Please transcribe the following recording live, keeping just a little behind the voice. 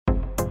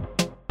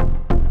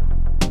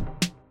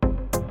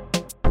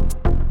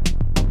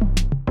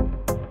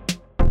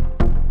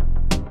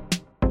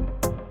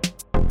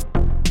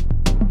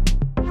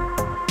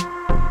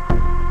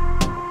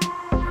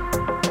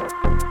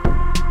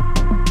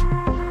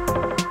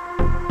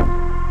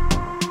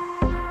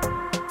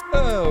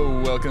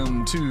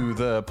Welcome to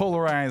the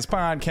Polarized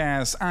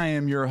Podcast. I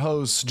am your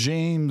host,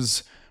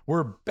 James.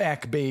 We're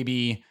back,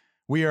 baby.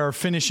 We are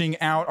finishing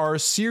out our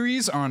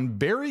series on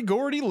Berry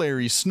Gordy,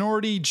 Larry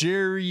Snorty,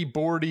 Jerry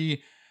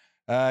Bordy.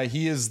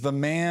 He is the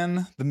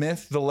man, the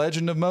myth, the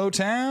legend of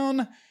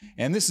Motown.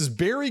 And this is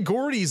Berry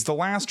Gordy's The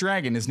Last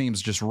Dragon. His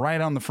name's just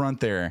right on the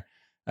front there.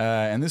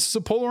 And this is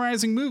a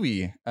polarizing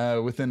movie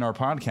within our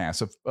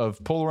podcast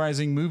of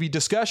polarizing movie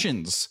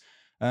discussions.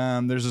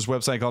 There's this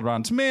website called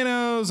Rotten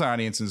Tomatoes.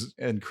 Audiences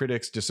and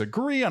critics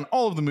disagree on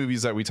all of the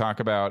movies that we talk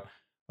about,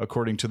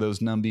 according to those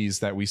numbies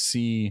that we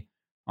see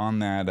on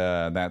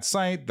that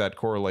site that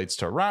correlates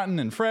to Rotten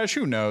and Fresh.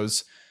 Who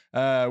knows?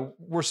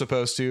 We're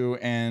supposed to,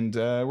 and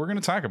we're going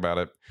to talk about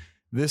it.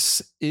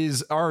 This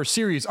is our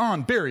series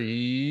on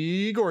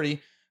Berry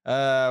Gordy.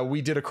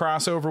 We did a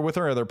crossover with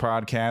our other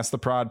podcast, the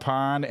Prod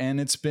Pod, and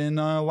it's been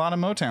a lot of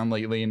Motown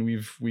lately, and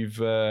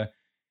we've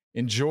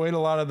enjoyed a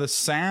lot of the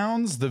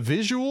sounds. The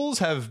visuals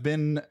have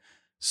been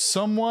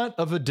somewhat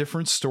of a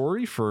different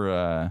story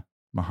for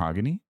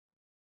Mahogany,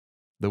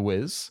 The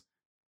Wiz.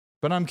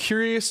 But I'm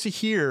curious to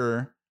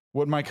hear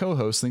what my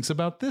co-host thinks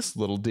about this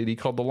little ditty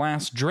called The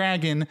Last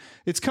Dragon.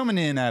 It's coming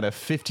in at a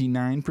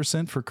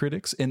 59% for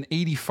critics and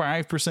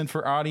 85%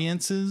 for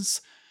audiences.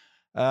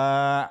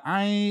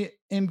 I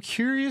am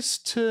curious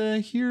to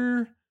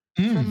hear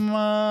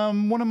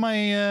from one of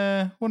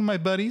my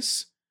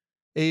buddies,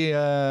 a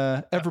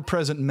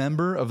ever-present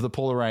member of the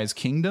Polarized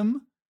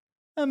Kingdom,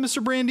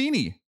 Mr.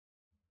 Brandini.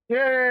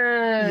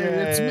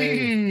 Yay! It's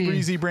me.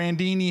 Breezy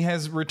Brandini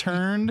has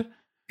returned.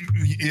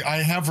 I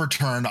have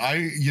returned.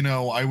 I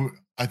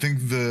think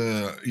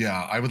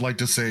I would like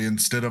to say,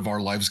 instead of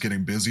our lives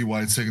getting busy,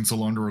 why it's taking so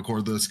long to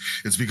record this,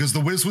 it's because The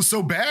Wiz was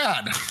so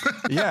bad.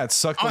 Yeah, it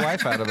sucked the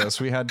life out of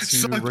us. We had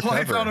to recover.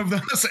 Life out of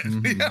this.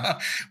 Mm-hmm. Yeah,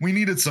 we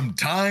needed some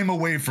time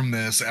away from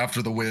this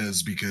after The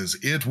Wiz because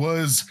it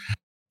was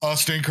a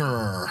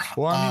stinker.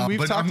 Well, I mean,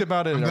 we've talked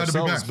about it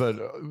ourselves, but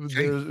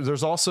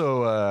there's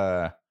also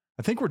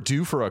I think we're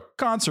due for a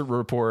concert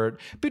report.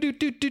 Yeah,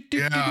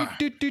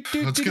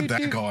 let's get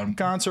that going.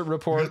 Concert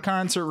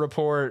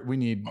report. We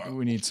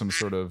need some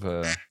sort of.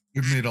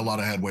 We've made a lot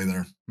of headway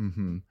there.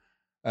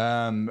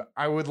 Mm-hmm.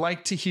 I would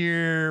like to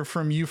hear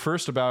from you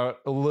first about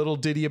a little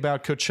ditty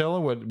about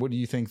Coachella. What do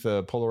you think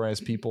the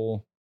polarized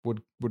people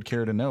would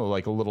care to know?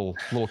 Like a little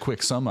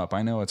quick sum up.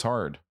 I know it's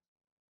hard.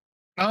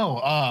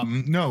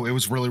 No, it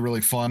was really,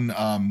 really fun.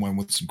 Went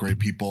with some great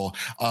people.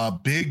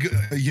 Something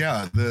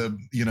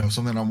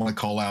I want to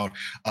call out,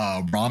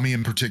 Rami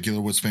in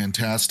particular was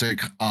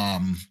fantastic.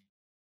 And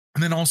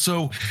then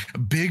also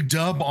big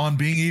dub on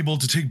being able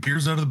to take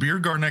beers out of the beer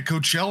garden at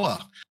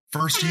Coachella.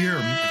 First year.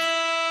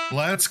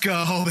 Let's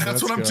go.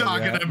 That's what I'm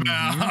talking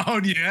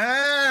about.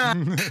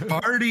 Mm-hmm. Yeah.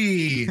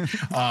 Party. That's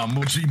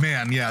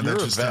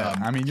just,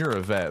 I mean, you're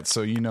a vet,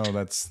 so you know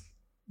that's,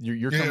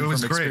 You're coming from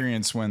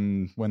experience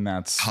when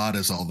that's hot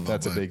as all the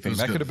that's a big thing.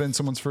 That could have been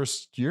someone's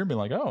first year, be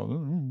like, oh,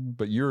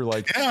 but you're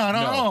like, I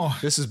don't know.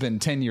 This has been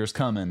 10 years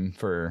coming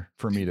for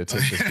me to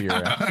take this beer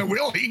out.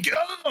 Will he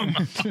come?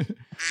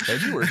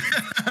 And you were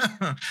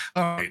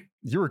all right.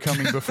 You were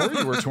coming before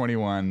you were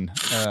 21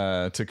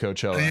 to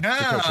Coachella.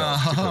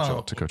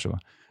 Yeah. To Coachella.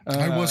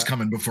 I was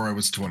coming before I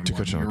was 21. To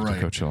Coachella. You're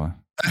right. To Coachella.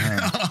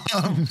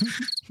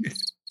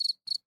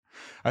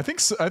 I think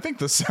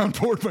the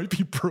soundboard might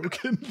be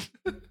broken.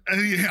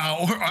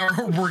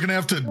 Or we're gonna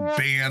have to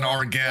ban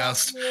our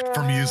guest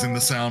from using the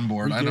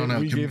soundboard. I don't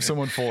know. We gave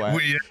someone full ad.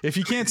 If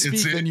you can't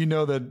speak, then you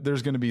know that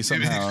there's going to be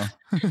somehow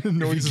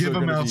noises. If you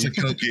give him out to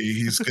Cookie,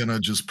 he's gonna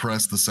just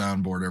press the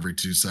soundboard every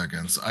 2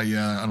 seconds. I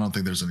don't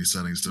think there's any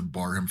settings to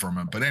bar him from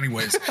it. But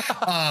anyways,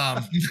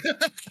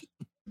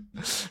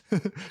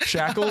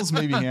 shackles,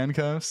 maybe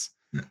handcuffs.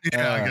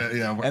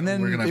 And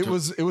then it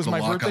was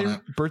my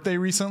birthday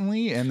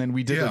recently, and then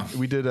we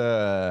did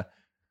a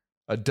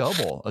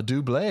double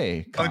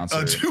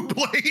concert. A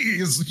double.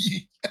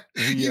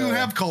 You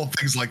have called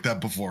things like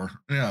that before.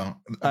 Yeah.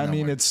 I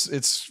mean,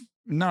 it's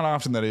not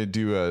often that I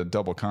do a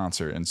double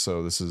concert, and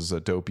so this is a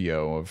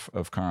dopio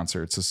of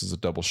concerts. This is a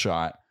double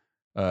shot.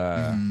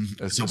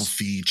 It's double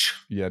feature.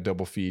 Yeah,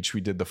 double feature.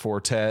 We did the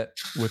Fortet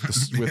with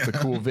the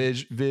cool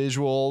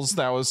visuals.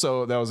 That was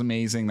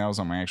amazing. That was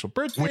on my actual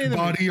birthday. Squid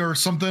Body or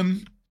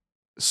something.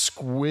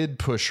 Squid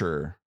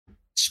Pusher.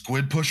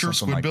 Squid Pusher.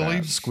 Something Squid like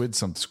Billy.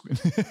 That. Squid.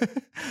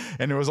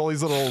 And there was all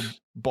these little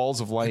balls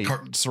of light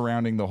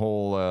surrounding the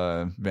whole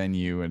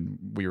venue, and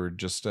we were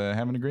just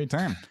having a great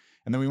time.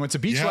 And then we went to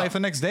Beach Life the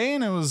next day,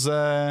 and it was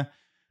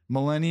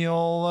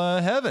millennial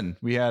heaven.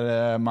 We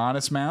had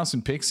Modest Mouse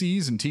and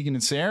Pixies and Tegan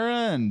and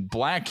Sarah and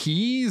Black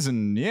Keys,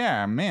 and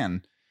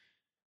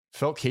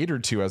felt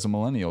catered to as a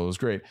millennial. It was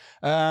great.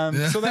 So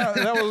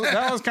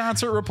that was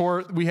concert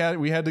report. We had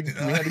to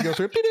go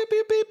through.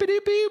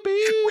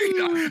 Wait,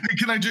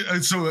 can I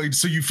just,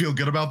 so you feel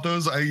good about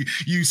those?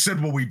 You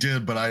said what we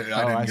did, but I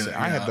didn't get it.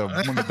 I had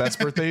one of the best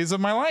birthdays of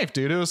my life,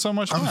 dude. It was so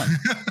much fun.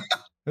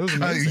 It was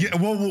amazing.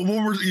 Out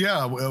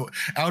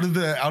of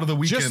the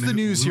weekend. Just the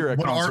news here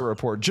at Concert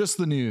Report. Just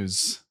the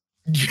news.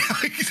 Yeah,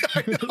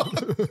 I know.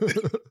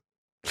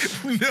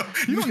 No,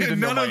 you don't need to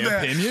know my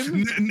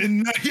opinion.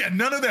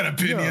 None of that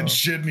opinion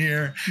shit in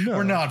here. No.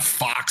 We're not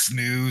Fox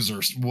News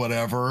or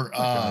whatever.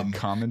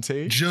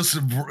 Commentate. Just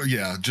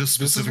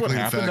specifically. This is what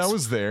happened. I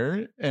was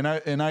there, and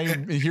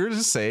I'm here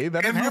to say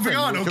that it moving happened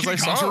on. because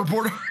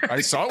Okay,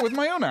 I saw it with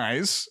my own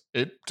eyes.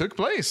 It took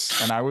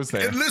place, and I was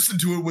there. And listened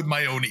to it with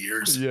my own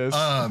ears. Yes.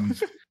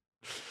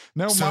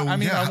 No, so,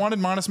 I wanted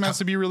Modest Mouse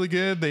to be really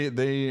good.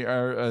 They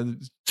are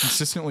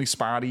consistently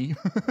spotty,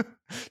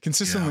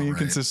 consistently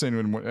inconsistent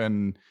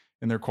in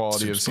their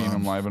quality of seeing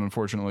them live,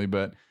 unfortunately.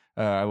 But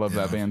I love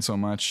that band so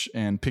much.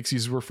 And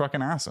Pixies were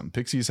fucking awesome.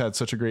 Pixies had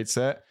such a great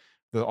set.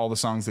 All the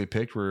songs they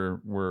picked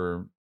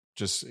were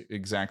just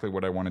exactly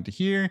what I wanted to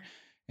hear.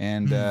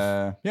 And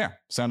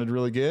sounded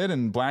really good.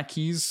 And Black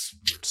Keys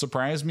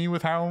surprised me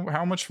with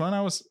how much fun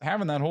I was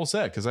having that whole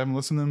set, because I haven't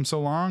listened to them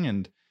so long.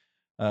 And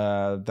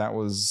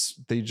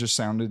they just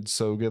sounded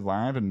so good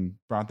live and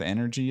brought the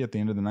energy at the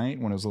end of the night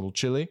when it was a little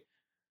chilly.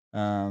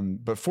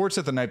 But Fort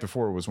Set the night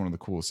before was one of the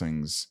coolest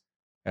things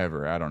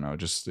ever. I don't know.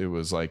 Just, it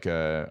was like,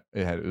 it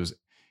was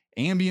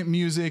ambient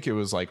music. It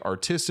was like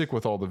artistic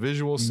with all the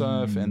visual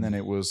stuff. And then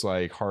it was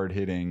like hard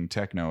hitting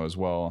techno as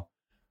well,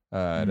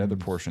 at other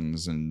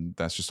portions. And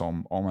that's just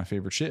all my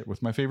favorite shit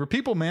with my favorite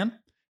people, man.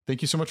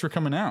 Thank you so much for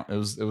coming out. It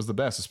was the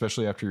best,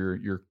 especially after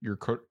your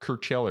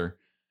Coachella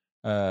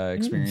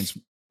experience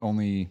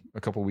only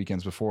a couple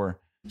weekends before.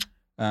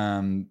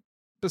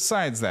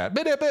 Besides that,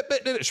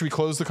 should we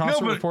close the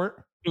concert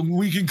report?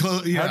 We can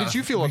close. Yeah. How did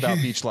you feel about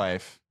beach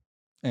life?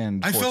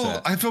 And I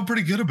felt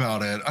pretty good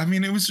about it. I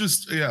mean, it was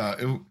just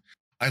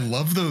I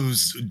love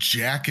those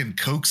Jack and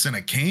Cokes in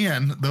a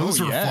can.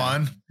 Those were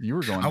fun. You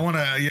were going.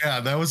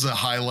 That was a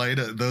highlight.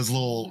 Those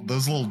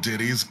little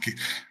ditties.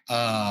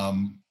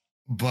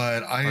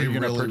 But are you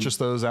gonna purchase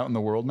those out in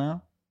the world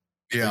now?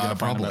 Yeah,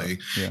 probably.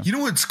 Yeah. You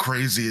know what's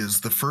crazy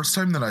is the first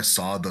time that I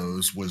saw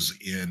those was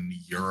in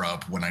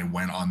Europe when I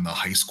went on the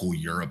high school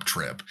Europe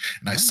trip,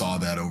 and I saw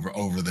that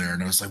over there,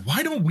 and I was like,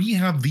 why don't we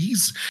have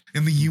these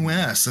in the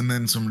US? And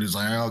then somebody was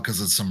like, oh, because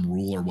it's some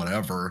rule or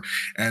whatever.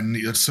 And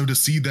so to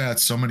see that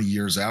so many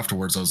years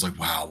afterwards, I was like,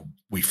 wow,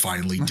 we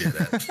finally did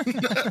it.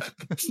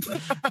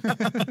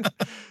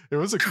 It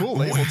was a cool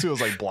label too. It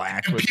was like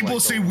black. And people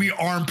say we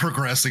aren't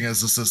progressing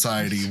as a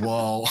society.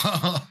 Well,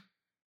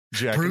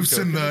 proofs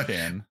in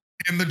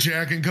the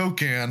Jack and Coke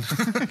can.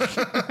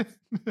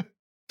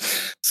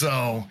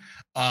 So,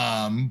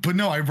 but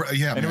no, and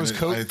it was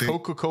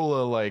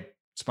Coca-Cola like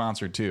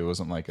sponsored too. It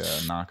wasn't like a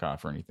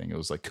knockoff or anything. It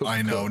was like Coke.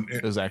 I know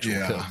it was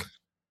actual Coke.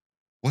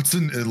 What's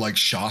in like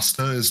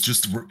Shasta does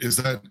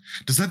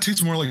that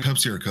taste more like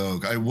Pepsi or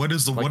Coke? What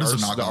is a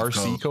knockoff? The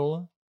RC Coke?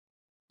 Cola?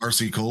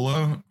 RC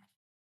Cola?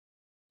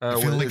 I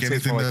feel like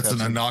anything that's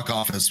in a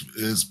knockoff is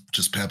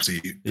just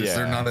Pepsi. Is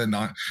there not a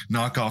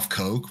knockoff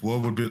Coke?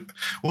 What would be?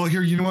 Well,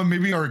 here, you know what?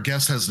 Maybe our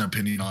guest has an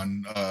opinion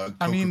on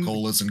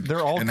Coca-Colas and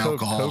they're all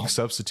alcohol. Coke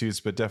substitutes,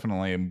 but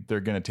definitely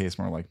they're going to taste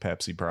more like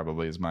Pepsi.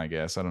 Probably is my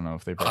guess. I don't know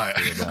if they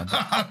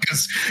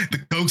because the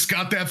Coke's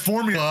got that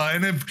formula.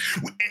 And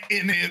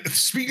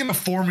speaking of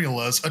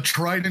formulas, a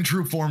tried and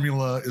true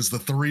formula is the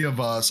three of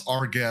us,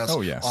 our guests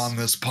on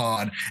this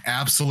pod.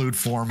 Absolute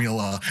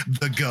formula,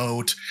 the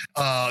GOAT.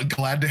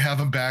 Glad to have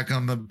him back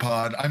on the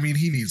pod. I mean,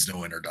 he needs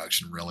no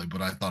introduction really,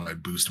 but I thought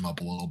I'd boost him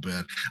up a little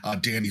bit.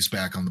 Danny's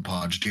back on the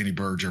pod. Danny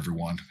Burge,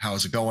 everyone.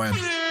 How's it going?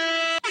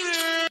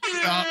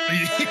 How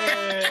you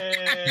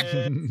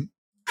doing,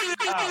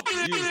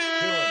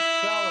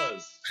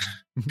 fellas?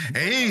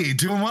 Hey,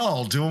 doing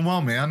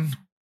well, man.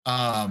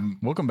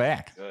 Welcome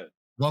back. Good.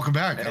 Welcome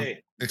back. Hey,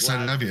 I'm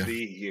excited to have you.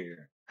 Be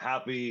here.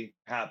 Happy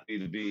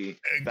to be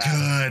back.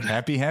 Good.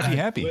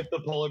 Happy with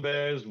the polar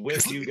bears,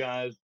 with you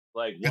guys.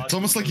 Like it's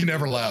almost like you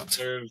never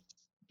left.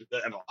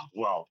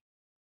 Well,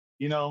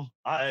 you know,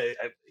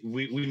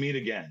 we meet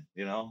again.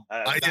 You know,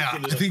 I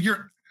think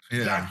you're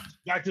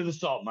back to the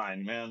salt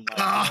mine, man.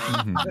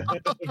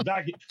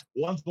 Back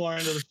once more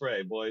into the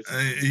fray, boys.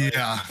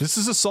 This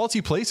is a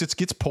salty place. It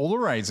gets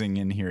polarizing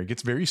in here. It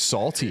gets very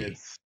salty.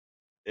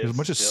 There's a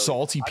bunch of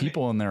salty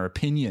people and their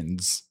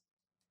opinions.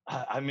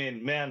 I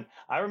mean, man,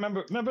 I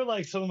remember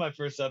like some of my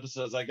first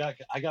episodes. I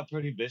got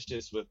pretty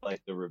vicious with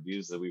like the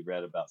reviews that we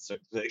read about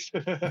certain things.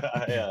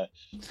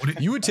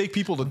 You would take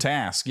people to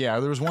task. Yeah,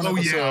 there was one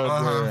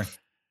episode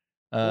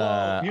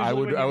where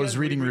I was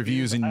reading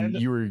reviews and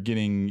you were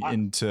getting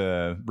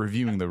into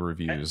reviewing the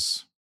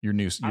reviews.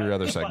 Your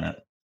other segment.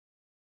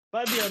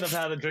 By the end, I've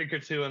had a drink or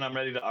two, and I'm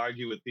ready to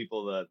argue with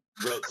people that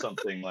wrote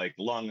something like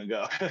long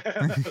ago,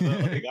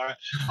 like,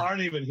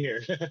 aren't even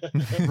here.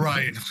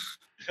 Right.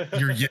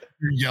 You're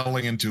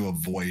yelling into a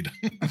void.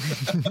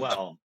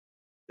 Well,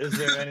 is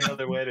there any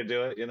other way to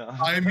do it? You know,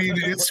 I mean,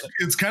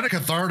 it's kind of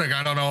cathartic.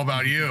 I don't know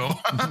about you.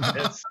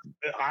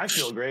 I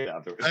feel great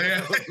afterwards.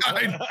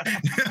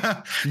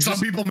 Some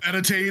people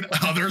meditate,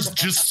 others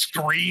just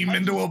scream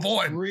into a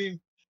void.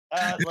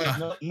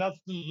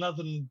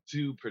 Nothing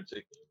too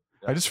particular.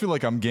 I just feel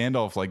like I'm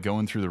Gandalf, like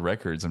going through the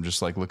records. I'm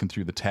just like looking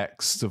through the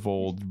text of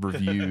old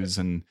reviews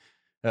and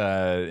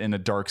in a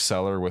dark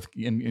cellar with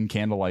in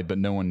candlelight, but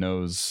no one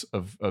knows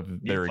of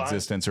their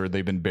existence, or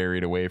they've been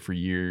buried away for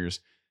years.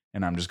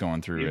 And I'm just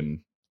going through,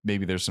 and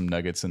maybe there's some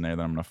nuggets in there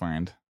that I'm gonna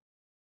find.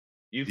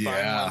 You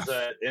find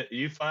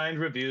you find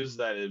reviews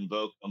that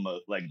invoke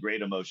like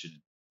great emotion.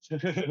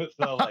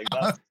 So like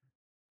that's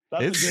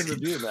a good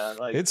review, man.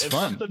 Like it's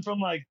fun.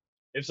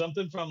 If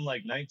something from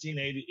like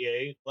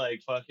 1988,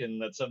 like fucking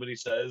that somebody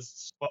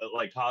says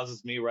like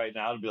causes me right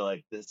now to be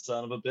like, this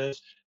son of a bitch,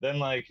 then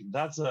like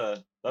that's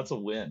a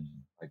win.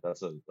 Like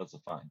that's a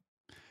fine.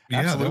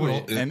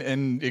 Absolutely.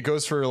 And it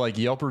goes for like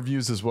Yelp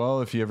reviews as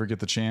well, if you ever get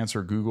the chance,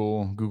 or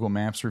Google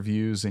Maps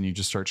reviews, and you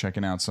just start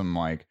checking out some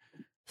like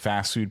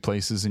fast food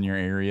places in your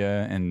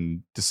area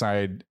and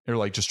decide, or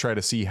like just try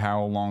to see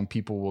how long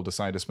people will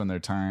decide to spend their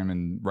time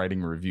and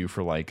writing a review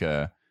for like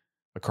a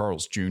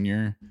Carl's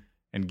Jr.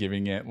 and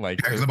giving it like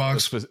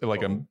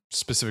a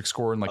specific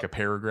score in like a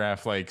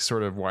paragraph, like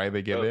sort of why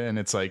they give it. And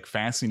it's like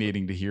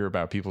fascinating to hear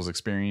about people's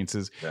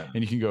experiences. Yeah.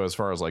 And you can go as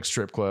far as like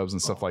strip clubs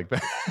and stuff like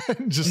that.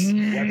 Just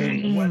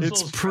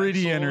it's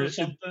pretty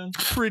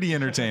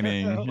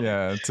entertaining.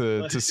 Yeah.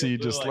 To see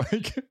just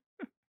like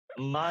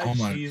my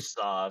cheese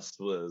sauce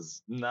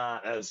was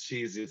not as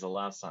cheesy as the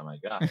last time I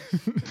got.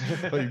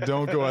 Like,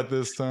 don't go at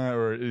this time,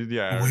 or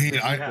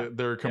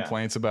there are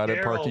complaints about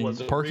it.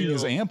 Parking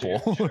is ample.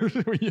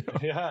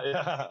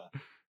 Yeah.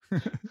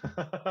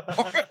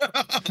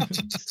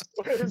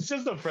 It's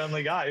just a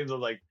friendly guy. He's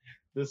like,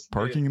 this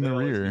parking in the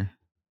rear.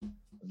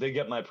 They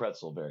get my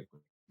pretzel very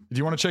quick. Do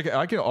you want to check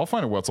it? I'll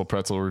find a Wetzel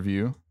pretzel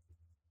review.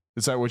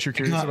 Is that what you're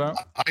curious about?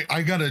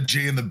 I got a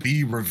J and the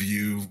B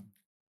review.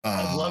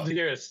 I'd love to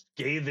hear a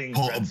scathing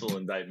pretzel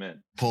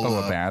indictment.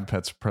 A bad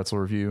pretzel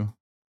review.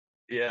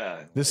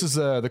 Yeah. This is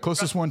the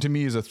closest one to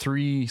me is a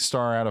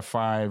 3-star out of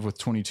 5 with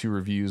 22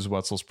 reviews.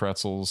 Wetzel's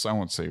Pretzels. I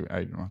don't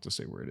have to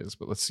say where it is,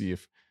 but let's see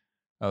if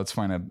let's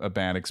find a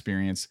bad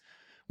experience.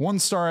 1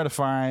 star out of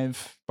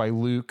 5 by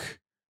Luke.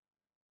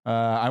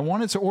 I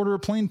wanted to order a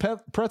plain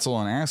pretzel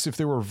and asked if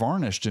they were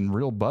varnished in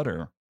real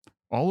butter.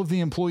 All of the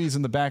employees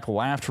in the back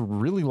laughed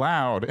really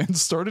loud and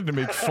started to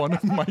make fun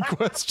of my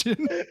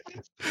question.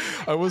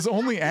 I was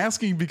only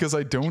asking because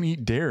I don't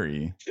eat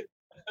dairy.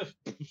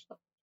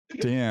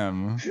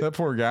 Damn, that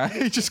poor guy.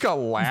 He just got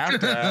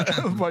laughed at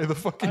by the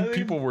fucking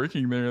people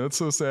working there. That's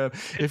so sad.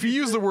 If you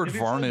use the word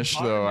varnish,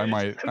 though, I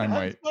might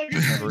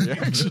have a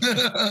reaction.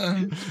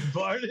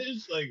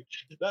 Varnish? Like,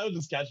 that would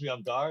just catch me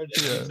off guard.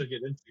 And he took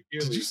it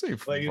insecurely. Did you say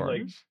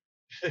varnish?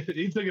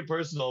 He took it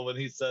personal when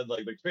he said,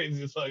 like, the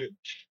craziest fucking...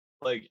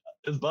 Like,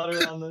 is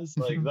butter on this?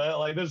 Like that?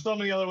 Like, there's so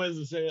many other ways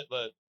to say it,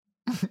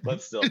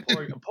 but still,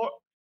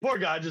 poor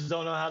guy just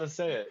don't know how to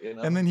say it, you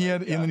know. And then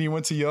and then he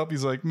went to Yelp.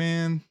 He's like,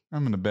 man,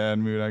 I'm in a bad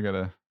mood. I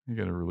gotta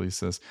release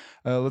this.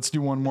 Let's do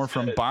one more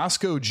from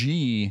Bosco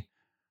G.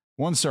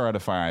 1 star out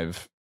of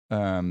 5.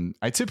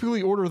 I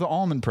typically order the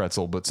almond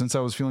pretzel, but since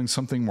I was feeling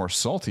something more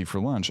salty for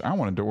lunch, I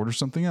wanted to order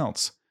something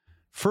else.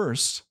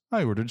 First,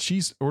 I ordered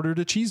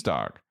a cheese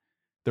dog.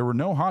 There were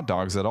no hot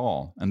dogs at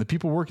all, and the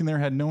people working there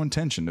had no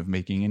intention of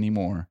making any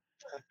more.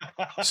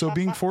 So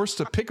being forced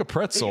to pick a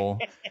pretzel,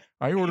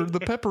 I ordered the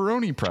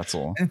pepperoni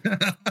pretzel.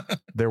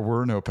 There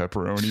were no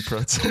pepperoni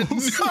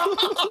pretzels.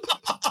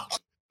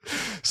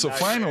 So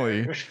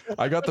finally,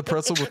 I got the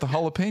pretzel with the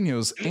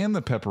jalapenos and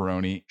the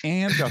pepperoni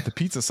and got the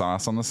pizza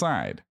sauce on the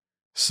side.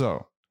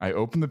 So I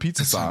opened the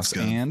pizza sauce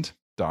and ...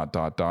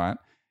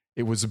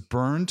 It was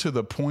burned to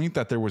the point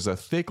that there was a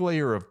thick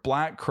layer of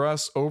black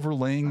crust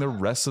overlaying the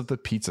rest of the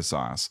pizza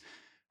sauce.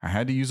 I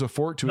had to use a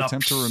fork to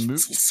attempt to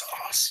remove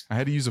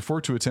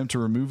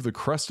the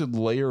crusted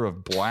layer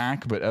of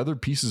black, but other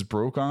pieces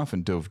broke off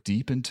and dove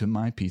deep into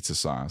my pizza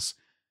sauce.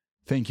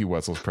 Thank you,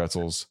 Wetzel's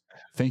Pretzels.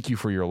 Thank you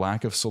for your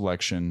lack of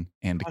selection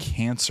and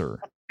cancer.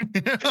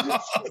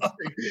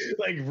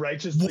 Like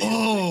righteous.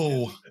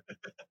 Whoa.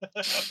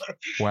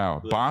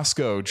 Wow.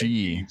 Bosco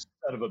G.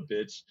 Son of a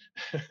bitch.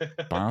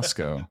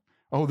 Bosco.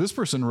 Oh, this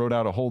person wrote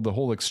out the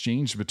whole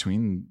exchange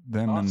between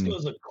them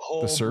Bosco's and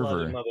the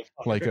server.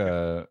 Like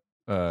do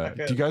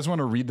you guys want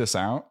to read this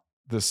out?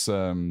 This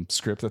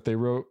script that they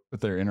wrote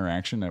with their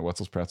interaction at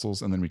Wetzel's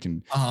Pretzels, and then we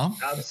can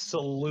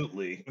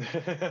absolutely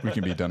we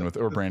can be done with,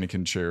 or Brandon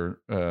can share.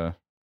 Do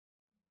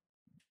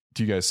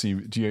you guys see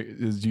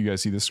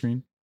this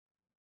screen?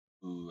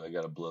 Ooh, I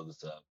gotta blow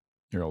this up.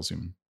 Here, I'll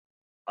zoom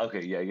in.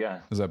 Okay, yeah.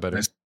 Is that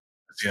better?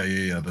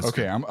 Yeah. That's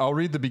okay, I'll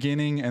read the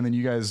beginning, and then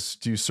you guys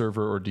do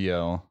server or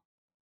DL.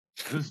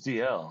 Who's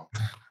DL?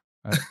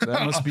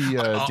 That must be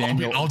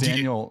Daniel L.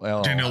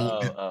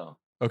 Daniel.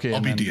 Okay,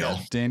 I'll be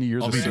DL. Danny,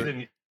 you're the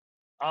server.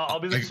 I'll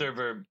be the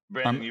server.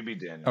 Brandon, you be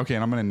Daniel. Okay,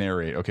 and I'm going to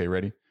narrate. Okay,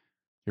 ready?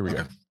 Here we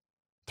go.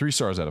 3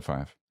 stars out of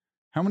 5.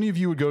 How many of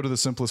you would go to the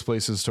simplest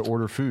places to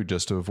order food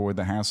just to avoid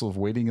the hassle of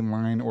waiting in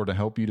line, or to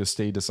help you to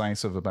stay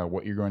decisive about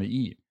what you're going to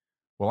eat?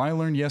 Well, I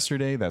learned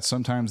yesterday that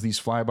sometimes these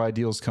flyby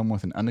deals come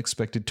with an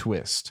unexpected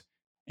twist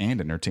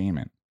and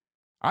entertainment.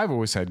 I've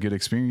always had good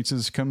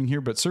experiences coming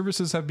here, but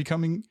services have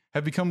become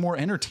more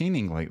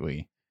entertaining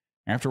lately.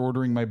 After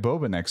ordering my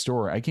boba next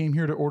door, I came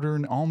here to order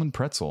an almond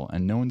pretzel,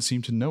 and no one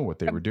seemed to know what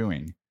they were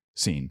doing.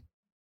 Scene.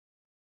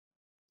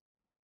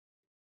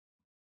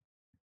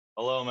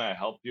 Hello, may I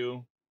help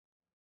you?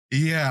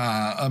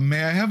 Yeah,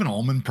 may I have an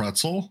almond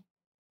pretzel?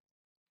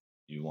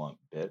 You want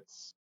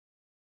bits?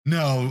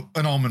 No,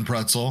 an almond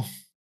pretzel.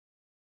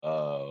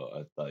 Oh,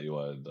 I thought you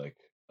wanted like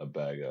a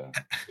bag of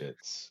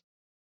bits.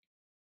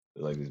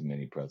 They're like these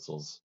mini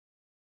pretzels.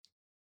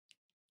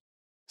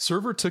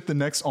 Server took the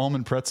next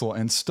almond pretzel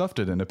and stuffed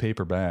it in a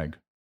paper bag,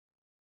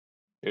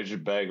 Here's your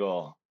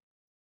bagel.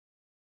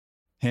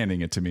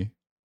 handing it to me.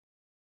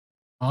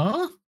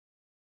 Huh?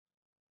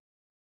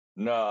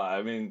 No,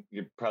 I mean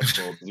your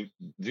pretzel. Do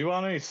you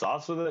want any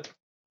sauce with it?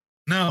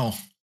 No.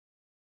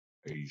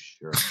 Are you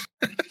sure?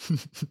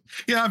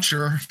 Yeah, I'm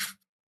sure.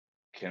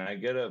 Can I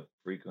get a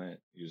frequent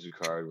user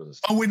card with a?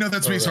 Oh wait, no,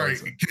 that's me. that Sorry.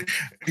 was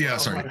Yeah,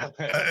 sorry.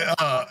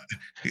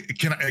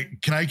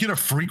 Can I get a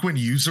frequent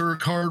user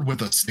card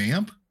with a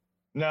stamp?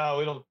 No,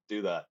 we don't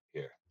do that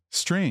here.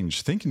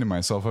 Strange, thinking to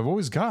myself, I've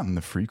always gotten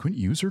the frequent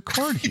user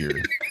card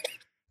here.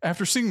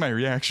 After seeing my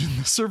reaction,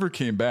 the server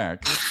came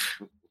back.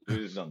 We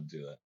just don't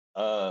do that.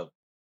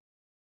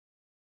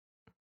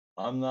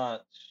 I'm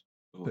not.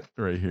 Ooh,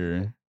 Right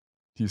here.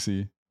 Do you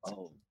see?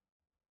 oh,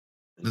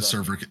 The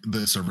server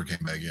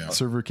came back, yeah.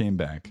 Server came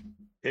back.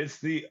 It's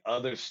the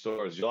other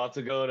stores. You'll have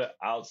to go to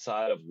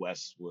outside of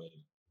Westwood.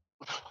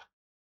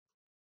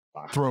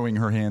 Throwing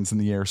her hands in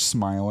the air,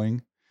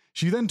 smiling.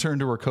 She then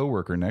turned to her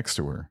coworker next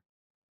to her.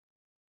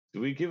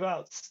 Do we give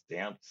out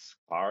stamped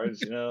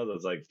cards? You know,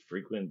 those like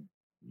frequent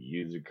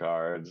user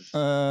cards.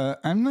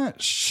 I'm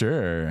not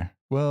sure.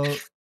 Well,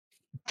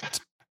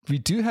 we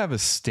do have a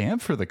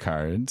stamp for the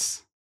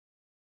cards.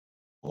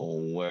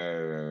 Well,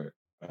 where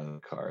are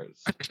the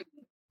cards?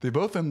 They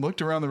both then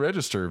looked around the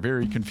register,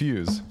 very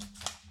confused.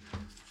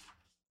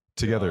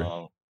 Together.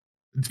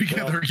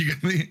 Together, you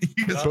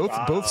guys-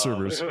 Both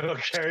servers. We don't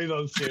carry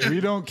those here. We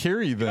don't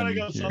carry them. You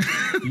gotta go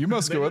here. You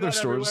must They go do other that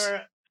stores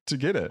everywhere. to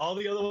get it. All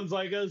the other ones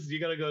like us, you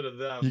gotta go to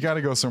them. You got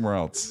to go somewhere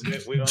else.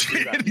 We don't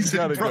do that. He's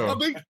gotta go.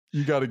 robbing?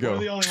 You got to We're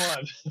the go. only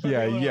one.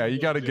 Yeah, you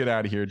got to get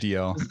out of here,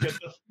 DL. Just get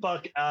the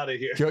fuck out of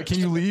here. Can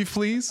you leave,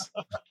 please?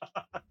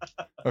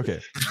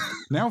 Okay.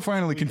 Now,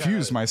 finally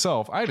confused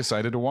myself, I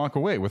decided to walk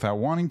away without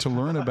wanting to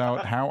learn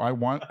about how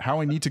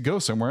I need to go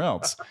somewhere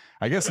else.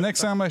 I guess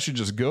next time I should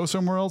just go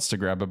somewhere else to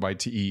grab a bite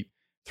to eat.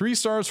 3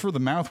 stars for the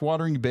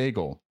mouth-watering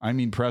bagel. I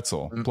mean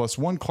pretzel. Plus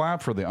 1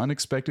 clap for the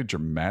unexpected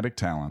dramatic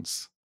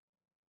talents.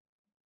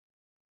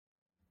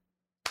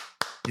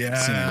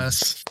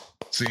 Yes.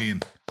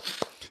 Scene.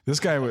 This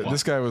guy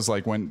was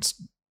like went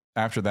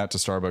after that to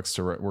Starbucks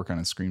to work on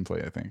a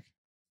screenplay, I think.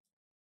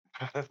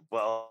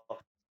 Well,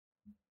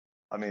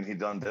 I mean, he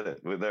done did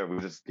it. We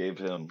just gave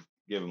him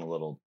a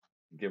little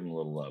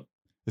love.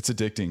 It's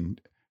addicting.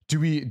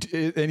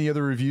 Any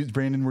other reviews,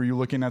 Brandon? Were you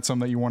looking at some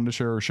that you wanted to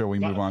share, or shall we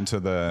move on to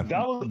the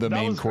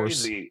main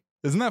course? Crazy.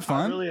 Isn't that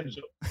fun? I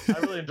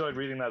really enjoyed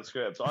reading that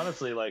script.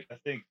 Honestly, like I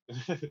think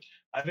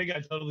I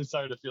totally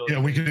started to feel. Yeah,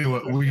 we can do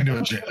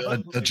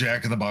a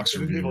Jack in the Box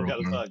review. People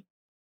got a thug.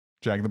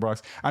 Jack in the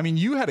Box. I mean,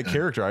 you had a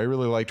character I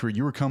really liked where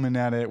you were coming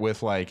at it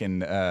with like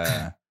an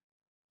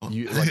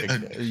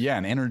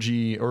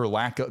energy or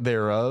lack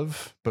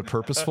thereof, but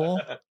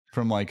purposeful.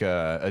 From like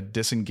a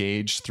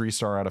disengaged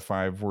 3-star out of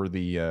 5 were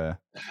the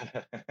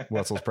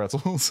Wetzel's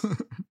Pretzels.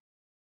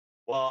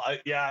 Well,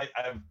 I've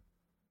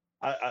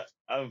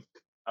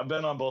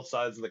been on both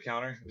sides of the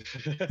counter.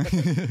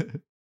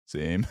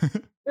 Same.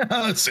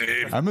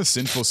 Same. I'm a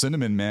sinful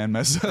cinnamon man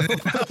myself.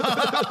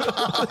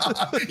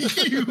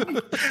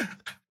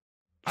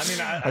 I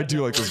mean, I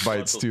do like those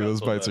bites too. Those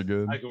bites are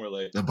good. I can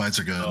relate. The bites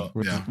are good.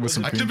 With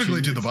some I cream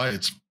typically cheese. do the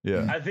bites.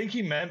 Yeah. I think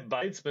he meant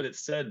bites, but it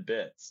said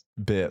bits.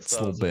 Bits, So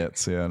little it's like,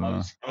 bits. Yeah, I don't know.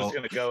 I'm just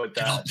gonna go with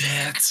that.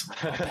 Bits.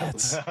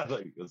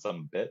 Like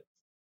some bits.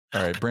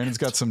 All right, Brandon's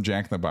got some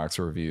Jack in the Box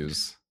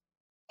reviews.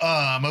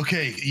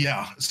 Okay,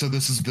 yeah. So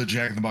this is the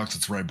Jack in the Box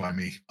that's right by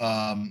me.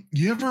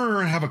 You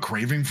ever have a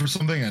craving for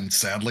something and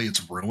sadly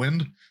it's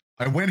ruined?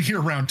 I went here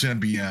around 10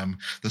 p.m.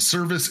 The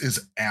service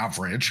is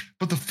average,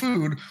 but the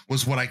food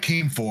was what I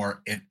came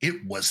for, and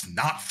it was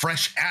not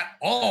fresh at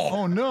all.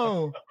 Oh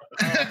no.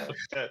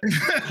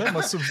 That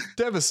must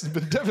have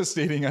been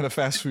devastating at a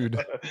fast food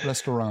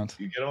restaurant.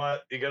 You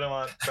gotta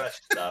want fresh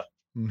stuff.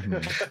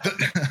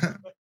 Mm-hmm.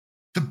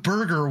 The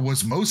burger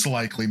was most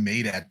likely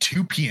made at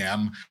 2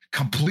 p.m.,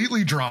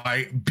 completely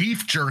dry,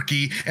 beef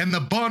jerky, and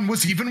the bun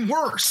was even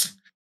worse.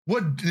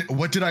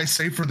 What did I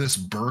say for this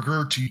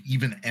burger to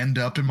even end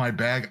up in my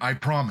bag? I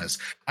promise.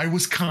 I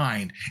was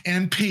kind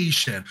and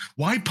patient.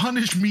 Why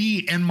punish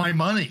me and my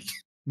money?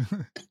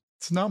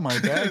 It's not my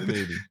bag,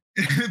 baby.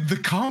 The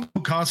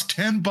combo cost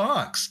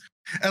 $10.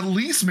 At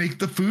least make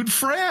the food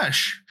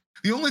fresh.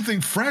 The only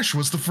thing fresh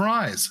was the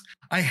fries.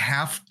 I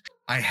have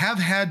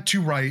had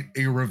to write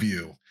a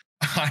review.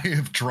 I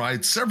have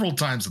tried several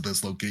times at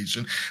this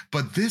location,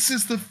 but this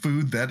is the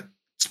food that's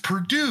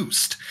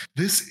produced.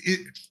 This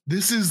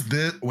is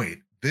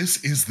this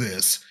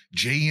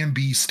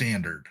JMB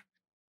standard.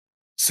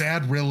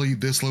 Sad, really,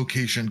 this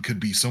location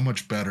could be so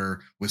much better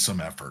with some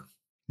effort.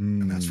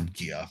 And that's from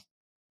Kia.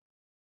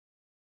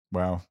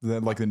 Wow.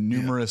 Like the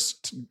numerous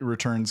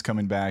returns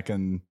coming back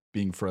and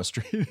being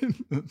frustrated.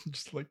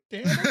 Just like,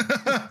 damn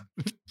it.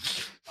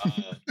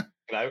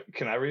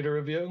 Can I read a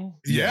review?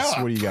 Yes.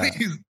 What do you got?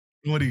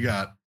 What do you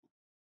got?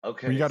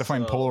 Okay. We got to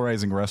find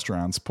polarizing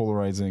restaurants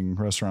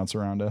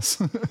around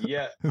us.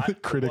 Yeah.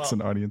 Critics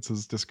and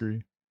audiences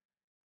disagree.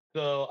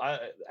 So I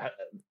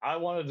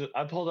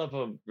pulled up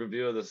a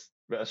review of this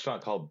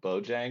restaurant called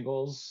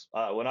Bojangles.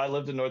 When I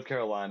lived in North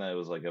Carolina, it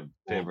was like a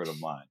favorite of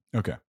mine.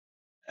 Okay.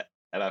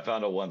 And I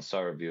found a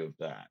 1-star review of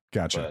that.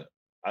 Gotcha.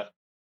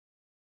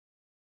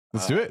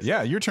 Let's do it.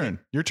 Yeah, your turn.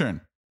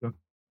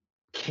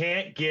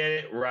 Can't get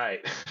it right.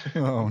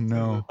 Oh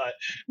no.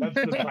 That's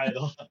the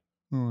title.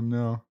 Oh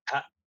no.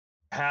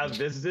 Have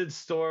visited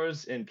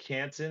stores in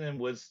Canton and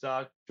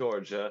Woodstock,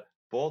 Georgia.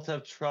 Both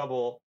have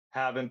trouble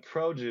having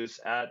produce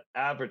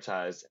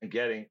advertised and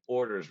getting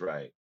orders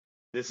right.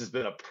 This has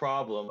been a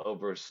problem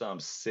over some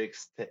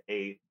 6 to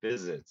 8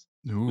 visits.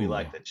 Ooh. We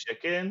like the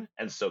chicken,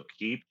 and so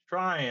keep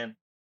trying.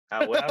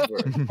 However,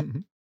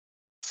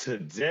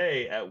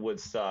 today at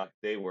Woodstock,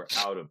 they were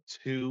out of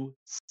 2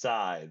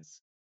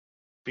 sides.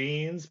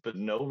 Beans, but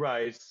no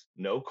rice,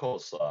 no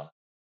coleslaw.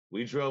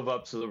 We drove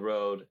up to the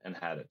road and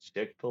had a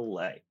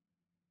Chick-fil-A.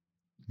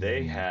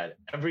 They had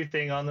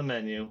everything on the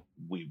menu.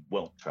 We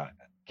won't try it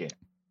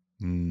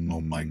again.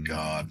 Oh my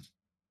God.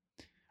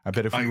 I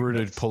bet if we were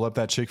to pull up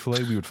that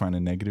Chick-fil-A, we would find a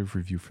negative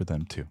review for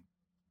them too.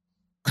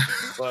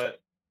 But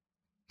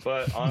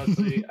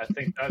honestly, I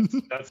think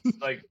that's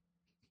like,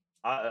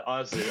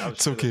 honestly, I'm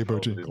it's sure okay,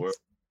 Bojangles.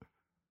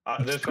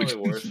 There's probably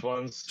worse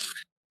ones,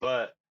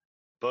 but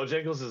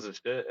Bojangles is a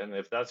shit. And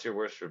if that's your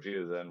worst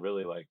review, then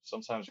really, like,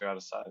 sometimes you're out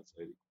of sides,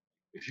 lady.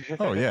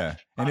 Oh yeah,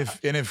 and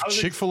if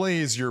Chick-fil-A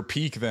is your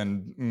peak,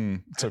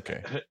 then it's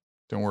okay.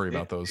 Don't worry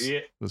about those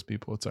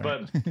people. It's all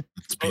right. But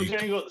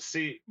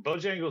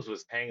Bojangles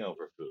was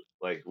hangover food.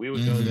 Like, we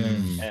would go there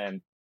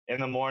and in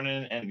the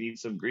morning and eat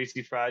some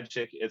greasy fried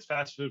chicken. It's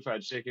fast food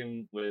fried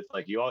chicken with,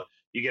 like, you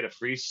get a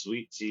free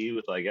sweet tea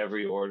with, like,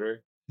 every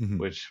order,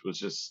 which was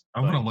just.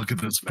 I want to look at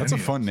this. That's a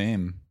fun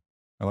name.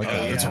 I like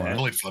that. That's a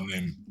really fun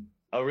name.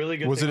 A really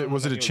good.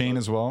 Was it a chain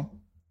as well?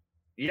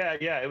 Yeah,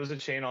 it was a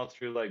chain all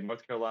through, like,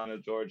 North Carolina,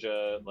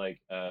 Georgia, like,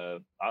 I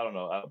don't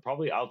know,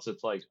 probably out to,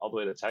 like, all the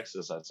way to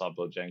Texas. I saw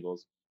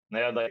Bojangles, and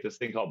they had, like, this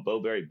thing called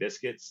Bowberry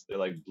biscuits. They're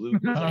like blue.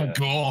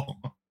 Cool.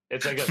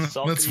 It's like a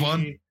salty, that's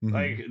fun.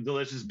 like,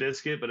 delicious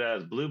biscuit, but it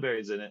has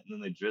blueberries in it, and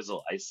then they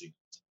drizzle icing,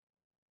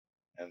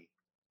 and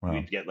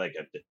we'd get like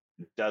a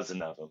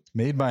dozen of them.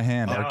 Made by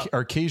hand.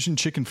 Our Cajun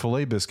chicken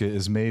filet biscuit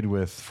is made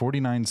with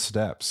 49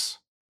 steps.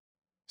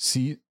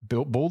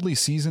 Boldly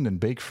seasoned and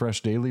baked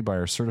fresh daily by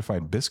our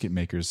certified biscuit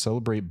makers.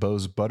 Celebrate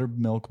Bo's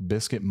Buttermilk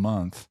Biscuit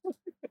Month.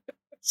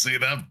 See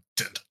that?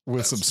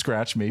 With some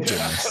scratch-made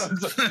gems.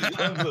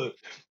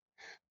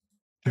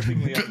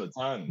 Tripping me on the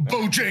tongue.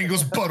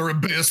 Bojangles butter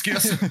and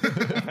biscuits.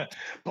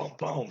 Boom,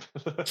 boom.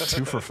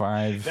 2 for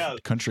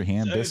 $5 country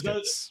ham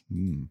biscuits.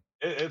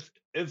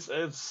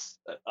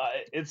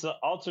 It's an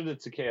alternate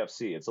to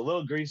KFC. It's a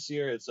little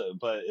greasier.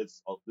 But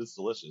it's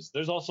delicious.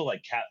 There's also,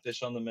 like,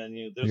 catfish on the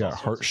menu. There's got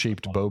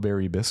heart-shaped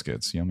Bowberry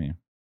biscuits. Yummy.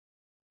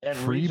 And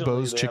free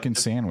Bo's chicken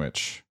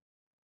sandwich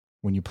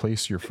when you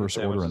place your first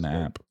order in the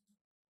app.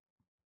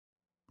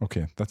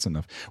 Okay, that's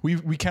enough.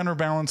 We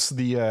counterbalance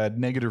the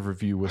negative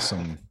review with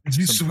some. Did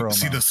you promo.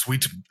 see the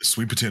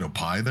sweet potato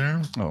pie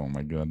there? Oh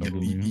my God!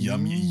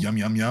 Yum.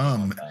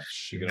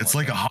 It's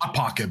like a Hot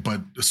Pocket,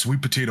 but a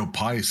sweet potato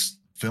pie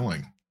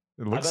filling.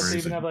 It looks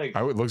crazy.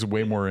 It looks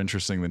way more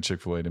interesting than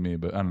Chick-fil-A to me,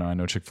 but I don't know. I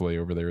know Chick-fil-A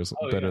over there is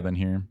better than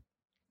here.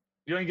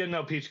 You ain't getting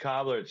no peach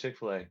cobbler at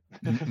Chick-fil-A.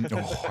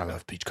 Oh, I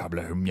love peach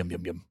cobbler. Yum yum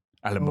yum.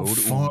 A la mode.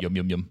 Yum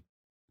yum yum.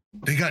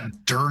 They got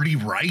dirty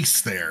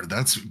rice there.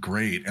 That's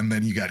great. And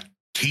then you got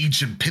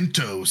Cajun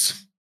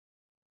pintos.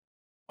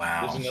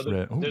 Wow.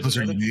 Those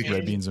are unique.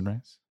 Red beans and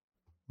rice.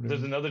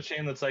 There's another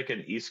chain that's like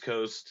an East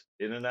Coast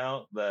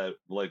In-N-Out that,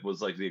 like,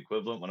 was like the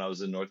equivalent when I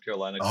was in North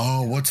Carolina.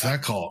 Oh, what's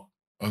that called?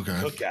 Okay.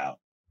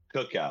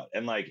 Cookout.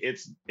 And, like,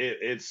 it's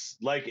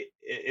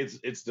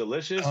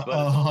delicious, but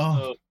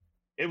also,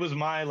 it was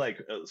my,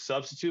 like,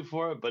 substitute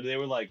for it. But they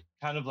were, like,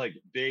 kind of like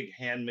big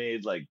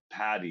handmade, like,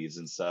 patties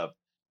and stuff,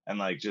 and,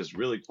 like, just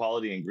really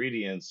quality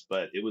ingredients.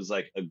 But it was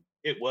like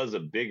it was a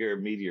bigger,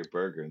 meatier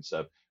burger and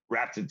stuff,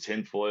 wrapped in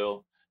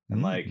tinfoil.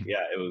 And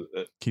it was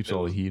keeps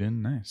all the heat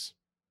in. Nice.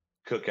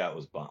 Cookout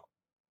was bomb.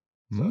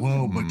 So.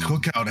 Whoa, but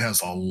Cookout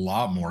has a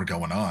lot more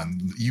going on.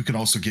 You can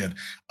also get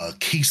a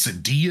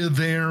quesadilla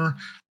there.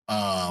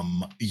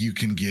 You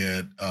can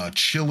get a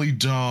chili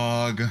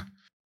dog,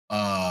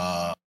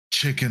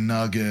 chicken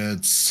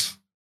nuggets.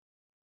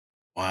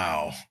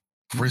 Wow.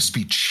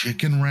 Crispy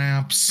chicken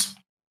wraps.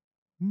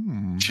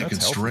 Chicken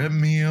strip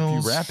meals.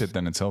 If you wrap it,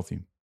 then it's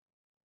healthy.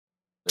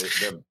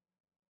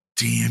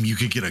 Damn, you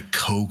could get a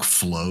Coke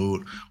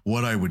float.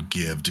 What I would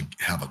give to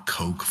have a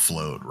Coke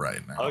float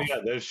right now. Oh yeah,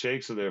 there's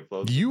shakes of their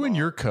floats. You and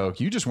your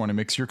Coke, you just want to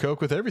mix your Coke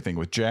with everything.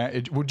 With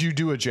would you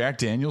do a Jack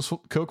Daniel's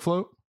Coke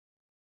float?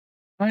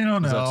 I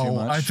don't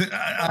know. I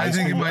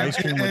think it might.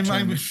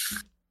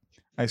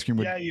 Ice cream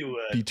would you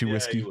would. be too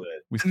whiskey. You would.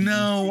 Whiskey.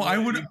 No, I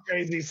would. You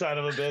crazy son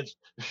of a bitch.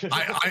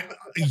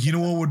 You know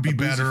what would be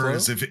better float?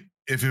 is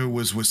if it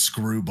was with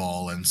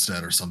Screwball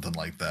instead or something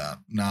like that.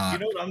 Not. You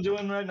know what I'm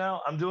doing right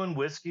now? I'm doing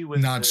whiskey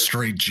with not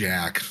straight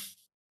Jack.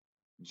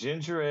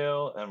 Ginger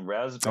ale and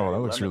raspberry. Oh, that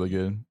looks really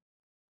good.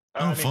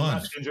 Fun.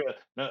 Not ginger,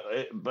 no,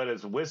 but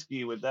it's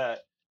whiskey with that.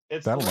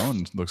 That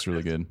alone looks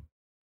really good.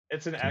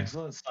 It's an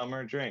excellent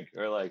summer drink,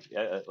 or like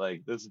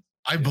this.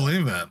 I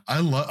believe that.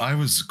 I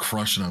was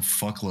crushing a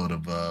fuckload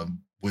of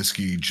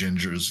whiskey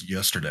gingers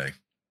yesterday.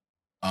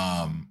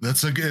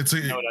 It's a.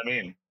 You know what I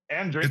mean?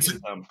 And drinking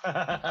some.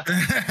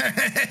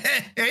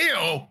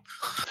 Heyo.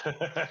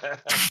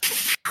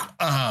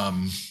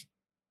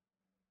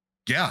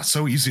 Yeah,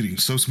 so easy,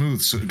 so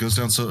smooth. So it goes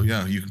down. So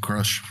yeah, you can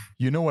crush.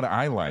 You know what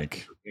I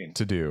like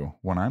to do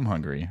when I'm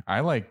hungry? I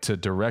like to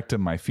direct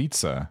my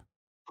pizza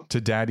to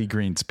Daddy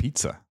Green's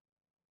Pizza.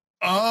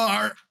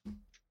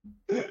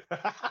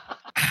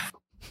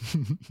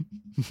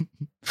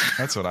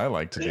 That's what I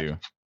like to do.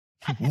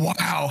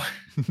 Wow.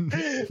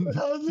 That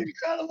was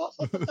incredible.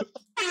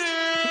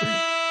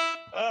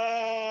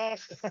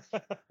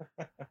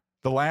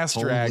 The Last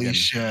Dragon. Holy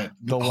shit.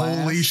 The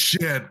Holy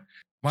shit.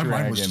 My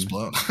mind was just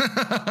blown.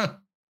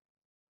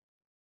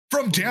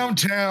 From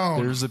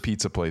downtown. There's a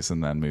pizza place in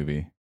that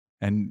movie.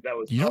 And that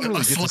was you don't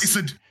really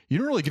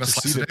get to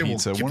see the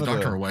pizza. One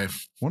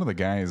of the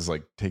guys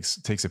like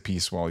takes a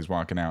piece while he's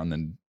walking out and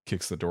then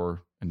kicks the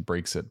door and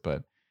breaks it,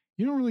 but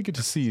you don't really get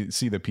to see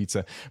the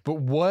pizza. But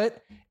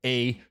what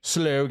a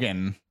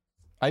slogan.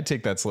 I'd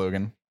take that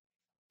slogan.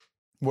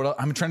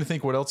 I'm trying to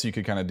think what else you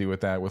could kind of do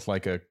with that, with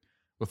like a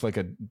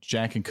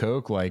Jack and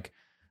Coke, like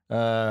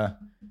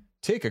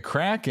take a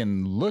crack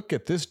and look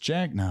at this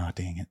Jack. No,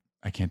 dang it.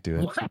 I can't do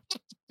it.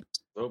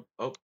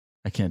 Oh.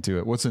 I can't do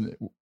it. What's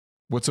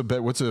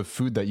a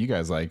food that you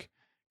guys like?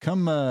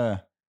 Come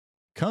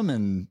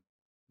and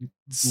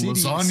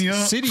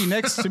city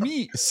next to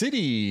me.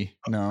 City.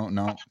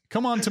 No.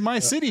 Come on to my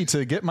city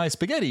to get my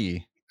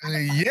spaghetti.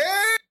 Yeah.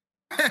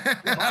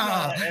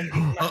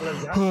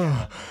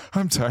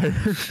 I'm tired.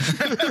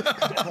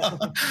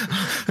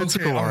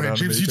 Okay, all right,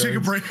 James, you take a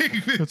break.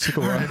 That took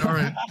a lot. All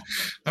right.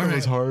 That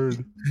was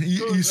hard.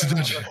 You sit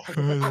down.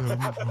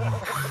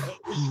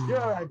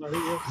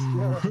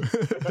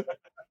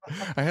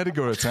 I had to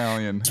go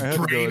Italian.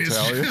 Brain is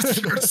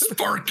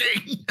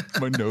sparking.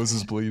 My nose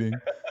is bleeding.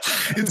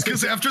 It's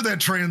because after that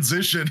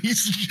transition,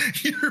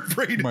 your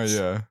brain is.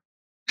 Yeah,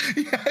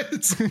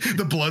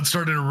 the blood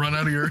started to run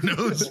out of your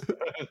nose.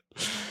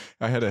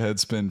 I had a head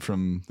spin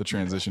from the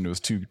transition. It was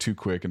too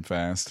quick and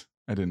fast.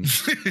 I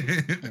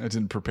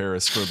didn't prepare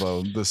us for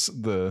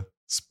the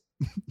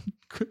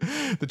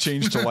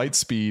change to light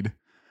speed.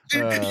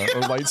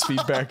 Or light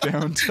speed back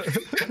down to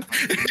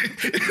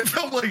it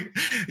felt like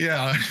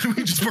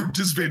we just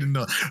participated in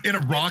a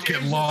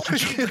rocket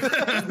launch.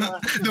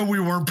 No,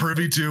 we weren't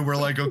privy to. We're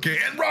like, okay,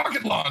 and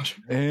rocket launch,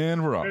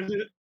 and we're off.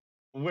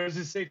 Where's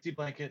the safety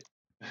blanket?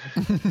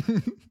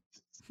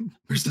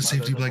 Where's the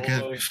safety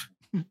blanket?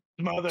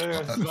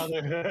 Mother.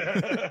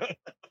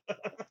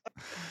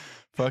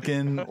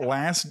 Fucking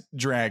Last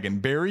Dragon,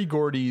 Berry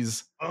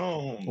Gordy's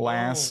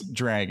Last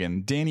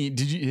Dragon. Danny,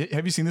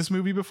 have you seen this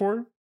movie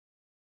before?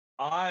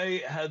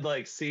 I had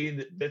like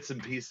seen bits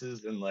and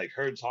pieces and like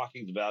heard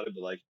talkings about it,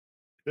 but like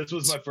this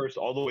was my first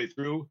all the way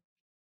through.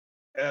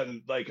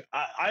 And like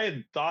I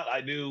had thought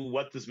I knew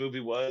what this movie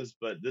was,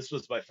 but this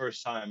was my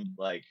first time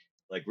like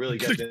really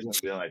getting into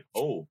it, being like,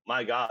 oh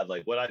my God,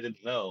 like what I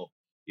didn't know.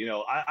 You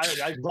know,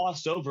 I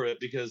glossed over it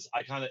because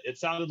it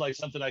sounded like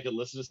something I could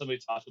listen to somebody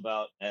talk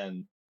about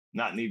and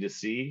not need to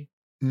see.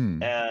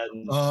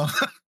 And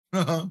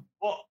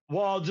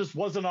well, it just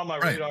wasn't on my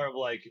radar of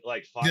like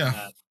finding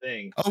that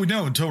thing. Oh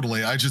no,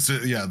 totally. I just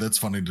that's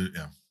funny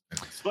to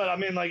But I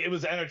mean, like it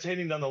was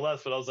entertaining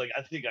nonetheless. But I was like,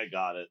 I think I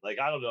got it. Like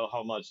I don't know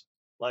how much.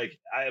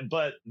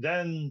 But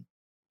then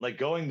like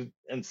going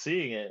and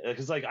seeing it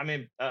because like I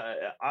mean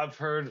I've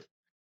heard.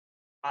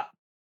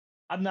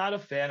 I'm not a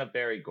fan of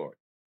Berry Gordy.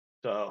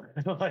 So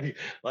I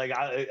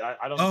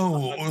don't.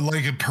 Oh,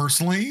 like it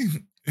personally?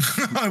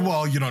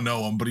 Well, you don't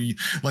know him, but he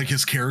like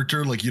his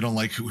character. Like you don't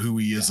like who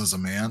he is as a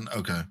man.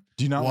 Okay.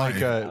 Do you not like?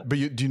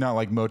 Do you not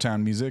like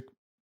Motown music?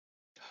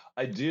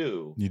 I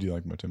do. You do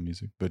like Motown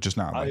music, but just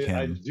not like him.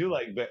 I do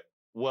like.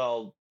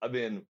 Well, I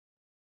mean,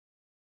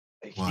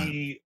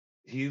 he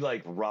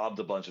like robbed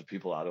a bunch of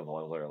people out of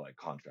all their like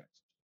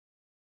contracts.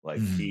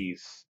 Like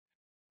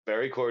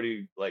Berry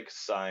Gordy like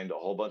signed a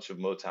whole bunch of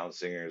Motown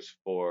singers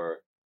for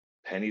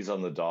pennies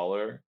on the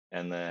dollar,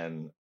 and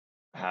then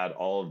had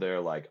all of their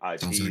like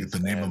IPs. Sounds like the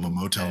name of a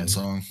Motown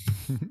song.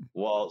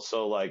 Well,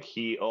 so like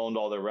he owned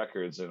all their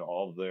records and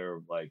all of their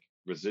like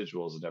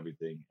residuals and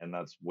everything, and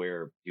that's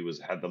where he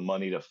had the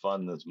money to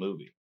fund this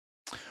movie.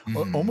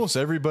 Almost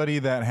everybody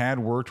that had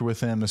worked with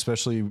him,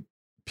 especially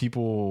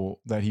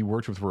people that he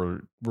worked with,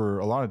 were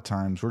a lot of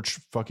times were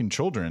fucking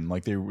children.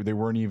 Like they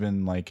weren't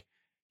even like,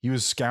 he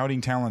was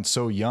scouting talent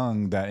so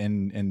young that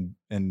in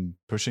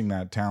pushing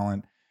that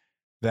talent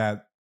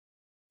that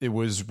it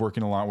was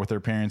working a lot with their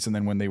parents. And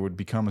then when they would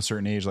become a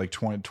certain age, like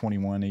 18,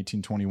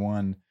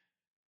 21,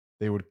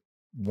 they would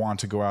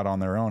want to go out on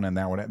their own. And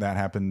that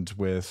happened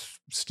with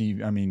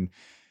Steve. I mean,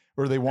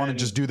 or they want to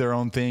just do their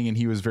own thing. And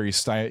he was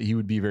he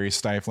would be very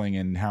stifling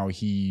in how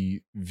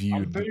he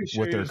viewed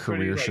what their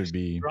career should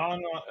be.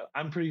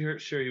 I'm pretty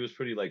sure he was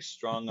pretty like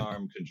strong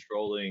arm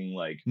controlling,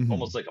 like Mm-hmm.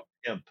 almost like a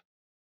pimp,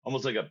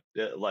 almost like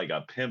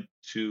a pimp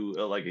to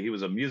like he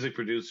was a music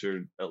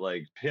producer,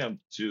 like pimp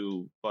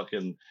to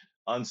fucking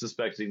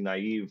unsuspecting,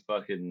 naive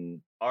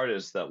fucking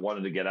artists that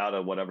wanted to get out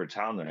of whatever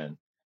town they're in.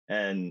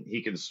 And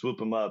he can swoop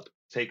them up,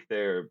 take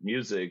their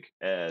music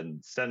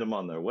and send them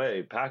on their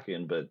way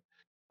packing. But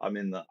I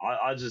mean,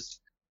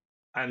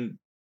 and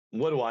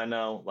what do I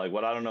know? Like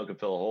what I don't know could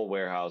fill a whole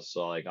warehouse.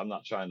 So like, I'm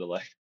not trying to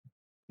like,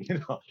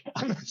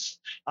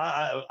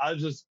 I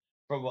just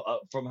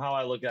from how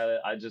I look at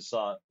it, I just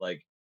saw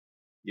like,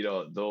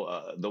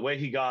 the way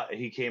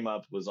he came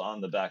up was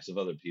on the backs of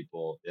other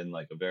people in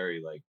like a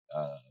very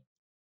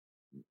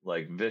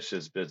like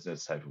vicious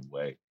business type of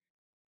way,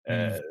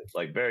 and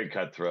like very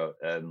cutthroat.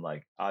 And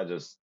like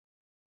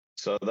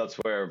so that's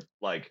where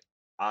like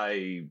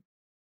I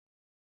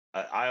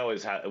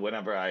always had,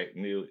 whenever I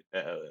knew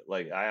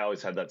like I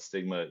always had that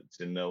stigma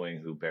to knowing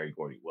who Berry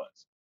Gordy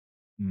was.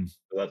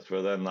 So that's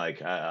where then like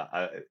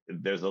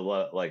there's a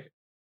lot like,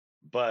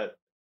 but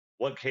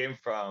what came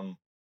from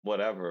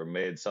whatever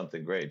made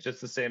something great,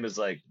 just the same as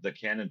like the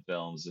Cannon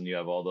films, and you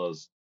have all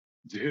those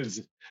dudes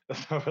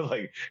that were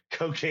like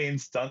cocaine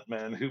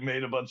stuntmen who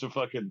made a bunch of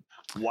fucking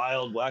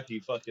wild,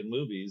 wacky fucking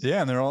movies. Yeah,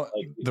 and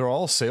they're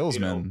all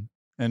salesmen,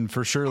 and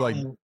for sure, like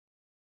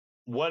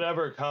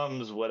whatever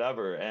comes,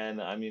 whatever.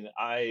 And I mean,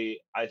 I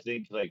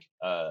think like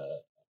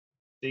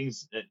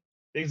things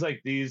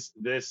like this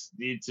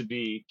need to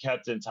be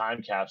kept in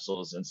time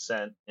capsules and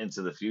sent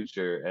into the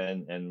future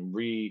and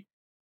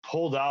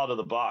pulled out of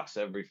the box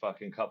every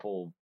fucking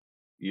couple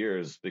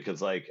years,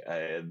 because like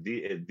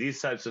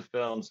these types of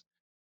films,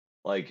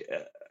 like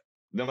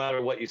no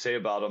matter what you say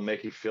about them,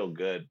 make you feel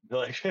good.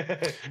 Like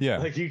yeah,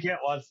 like you can't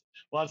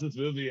watch this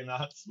movie and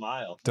not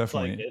smile.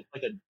 Definitely,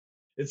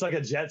 it's like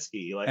a jet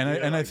ski. Like,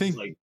 and I think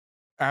like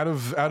out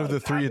of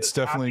the three, it's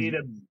definitely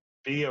to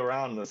be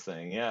around this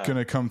thing. Yeah,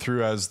 gonna come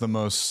through as the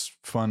most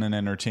fun and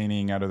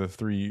entertaining out of the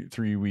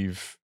three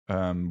we've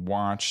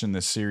watched in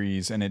this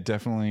series. And it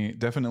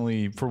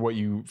definitely for what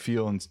you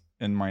feel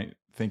and might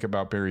think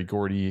about Berry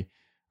Gordy,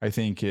 I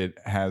think it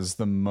has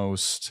the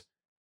most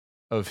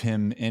of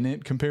him in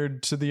it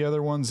compared to the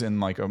other ones in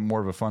like a more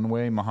of a fun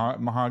way.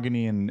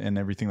 Mahogany and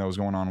everything that was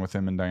going on with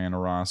him and Diana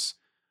Ross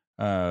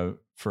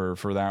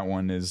for that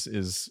one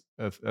is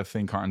a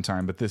thing caught in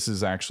time. But this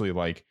is actually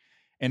like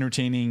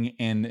entertaining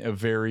in a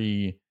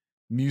very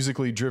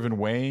musically driven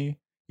way,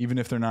 even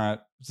if they're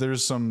not.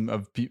 There's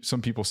some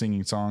people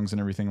singing songs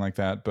and everything like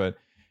that, but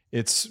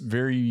it's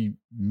very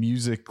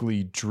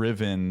musically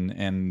driven,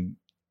 and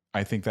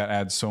I think that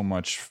adds so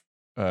much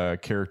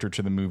character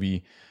to the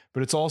movie.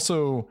 But it's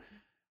also,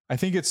 I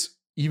think it's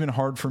even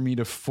hard for me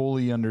to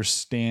fully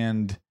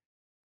understand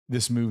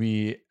this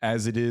movie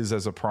as it is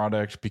as a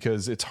product,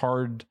 because it's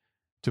hard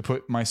to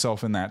put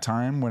myself in that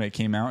time when it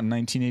came out in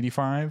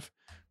 1985,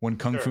 when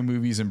Kung Fu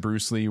movies and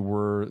Bruce Lee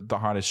were the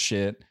hottest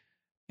shit.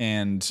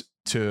 And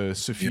to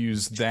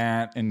suffuse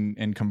that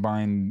and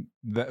combine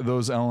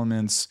those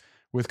elements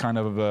with kind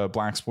of a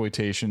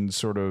blaxploitation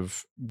sort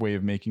of way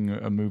of making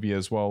a movie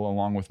as well,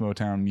 along with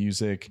Motown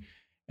music,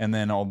 and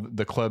then all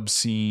the club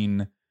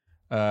scene.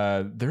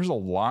 There's a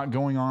lot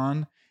going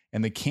on,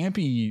 and the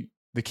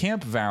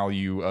camp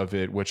value of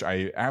it, which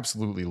I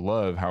absolutely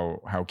love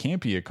how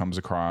campy it comes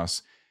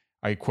across.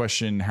 I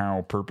question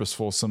how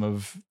purposeful some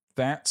of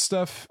that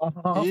stuff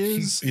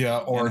is. Yeah,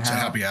 or it's a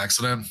happy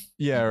accident.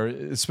 Yeah, or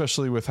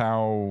especially with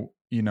how,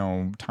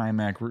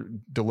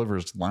 Timac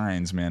delivers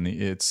lines, man.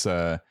 It's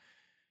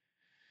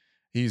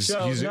he's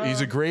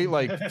a great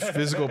like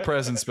physical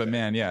presence, but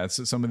man, yeah,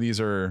 it's some of these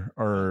are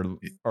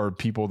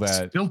people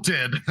that still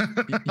did.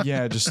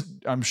 Yeah, just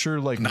I'm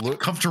sure like not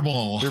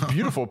comfortable. They're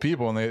beautiful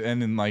people,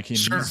 and then like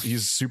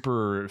he's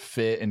super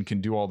fit and can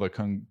do all the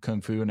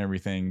kung fu and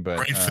everything. But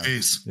great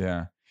face.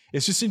 Yeah,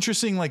 it's just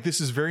interesting. Like this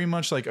is very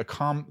much like a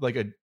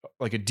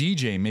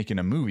DJ making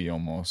a movie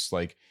almost.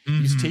 Like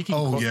he's taking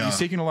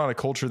a lot of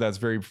culture that's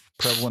very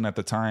prevalent at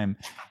the time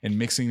and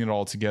mixing it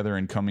all together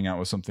and coming out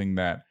with something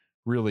that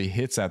really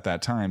hits at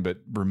that time. But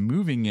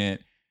removing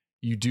it,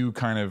 you do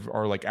kind of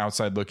are like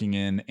outside looking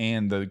in,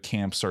 and the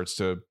camp starts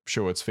to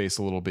show its face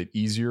a little bit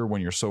easier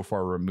when you're so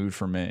far removed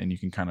from it, and you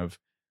can kind of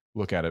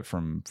look at it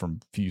from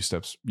few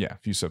steps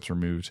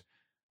removed.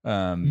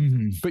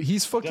 But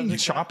he's fucking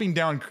chopping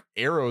down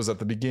arrows at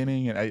the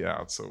beginning, and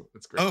it's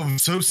great. Oh,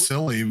 so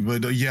silly,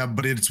 but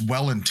but it's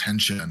well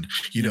intentioned,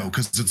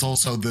 because it's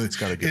also it's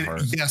got a good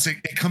heart. Yes,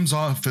 it comes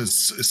off as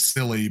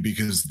silly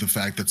because the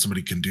fact that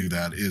somebody can do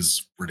that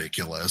is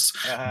ridiculous.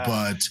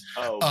 But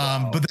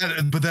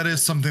that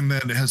is something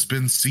that has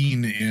been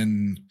seen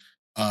in.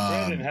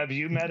 Brandon, have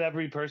you met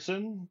every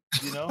person?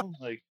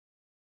 Like.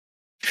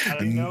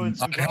 I know it's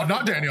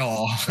not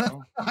Daniel.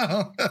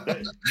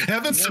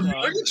 Haven't seen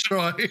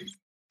Troy.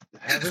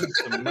 Heavens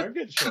to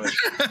Murgatroyd.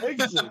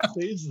 Exit,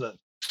 please. No,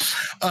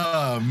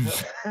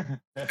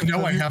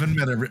 I haven't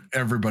met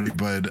everybody,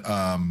 but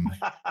oh,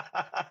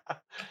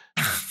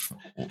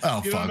 you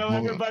fuck. don't know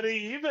everybody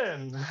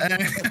even.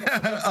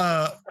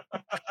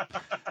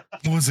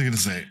 What was I gonna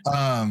say?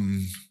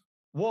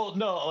 Well,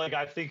 no, like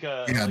I think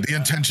yeah, like,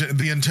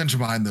 the intention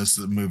behind this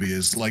movie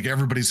is like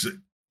everybody's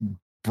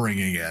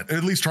bringing it,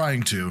 at least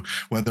trying to,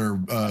 whether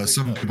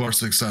some people are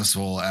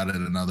successful at it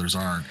and others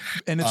aren't.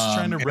 And it's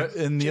trying to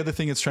and the other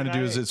thing it's trying to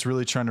do is it's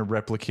really trying to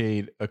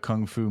replicate a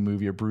kung fu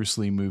movie, a Bruce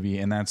Lee movie,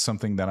 and that's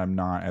something that I'm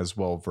not as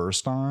well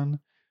versed on,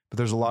 but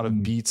there's a lot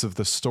of beats of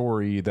the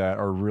story that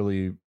are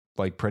really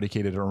like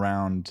predicated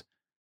around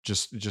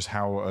just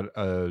how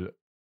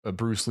a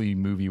Bruce Lee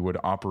movie would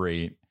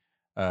operate.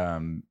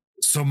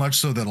 So much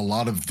so that a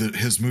lot of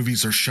his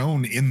movies are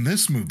shown in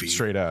this movie.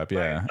 Straight up,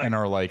 yeah. Right. And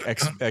are like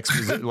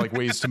like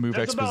ways to move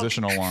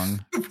exposition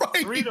along.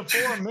 Right. 3 to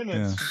 4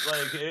 minutes.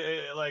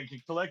 Yeah. Like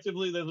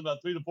collectively there's about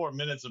 3 to 4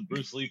 minutes of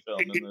Bruce Lee film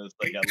in this,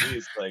 like at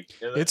least. Like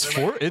it's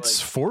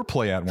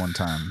foreplay at one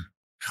time.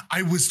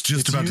 I was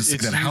just about to say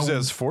that. How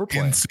as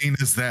foreplay. Insane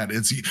is that?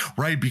 It's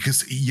right,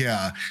 because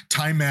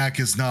Ty Mac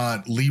is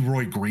not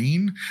Leroy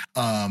Green.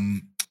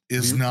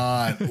 Is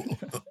not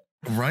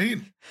right?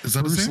 Is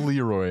that Bruce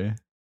Leroy?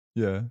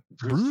 Yeah,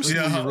 Bruce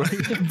Leroy.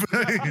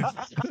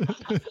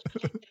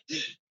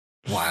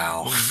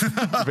 Wow.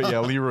 But yeah,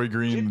 Leroy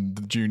Green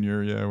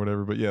Jr. Yeah,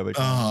 whatever. But yeah, they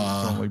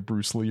call him like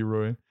Bruce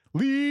Leroy.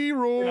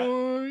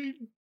 Leroy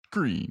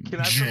Green.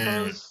 Can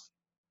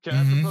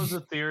I propose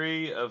a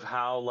theory of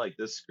how like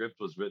this script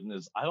was written?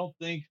 Is I don't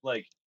think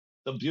like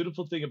the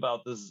beautiful thing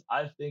about this is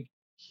I think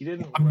he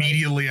didn't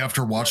immediately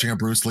after watching a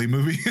Bruce Lee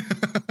movie.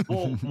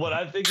 Well, what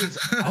I think is,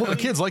 the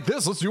kids like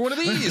this. Let's do one of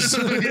these.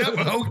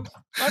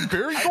 I'm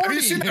Berry Gordy. Have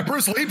you seen that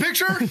Bruce Lee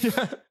picture?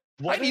 Yeah.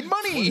 I need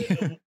money.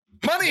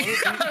 Money,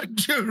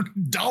 dude,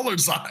 dollar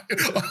sign.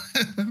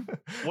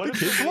 What if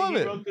the way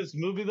he wrote this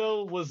movie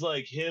though was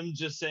like him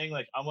just saying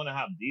like I want to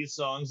have these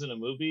songs in a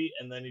movie,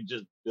 and then he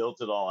just built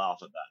it all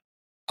off of that.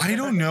 I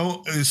don't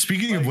know.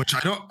 Speaking of which,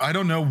 I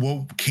don't know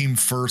what came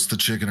first, the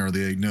chicken or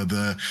the egg. No,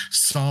 the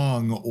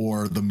song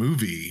or the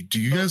movie.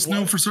 Do you guys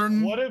know for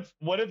certain? What if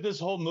this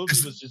whole movie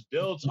was just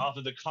built off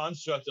of the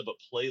construct of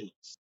a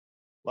playlist?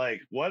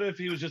 Like, what if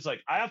he was just like,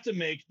 I have to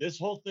make this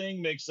whole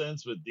thing make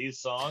sense with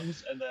these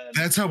songs, and then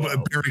that's how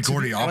Berry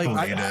Gordy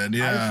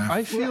operated.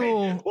 I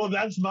feel well.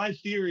 That's my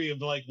theory of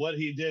like what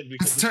he did,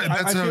 because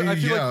I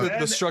feel like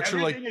the structure,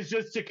 everything is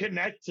just to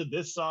connect to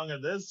this song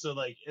or this, so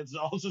like it's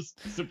all just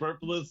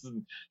superfluous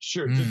and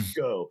just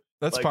go.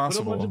 That's like,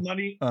 possible. Put a bunch of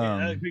money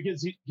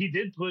because he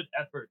did put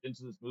effort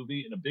into this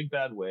movie in a big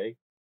bad way,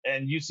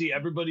 and you see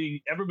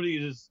everybody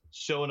is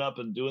showing up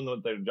and doing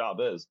what their job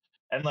is.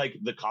 And like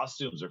the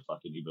costumes are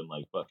fucking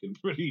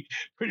pretty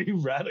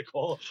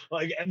radical.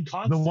 Like, and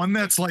the one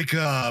that's like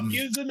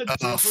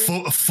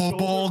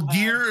football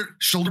gear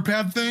shoulder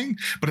pad thing,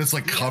 but it's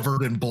like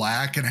covered in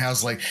black and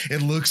has like,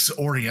 it looks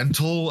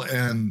oriental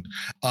and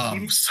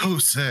so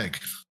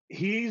sick.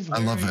 He's I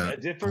love it. A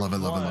different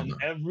love it.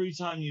 Every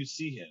time you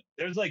see him.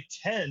 There's like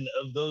 10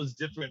 of those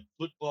different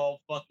football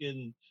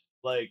fucking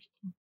like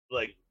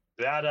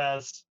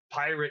badass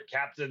pirate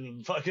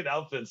captain fucking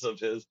outfits of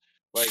his.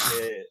 Like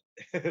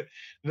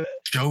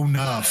Joe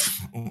Nuff.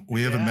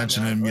 We haven't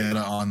mentioned him yet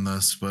on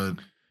this, but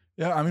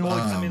yeah, I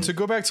mean, to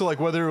go back to like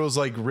whether it was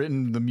like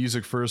written the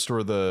music first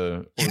or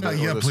the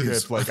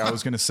script. Like I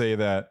was gonna say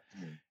that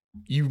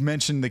you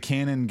mentioned the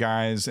Canon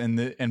guys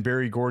and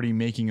Berry Gordy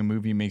making a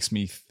movie makes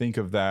me think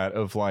of that.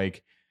 Of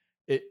like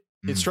it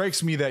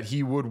strikes me that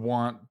he would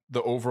want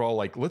the overall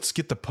like let's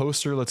get the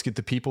poster, let's get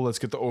the people, let's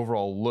get the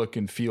overall look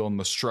and feel and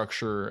the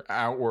structure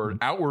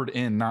outward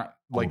in, not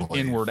like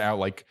inward out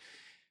like.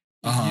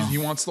 He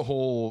wants the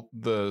whole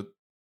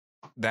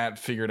that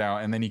figured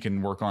out, and then he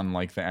can work on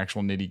like the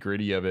actual nitty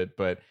gritty of it.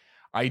 But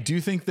I do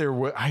think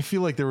I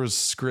feel like there was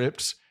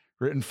scripts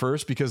written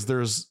first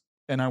because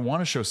and I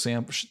want to show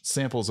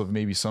samples of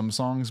maybe some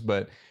songs,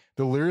 but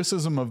the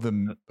lyricism of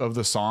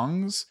the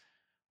songs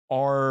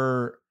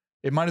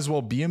it might as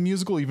well be a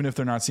musical, even if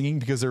they're not singing,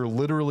 because they're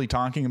literally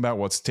talking about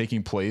what's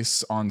taking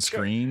place on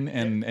screen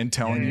and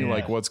telling you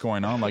like what's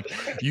going on. Like,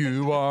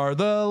 you are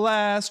the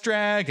last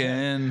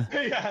dragon.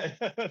 Yeah,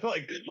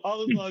 like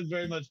all the songs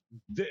very much.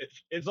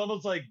 It's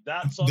almost like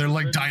that song. They're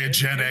like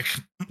diegetic.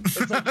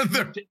 It's like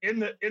in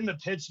the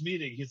pitch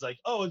meeting, he's like,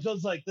 "Oh, it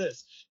goes like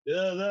this."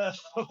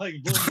 Like,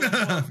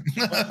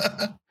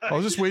 I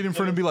was just waiting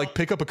for him to be like,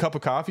 pick up a cup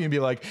of coffee and be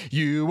like,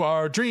 "You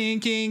are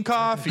drinking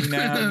coffee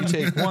now. You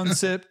take 1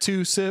 sip,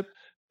 2 sip,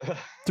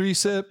 3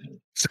 sip.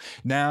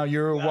 Now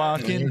you're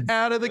walking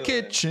out of the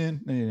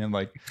kitchen." And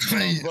like,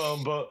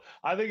 but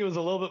I think it was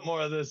a little bit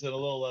more of this and a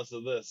little less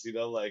of this. You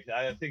know, like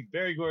I think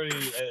Berry Gordy.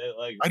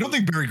 I don't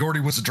think Berry Gordy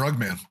was a drug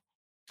man.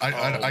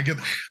 I get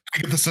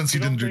the sense he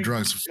didn't do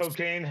drugs.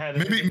 Cocaine had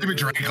maybe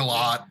drank a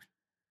lot.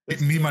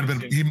 He might have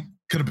been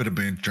could have been a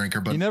band drinker,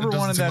 but he never it doesn't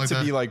wanted seem that like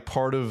to be like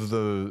part of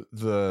the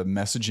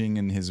messaging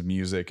in his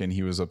music, and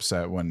he was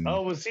upset when.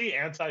 Oh, was he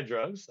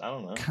anti-drugs? I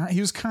don't know.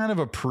 He was kind of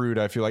a prude,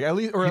 I feel like, at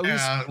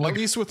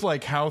least with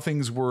like how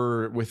things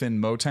were within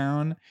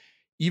Motown.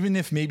 Even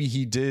if maybe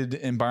he did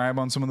imbibe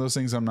on some of those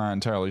things, I'm not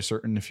entirely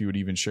certain if he would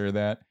even share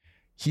that.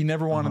 He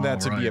never wanted that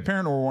to be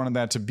apparent, or wanted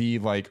that to be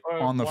like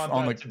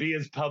to be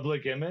his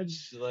public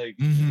image, like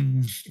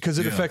because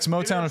it affects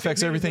Motown,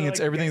 affects everything. Like,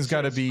 everything's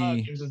got to be.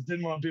 He just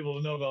didn't want people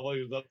to know about what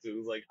he was up to. It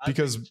was like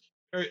because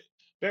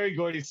Berry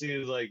Gordy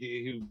seems like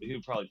he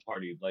probably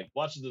partied. Like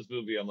watching this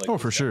movie, I'm like, oh,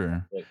 for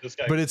sure. This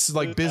guy, but it's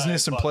like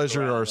business and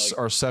pleasure around,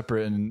 are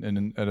separate,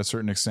 and at a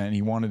certain extent,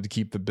 he wanted to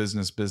keep the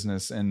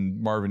business.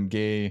 And Marvin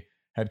Gaye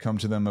had come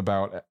to them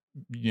about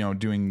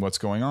doing what's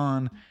going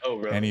on. Oh,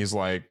 really? And he's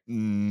like,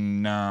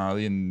 no,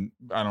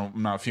 I'm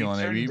not feeling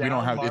it. We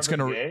don't have. It's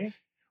gonna. Gaye?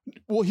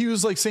 Well, he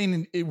was like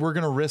saying we're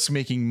gonna risk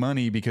making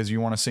money because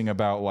you want to sing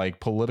about like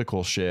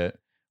political shit,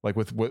 like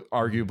with what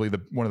arguably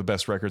one of the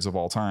best records of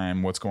all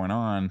time. What's going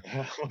on?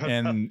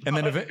 and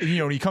then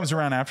he comes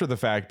around after the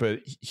fact, but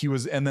he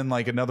was, and then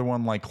like another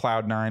one like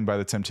Cloud 9 by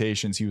the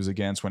Temptations, he was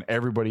against when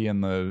everybody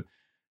in the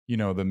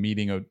the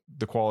meeting of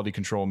the quality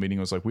control meeting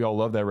was like, we all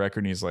love that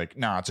record. And he's like,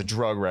 no, it's a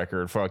drug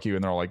record. Fuck you.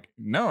 And they're all like,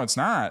 no, it's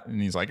not. And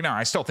he's like, no,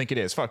 I still think it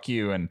is. Fuck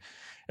you. And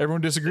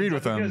everyone disagreed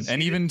with him.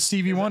 And even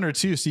Stevie Wonder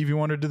too. Stevie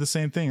Wonder did the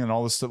same thing. And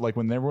all this stuff, like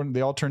when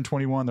they all turned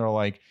 21, they're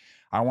like,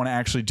 I want to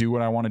actually do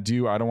what I want to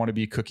do. I don't want to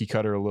be cookie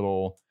cutter, a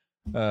little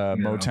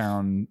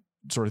Motown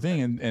sort of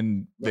thing.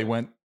 And they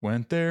went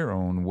their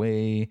own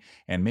way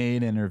and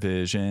made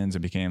Intervisions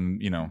and became,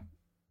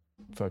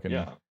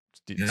 fucking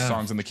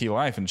songs in the Key of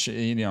Life and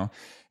shit,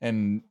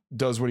 and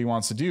does what he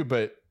wants to do.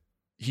 But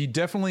he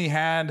definitely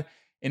had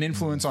an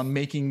influence on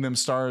making them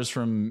stars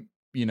from,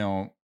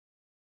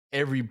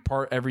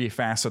 every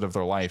facet of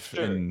their life.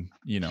 Sure. And,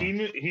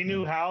 he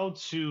knew how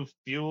to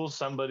fuel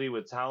somebody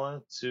with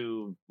talent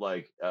to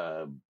like,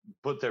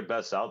 put their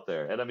best out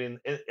there. And I mean,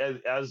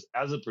 as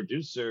a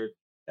producer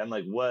and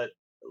like what,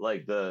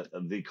 like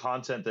the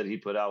content that he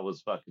put out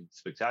was fucking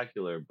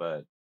spectacular,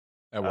 but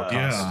at what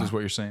cost is what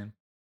you're saying.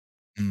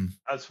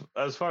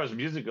 As far as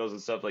music goes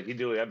and stuff, like he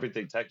did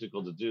everything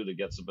technical to do to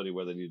get somebody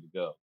where they need to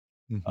go.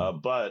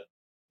 But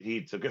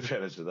he took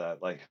advantage of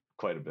that like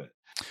quite a bit.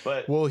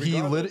 But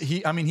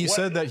he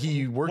said that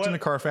he worked in a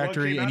car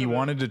factory and he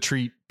wanted to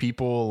treat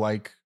people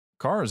like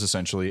cars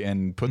essentially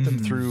and put them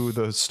through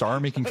the star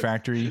making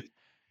factory.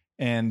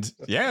 And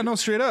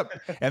straight up.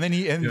 And then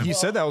he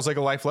said that was like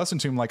a life lesson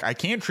to him. Like, I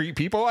can't treat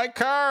people like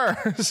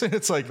cars.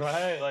 It's like,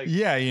 right, like,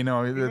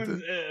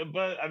 humans,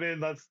 but I mean,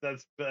 that's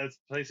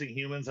placing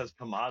humans as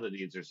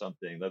commodities or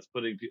something. That's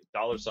putting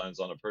dollar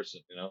signs on a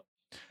person,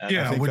 And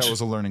I think that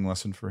was a learning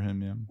lesson for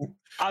him. Yeah.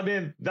 I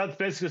mean, that's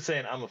basically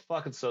saying I'm a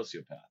fucking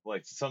sociopath,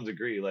 like to some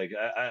degree. Like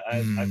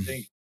I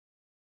think.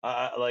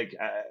 I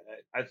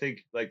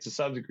think like to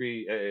some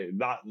degree,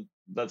 not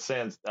that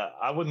saying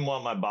I wouldn't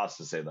want my boss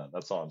to say that.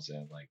 That's all I'm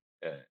saying. Like,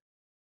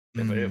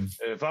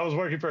 if I was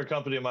working for a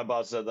company and my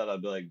boss said that,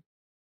 I'd be like,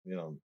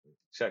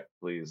 check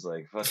please.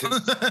 Like,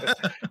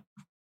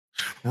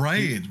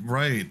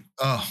 right.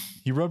 Oh,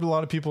 he rubbed a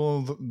lot of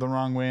people the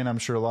wrong way, and I'm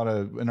sure a lot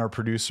of in our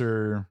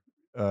producer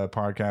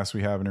podcasts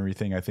we have and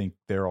everything. I think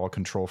they're all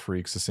control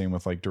freaks. The same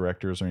with like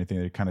directors or anything.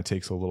 It kind of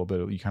takes a little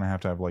bit. You kind of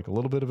have to have like a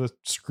little bit of a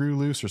screw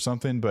loose or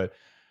something, but.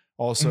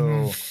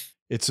 Also,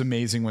 it's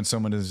amazing when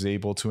someone is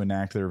able to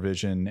enact their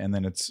vision. And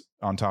then it's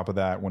on top of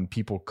that, when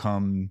people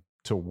come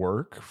to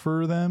work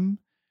for them,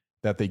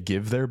 that they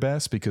give their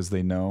best because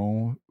they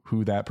know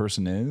who that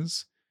person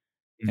is.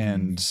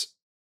 And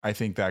I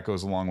think that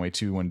goes a long way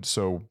too.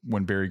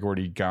 When Berry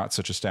Gordy got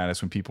such a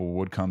status, when people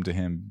would come to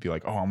him, be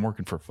like, oh, I'm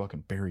working for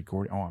fucking Berry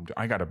Gordy. Oh,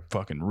 I got to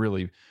fucking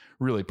really,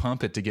 really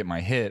pump it to get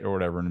my hit or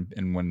whatever.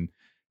 And when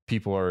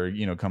people are,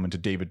 coming to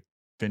David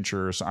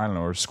Fincher or I don't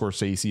know, or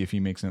Scorsese, if he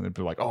makes it,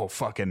 be like, oh,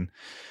 fucking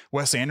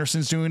Wes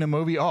Anderson's doing a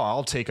movie. Oh,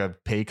 I'll take a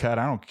pay cut.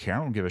 I don't care. I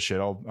don't give a shit.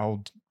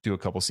 I'll do a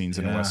couple scenes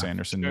in a Wes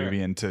Anderson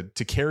movie. And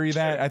to carry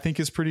that, I think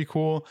is pretty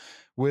cool.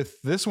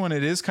 With this one,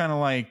 it is kind of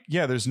like,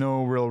 there's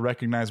no real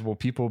recognizable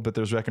people, but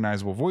there's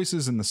recognizable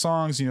voices in the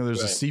songs.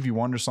 There's a Stevie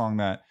Wonder song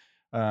that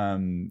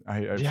I'm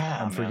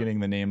forgetting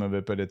the name of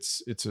it, but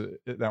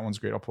that one's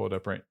great. I'll pull it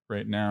up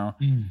right now.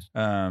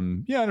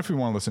 And if we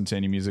want to listen to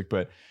any music,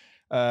 but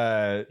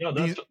that's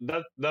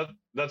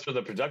where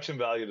the production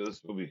value to this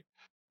movie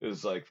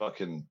is like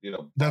fucking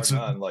that's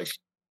like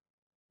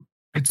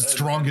it's the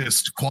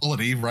strongest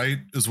quality, right?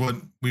 Is what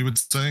we would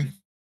say.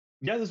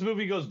 Yeah, this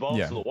movie goes balls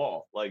to the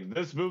wall. Like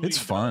this movie, it's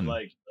fun.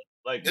 Like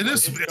it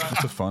is.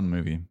 It's a fun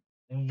movie.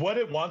 What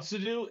it wants to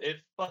do, it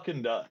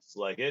fucking does.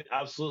 Like it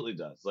absolutely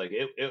does. Like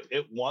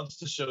it wants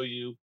to show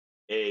you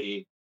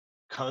a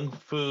kung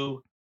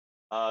fu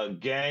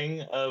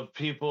gang of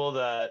people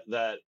that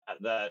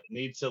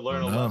need to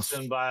learn a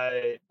lesson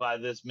by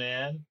this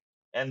man,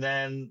 and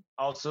then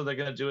also they're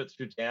gonna do it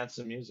through dance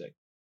and music.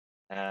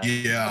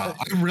 He's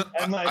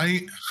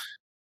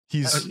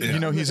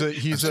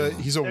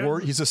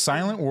a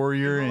silent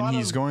warrior, and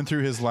he's going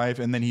through his life,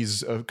 and then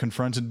he's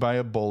confronted by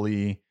a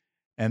bully,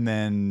 and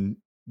then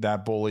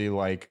that bully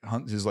like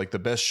is like the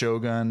best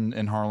shogun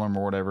in Harlem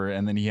or whatever,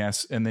 and then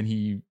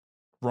he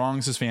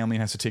wrongs his family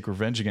and has to take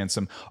revenge against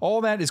them.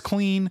 All that is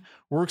clean,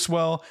 works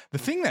well. The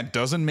thing that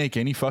doesn't make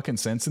any fucking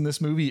sense in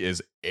this movie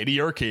is Eddie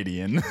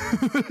Arcadian.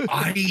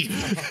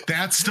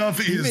 That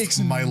stuff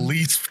is my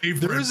least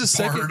favorite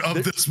part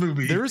of this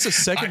movie. There is a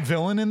second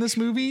villain in this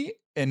movie,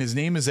 and his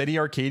name is Eddie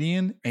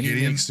Arcadian, and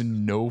he makes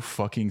no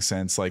fucking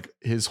sense. Like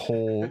his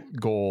whole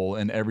goal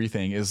and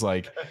everything is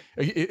like,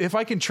 if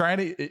I can try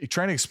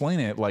to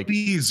explain it, like,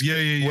 please,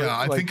 yeah.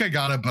 I think I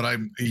got it, but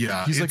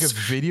he's like a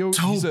video.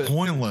 So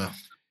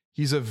pointless.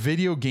 He's a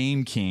video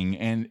game king,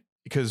 and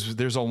because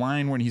there's a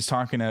line when he's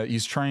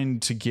trying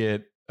to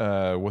get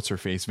what's her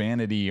face,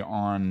 Vanity,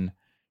 on.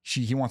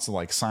 He wants to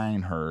like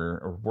sign her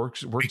or work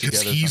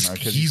together.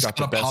 He's got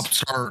the best pop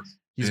star.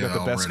 He's got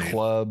the best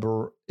club,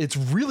 or it's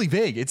really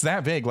vague. It's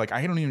that vague. Like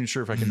I don't even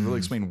sure if I can really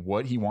explain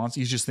what he wants.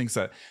 He just thinks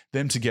that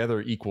them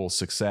together equals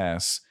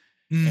success,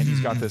 and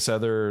he's got this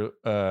other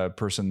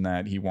person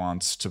that he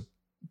wants to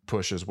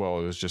push as well.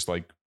 It was just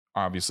like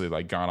obviously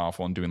like god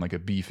awful and doing like a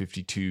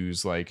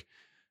B-52s like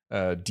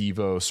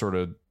Devo sort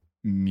of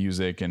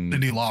music and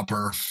Cyndi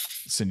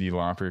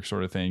Lauper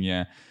sort of thing.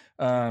 Yeah.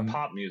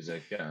 Pop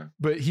music. Yeah.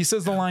 But he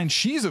says the line,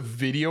 she's a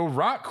video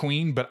rock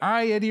queen, but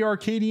I, Eddie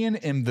Arcadian,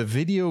 am the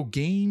video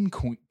game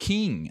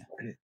king.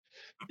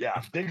 Yeah.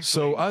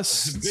 So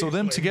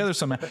them together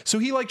somehow. So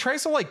he like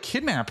tries to like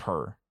kidnap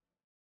her.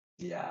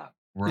 Yeah.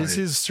 Right. Is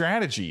his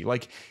strategy.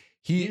 Like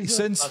he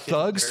sends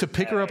thugs to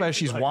pick her up as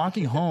she's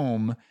walking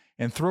home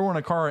and throw her in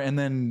a car. And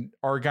then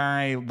our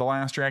guy, the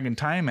Last Dragon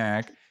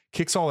Timac,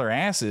 kicks all their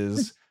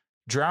asses,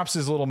 drops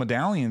his little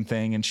medallion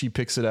thing, and she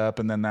picks it up,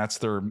 and then that's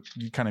their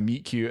kind of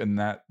meet cute, and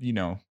that, you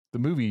know, the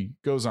movie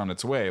goes on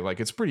its way. Like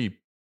it's pretty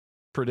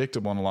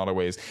predictable in a lot of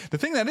ways. The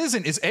thing that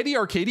isn't is Eddie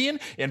Arcadian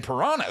and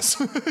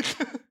Piranhas.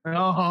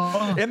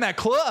 In that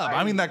club.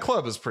 I mean, that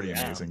club is pretty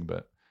amazing,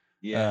 but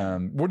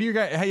what do you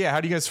guys? Hey,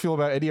 how do you guys feel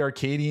about Eddie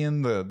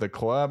Arcadian, the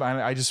club?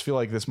 I just feel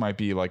like this might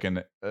be like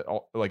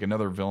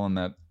another villain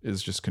that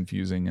is just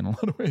confusing in a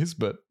lot of ways,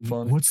 but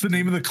fun. What's the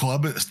name of the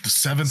club? The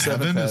Seventh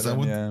Heaven? Is that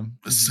what? Yeah.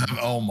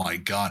 Oh my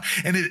god!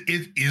 And it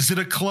is it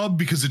a club,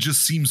 because it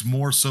just seems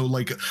more so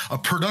like a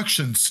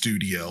production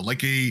studio,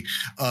 like a.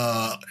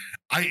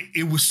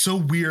 It was so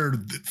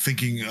weird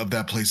thinking of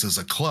that place as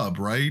a club,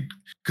 right?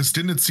 Because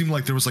didn't it seem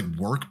like there was like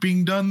work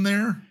being done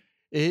there?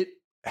 It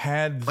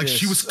had like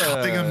she was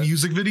cutting a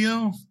music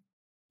video.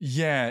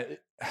 Yeah.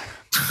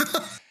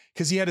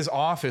 Because he had his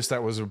office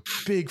that was a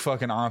big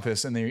fucking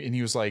office, and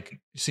he was like,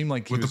 seemed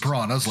like he with was the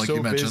piranhas, like so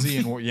you mentioned, busy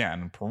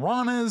and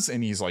piranhas,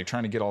 and he's like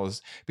trying to get all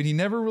this, but he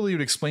never really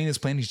would explain his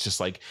plan. He's just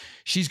like,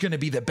 she's gonna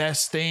be the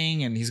best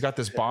thing, and he's got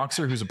this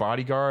boxer who's a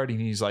bodyguard, and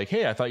he's like,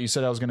 hey, I thought you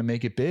said I was gonna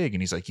make it big,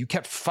 and he's like, you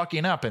kept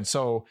fucking up, and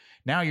so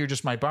now you're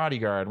just my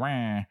bodyguard.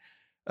 And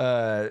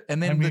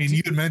then I mean,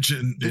 you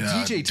mentioned the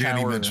DJ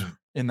tower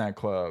in that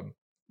club.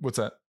 What's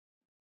that?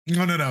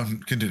 No.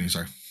 Continue.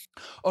 Sorry.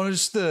 Oh,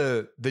 just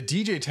the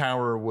DJ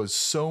tower was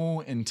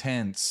so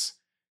intense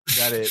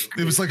that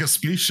it was like a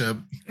spaceship.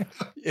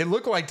 It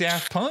looked like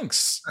Daft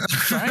Punk's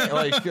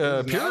like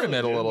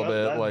pyramid a little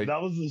bit. Like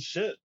that was the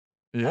shit.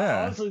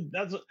 Yeah. Honestly,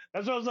 that's what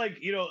I was like.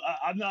 You know,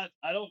 I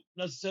don't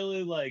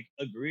necessarily like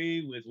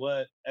agree with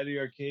what Eddie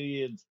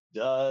Arcadian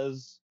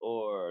does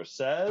or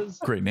says.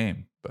 Great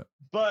name,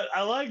 but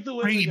I like the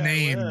way great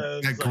name.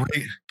 Lives. Like,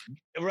 great.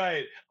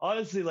 Right.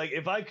 Honestly, like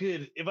if I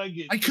couldn't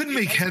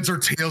make heads or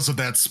tails of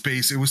that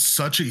space. It was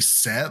such a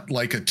set,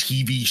 like a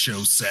TV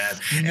show set.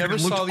 You never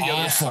saw the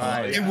other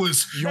side. It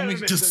was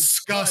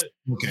disgusting.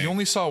 You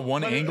only saw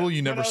one angle.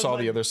 You never saw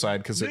the other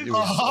side because it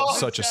was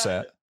such a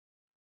set.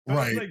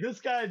 Right. Like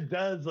this guy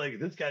does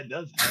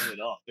have it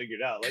all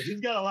figured out. Like he's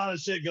got a lot of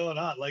shit going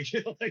on. Like,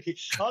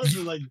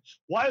 honestly, like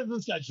why is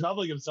this guy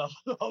troubling himself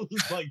with all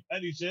this like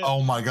petty shit?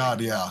 Oh my god,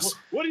 yes.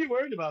 What are you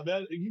worried about,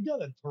 man? You got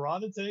a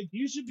piranha tank.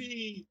 You should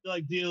be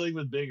like dealing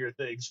with bigger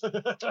things.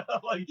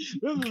 Like this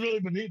is really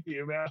beneath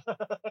you, man.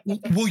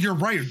 Well, you're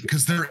right,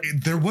 because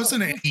there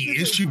wasn't any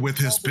issue with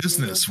his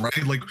business,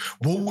 right? Like,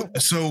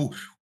 so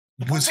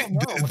was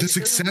the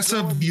success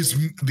of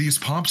these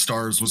pop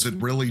stars, was it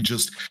really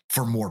just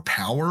for more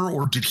power,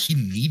 or did he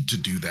need to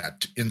do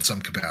that in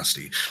some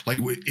capacity? Like,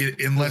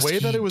 unless the way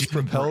that it was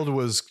propelled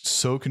was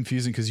so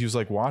confusing, because he was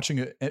like watching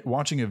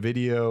a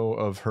video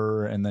of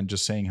her and then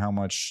just saying how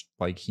much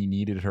like he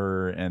needed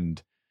her,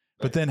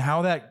 but then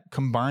how that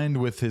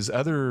combined with his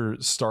other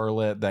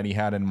starlet that he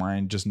had in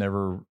mind just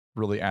never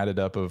really added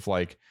up. Of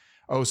like,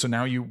 oh, so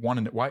now you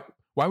want to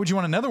why would you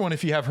want another one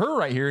if you have her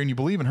right here and you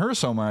believe in her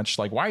so much?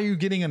 Like, why are you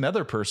getting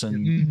another person?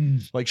 Mm-hmm.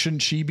 Like,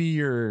 shouldn't she be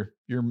your,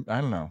 I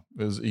don't know.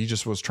 He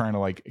just was trying to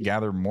like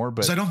gather more,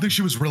 but I don't think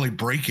she was really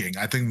breaking.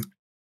 I think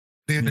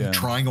they had been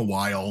trying a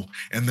while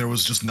and there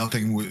was just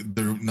nothing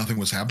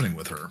was happening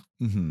with her.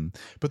 Mm-hmm.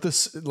 But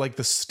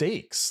the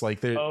stakes,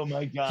 like oh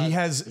my God,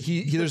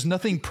 there's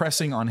nothing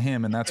pressing on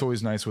him. And that's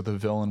always nice with a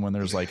villain when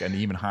there's like an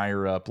even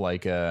higher up,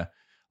 like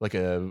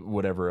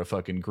a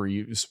fucking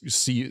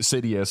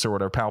Sidious or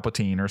whatever,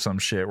 Palpatine or some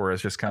shit, where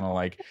it's just kind of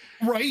like,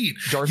 right,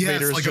 Darth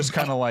Vader's like just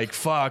kind of like,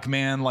 fuck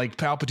man, like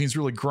Palpatine's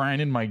really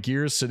grinding my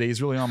gears today.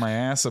 He's really on my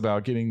ass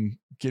about getting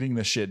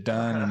the shit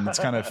done. And it's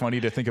kind of funny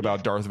to think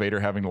about Darth Vader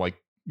having to like,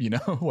 you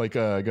know, like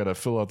I gotta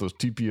fill out those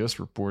TPS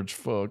reports.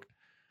 Fuck.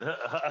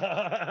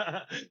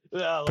 Yeah,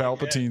 like,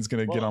 Palpatine's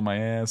gonna get on my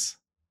ass.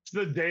 It's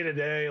the day to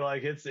day,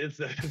 like it's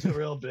a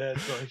real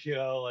bitch. Like, you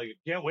know, like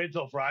can't wait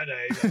till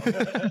Friday. You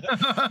know?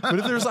 But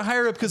if there's a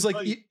higher up, because like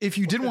if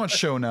you did want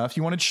Sho'nuff,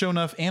 you wanted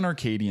Sho'nuff and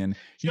Arcadian,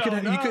 you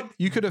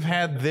could have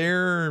had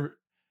their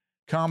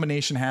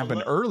combination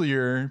happen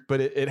earlier,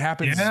 but it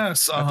happens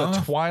at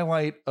the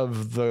twilight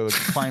of the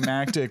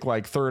climactic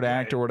like third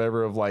act or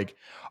whatever of like,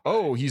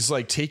 oh, he's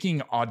like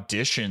taking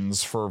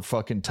auditions for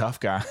fucking tough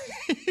guys.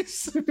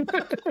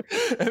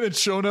 And then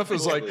Sho'nuff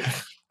is like,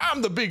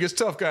 I'm the biggest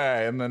tough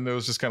guy. And then it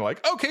was just kind of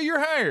like, okay, you're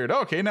hired.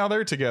 Okay, now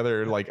they're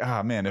together. Like,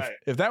 ah, man,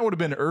 if that would have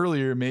been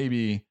earlier,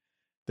 maybe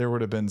there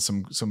would have been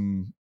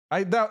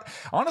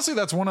honestly,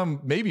 that's one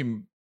of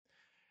maybe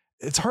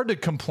it's hard to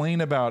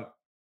complain about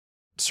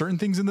certain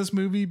things in this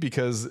movie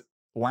because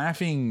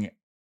laughing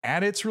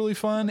at it's really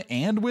fun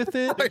and with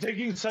it. They're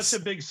taking such a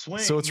big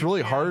swing. So it's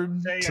really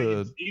hard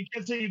to. You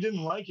can't say you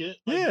didn't like it.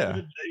 Like,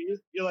 yeah.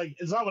 You're like,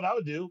 it's not what I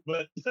would do,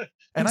 but.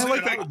 And I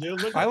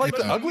like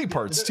the ugly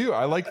parts too.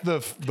 I like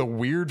the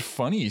weird,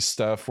 funny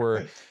stuff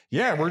where,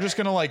 we're just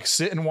going to like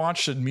sit and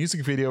watch a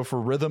music video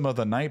for Rhythm of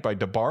the Night by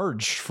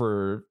DeBarge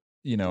for,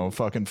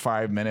 fucking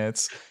 5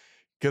 minutes.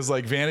 Because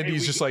like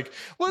Vanity's just like,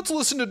 let's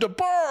listen to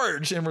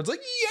DeBarge. And everyone's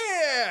like,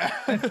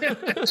 yeah,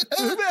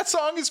 that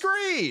song is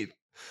great.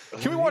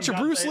 Can we watch a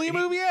Bruce Lee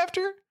movie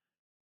after?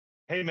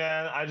 Hey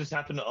man, I just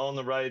happen to own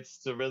the rights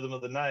to Rhythm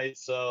of the Night,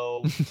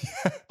 so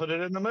put it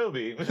in the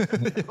movie.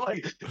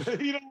 Like,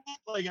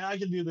 like I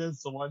can do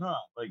this, so why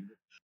not?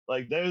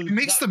 Like there's it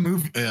makes the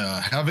movie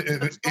have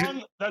it.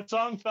 That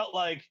song felt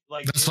like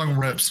that song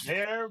rips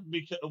there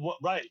because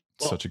right.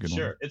 Well, such a good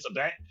one. It's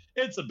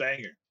a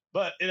banger.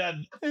 But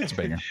it's a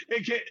banger.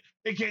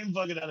 It came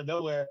fucking out of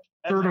nowhere.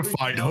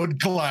 Certified hood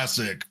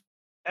classic.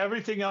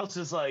 Everything else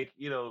is like,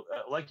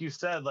 like you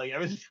said, like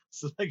everything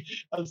else is like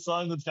a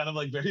song that's kind of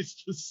like very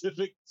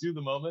specific to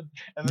the moment.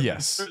 And then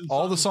yes,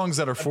 all the songs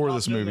that are for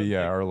this movie,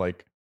 are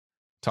like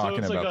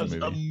talking about the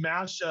movie. A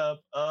mashup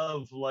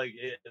of like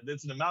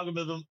it's an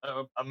amalgamation.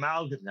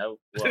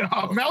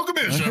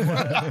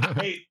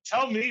 Hey,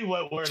 tell me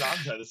what word I'm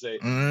trying to say.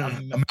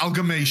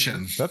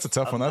 Amalgamation. That's a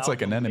tough one. That's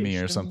like an enemy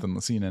or something.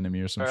 Let's see an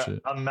enemy or some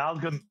shit.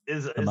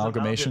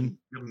 Amalgamation.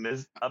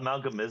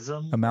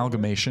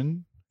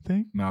 Amalgamation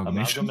thing.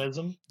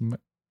 Amalgamism.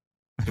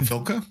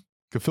 Kafilka.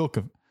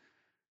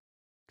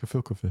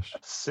 Kafilka fish.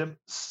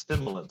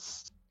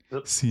 Stimulants.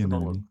 See an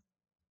enemy.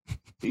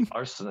 The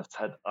arsonist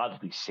had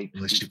oddly shaped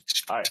feet.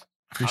 All right.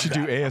 We should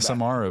do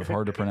ASMR of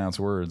hard to pronounce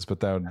words,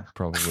 but that would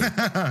probably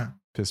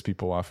piss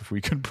people off if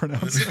we couldn't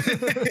pronounce it.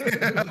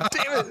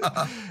 Damn it.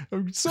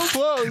 I'm so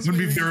close. It would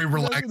be very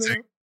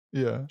relaxing.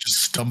 Yeah.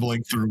 Just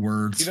stumbling through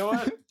words. You know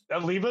what?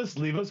 Leave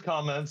us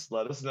comments.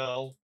 Let us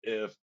know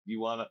if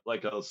you want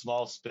like a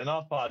small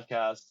spin-off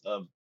podcast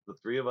of the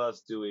three of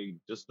us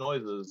doing just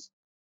noises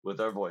with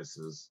our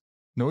voices.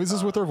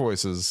 Noises with our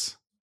voices.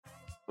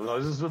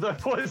 Noises with our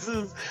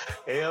voices.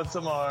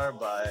 ASMR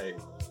by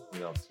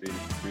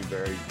three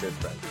very good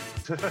friends.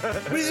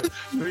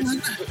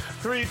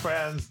 three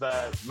friends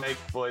that make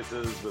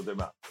voices with their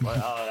mouth.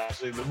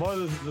 Actually, the more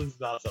this is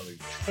not something.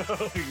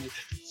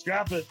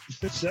 Scrap it.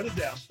 Shut it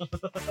down.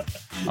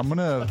 I'm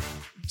gonna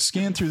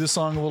scan through this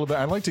song a little bit.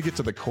 I'd like to get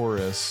to the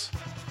chorus.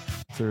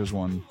 If there's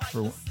one.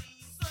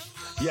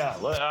 Yeah,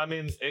 I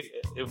mean,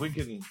 if we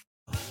can.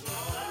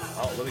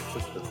 Oh, let me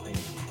click the thing.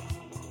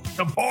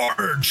 The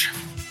barge.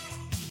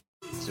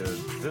 Dude,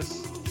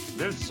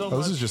 there's so much.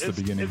 This is just the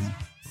beginning.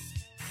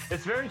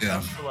 It's very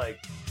tough to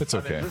like. It's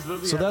okay.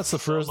 So that's the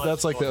first.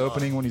 That's like the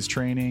opening when he's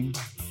training.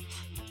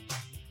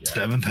 Yeah.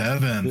 Seventh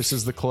Heaven. This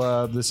is the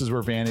club. This is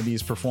where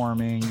Vanity's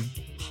performing.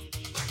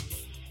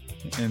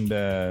 And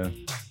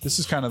this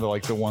is kind of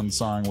the one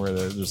song where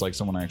there's like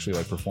someone actually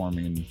like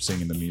performing and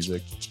singing the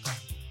music.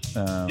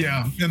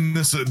 And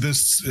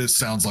this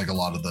sounds like a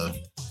lot of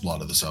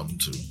this album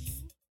too.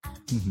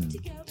 Mm-hmm.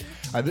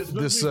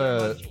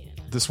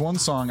 This one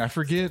song, I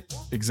forget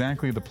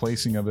exactly the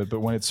placing of it, but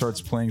when it starts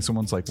playing,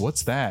 someone's like,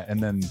 "What's that?" And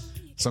then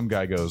some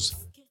guy goes,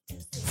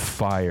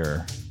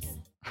 "Fire."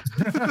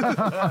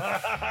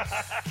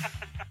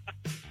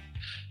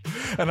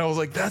 And I was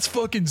like, "That's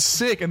fucking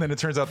sick." And then it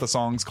turns out the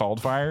song's called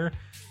Fire.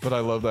 But I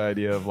love the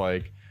idea of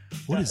like,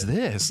 "What is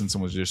this?" And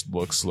someone just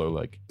looks slow,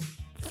 like,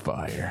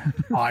 "Fire."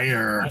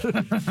 Fire.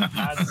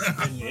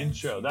 That's an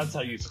intro. That's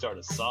how you start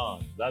a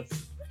song.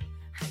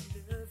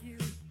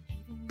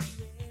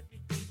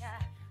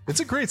 It's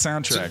a great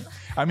soundtrack.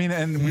 I mean,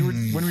 and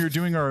when we were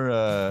doing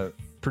our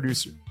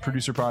producer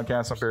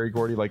podcast on Berry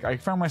Gordy, like I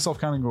found myself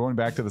kind of going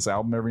back to this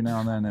album every now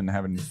and then and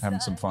having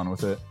some fun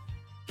with it.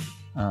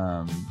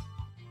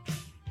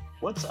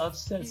 What's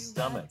Upset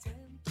Stomach?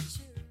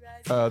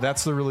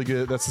 That's the really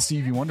good. That's the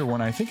Stevie Wonder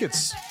one. I think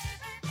it's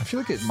I feel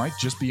like it might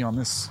just be on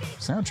this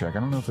soundtrack. I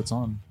don't know if it's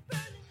on,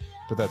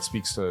 but that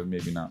speaks to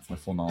maybe not my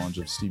full knowledge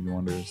of Stevie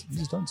Wonder.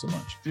 He's done so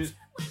much. Dude,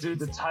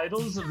 the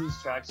titles of these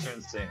tracks are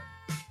insane.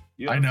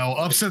 I know.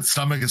 Upset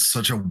Stomach is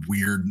such a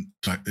weird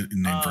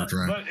name for a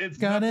track. But it's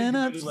Got an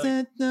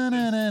upset. The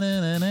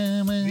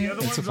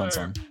other It's a ones fun are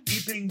song.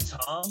 Peeping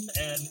Tom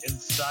and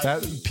Inside.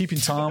 That Peeping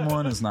Tom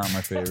one is not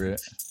my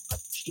favorite.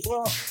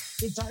 Well,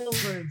 the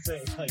titles are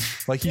insane.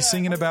 Like he's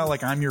singing about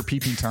like I'm your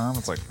Peeping Tom.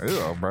 It's like,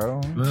 ew, bro.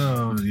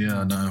 Oh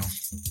yeah, no.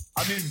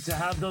 I mean, to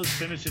have those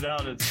finish it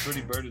out, it's pretty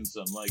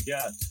burdensome. Like,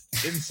 yeah,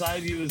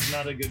 Inside You is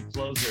not a good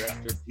closer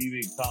after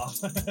Peeping Tom.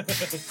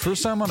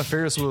 First time on a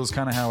Ferris wheel is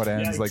kind of how it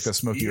ends. Yikes. Like the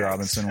Smokey Yikes.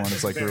 Robinson one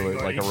is like Berry really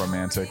Gordy. like a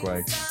romantic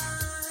like.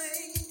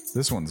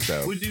 This one's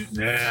dope.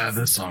 Yeah,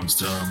 this song's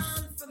dumb.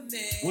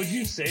 Would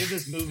you say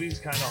this movie's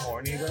kind of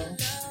horny though?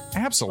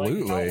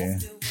 Absolutely.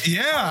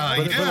 Yeah,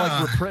 But,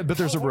 yeah. but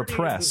there's a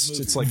repressed.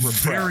 It's like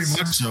repressed. Very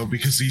much so,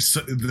 because he's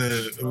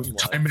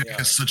Timon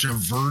is such a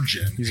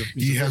virgin.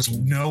 He has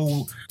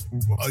no,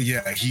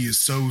 he is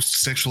so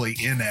sexually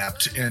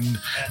inept, and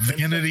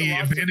vanity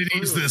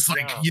is this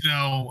like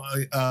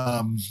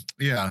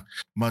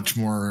much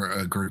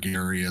more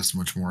gregarious,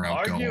 much more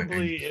outgoing.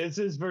 Arguably, is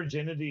his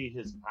virginity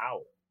his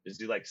power? Is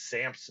he like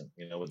Samson,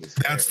 with his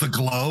That's hair? the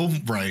glow,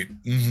 right?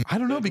 Mm-hmm. I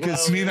don't know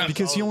because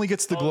he only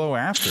gets the glow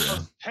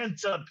after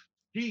Pent up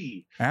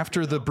pee.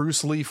 after the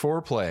Bruce Lee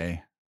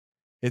foreplay.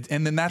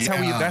 And then that's how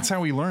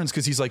he learns,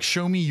 because he's like,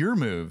 show me your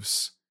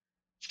moves.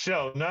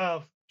 Show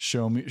enough.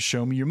 Show me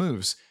your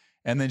moves.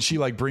 And then she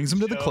like brings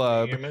him to the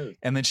club,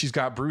 and then she's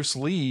got Bruce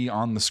Lee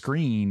on the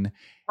screen.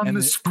 On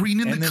the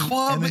screen in the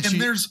club, and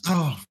there's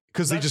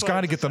because they just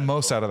got to get the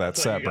most out of that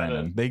set,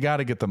 Brandon. They got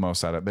to get the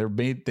most out of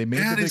it. They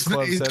made the big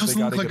club set. They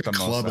got to get the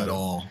most out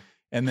of it.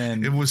 And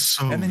then it was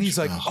so. And then he's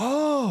like,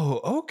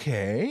 "Oh,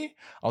 okay.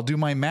 I'll do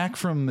my Mac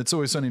from It's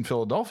Always Sunny in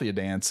Philadelphia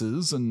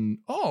dances." And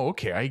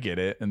okay, I get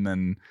it. And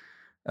then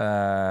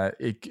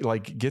it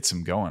like gets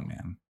him going,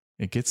 man.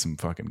 It gets him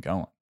fucking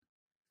going.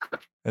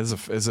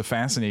 It's a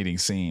fascinating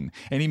scene,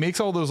 and he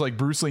makes all those like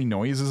Bruce Lee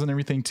noises and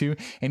everything too.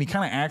 And he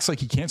kind of acts like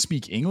he can't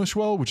speak English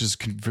well, which is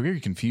very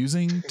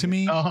confusing to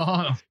me,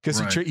 because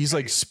he's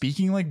like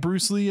speaking like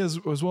Bruce Lee as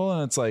well,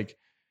 and it's like,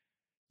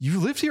 you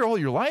lived here all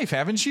your life,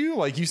 haven't you?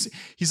 Like he's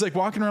like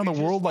walking around the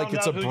world like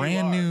it's a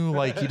brand new,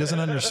 like he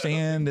doesn't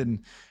understand.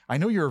 And I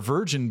know you're a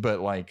virgin, but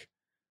like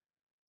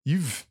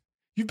you've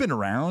been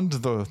around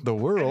the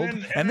world.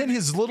 And then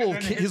his little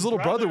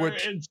brother,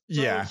 which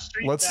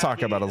let's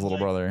talk about his little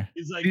brother.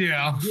 He's like,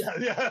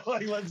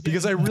 like,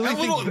 because I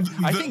really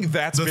think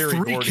that's Berry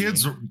Gordy.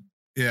 Kids,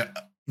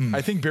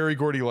 I think Berry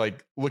Gordy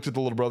like looked at the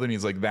little brother and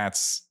he's like,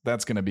 that's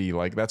gonna be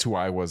like, that's who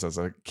I was as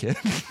a kid.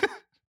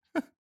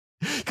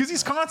 Because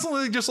he's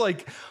constantly just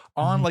like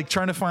on like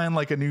trying to find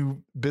like a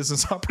new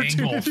business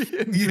opportunity.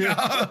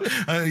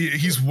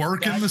 He's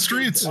working the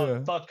streets.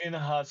 A fucking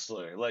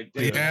hustler, like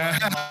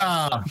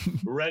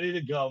ready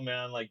to go,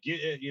 man. Like give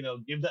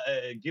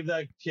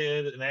that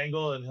kid an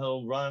angle and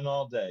he'll run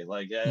all day.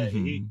 Like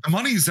the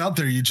money's out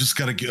there. You just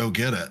got to go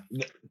get it.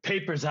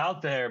 Paper's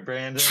out there,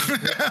 Brandon.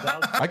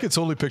 I could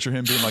totally picture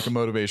him being like a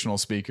motivational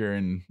speaker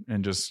and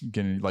just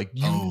getting like,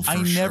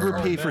 I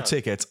never pay for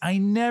tickets. I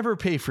never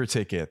pay for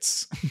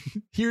tickets.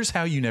 Here's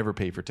how you never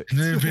pay for tickets.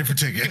 Never pay for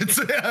tickets.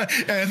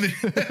 and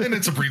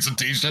it's a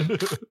presentation.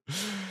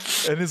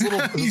 And his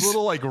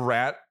little like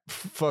rat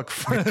fuck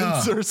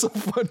friends are so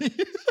funny.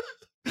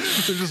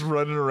 They're just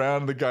running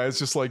around. And the guy's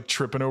just like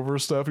tripping over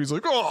stuff. He's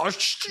like, "Oh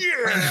shit!"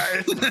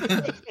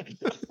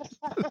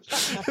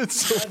 It's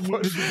so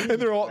funny,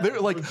 and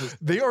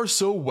they are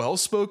so well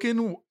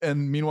spoken.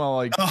 And meanwhile,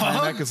 like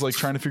Timac is like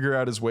trying to figure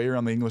out his way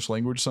around the English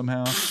language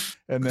somehow.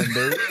 And then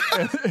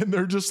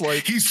they're just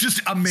like, he's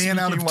just a man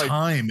out of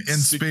time and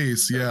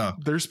space. Yeah,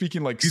 they're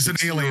speaking like he's an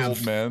alien.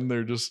 Man,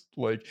 they're just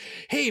like,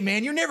 "Hey,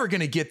 man, you're never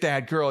gonna get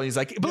that girl." He's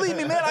like, "Believe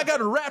me, man, I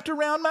got it wrapped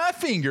around my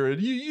finger.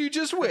 You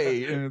just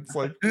wait." And it's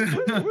like,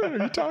 what are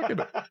you talking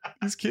about?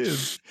 These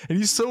kids, and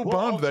he's so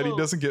bummed that he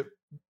doesn't get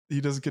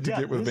to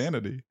get with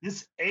Vanity.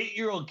 This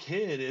 8-year-old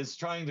kid is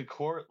trying to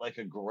court like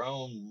a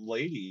grown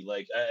lady.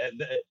 Like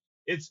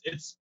it's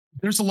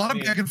there's a lot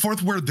of back and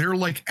forth where they're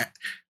like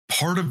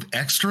part of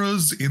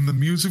extras in the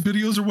music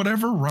videos or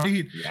whatever,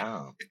 right?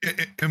 Yeah.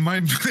 Am I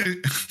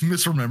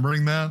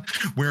misremembering that?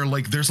 Where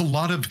like there's a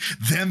lot of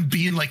them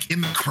being like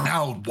in the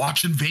crowd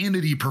watching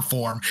Vanity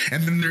perform,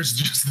 and then there's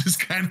just this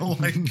kind of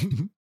like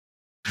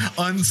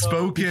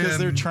unspoken, because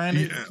they're trying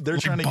to get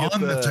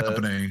that's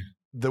happening.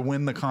 The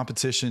win the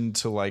competition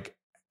to like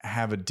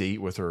have a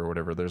date with her or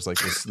whatever. There's like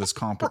this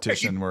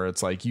competition where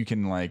it's like you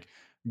can like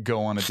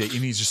go on a date,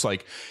 and he's just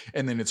like,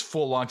 and then it's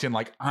full locked in,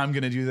 like, I'm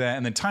gonna do that.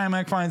 And then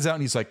Timac finds out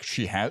and he's like,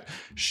 she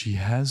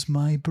has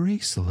my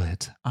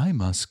bracelet, I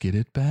must get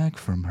it back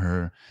from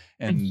her.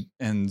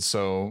 And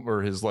so,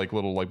 or his like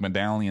little like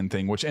medallion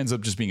thing, which ends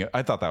up just being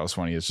I thought that was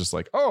funny. It's just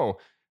like, oh,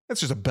 that's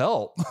just a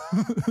belt.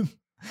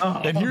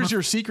 And here's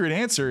your secret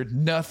answer.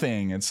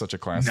 Nothing. It's such a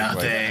classic.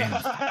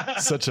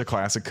 Like, such a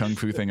classic kung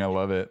fu thing. I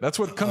love it. That's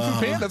what Kung Fu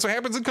Panda. That's what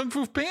happens in Kung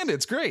Fu Panda.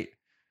 It's great.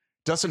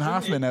 Dustin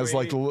Hoffman as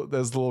like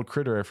as the little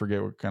critter. I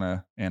forget what kind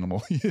of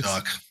animal he is.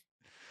 Duck.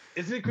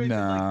 Isn't it great?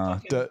 Nah,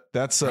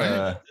 that's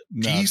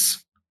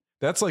geese.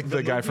 That's like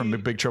the guy from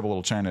movie- Big Trouble in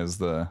Little China is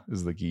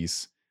the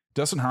geese.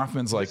 Dustin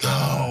Hoffman's like that's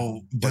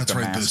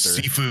like right, the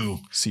Sifu.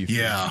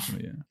 Yeah.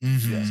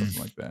 Mm-hmm. Yeah,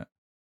 something like that.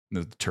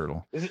 The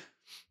turtle.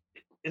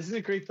 Isn't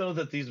it great though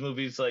that these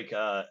movies like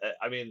I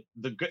mean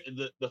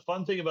the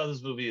fun thing about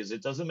this movie is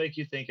it doesn't make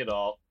you think at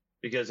all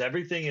because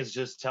everything is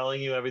just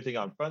telling you everything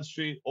on Front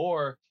Street,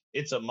 or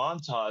it's a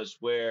montage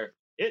where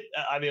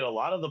I mean a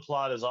lot of the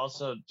plot is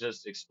also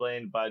just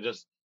explained by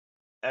just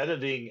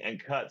editing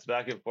and cuts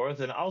back and forth.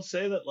 And I'll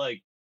say that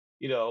like,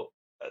 you know,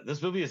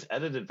 this movie is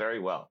edited very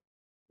well.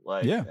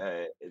 Like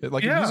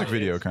like a music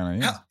video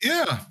kind of.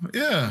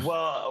 Yeah.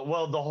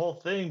 Well, the whole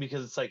thing,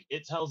 because it's like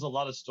it tells a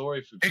lot of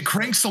story. It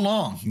cranks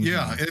along.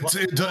 Yeah,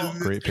 it does.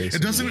 Great pace.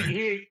 It doesn't.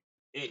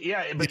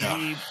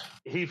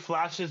 He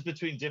flashes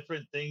between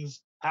different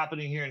things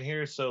happening here and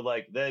here. So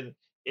like then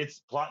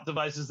it's plot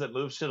devices that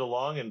move shit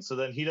along, and so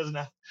then he doesn't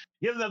have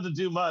to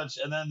do much,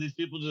 and then these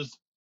people just.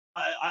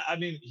 I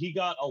mean, he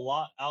got a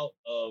lot out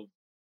of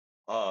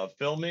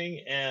filming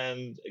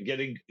and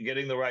getting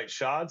the right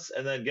shots,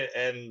 and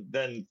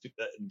then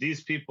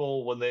these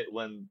people when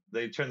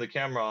they turn the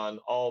camera on,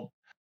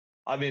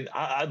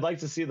 I'd like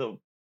to see the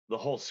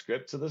whole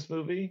script to this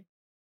movie,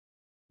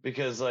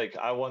 because like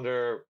I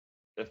wonder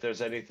if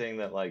there's anything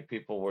that like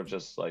people were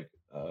just like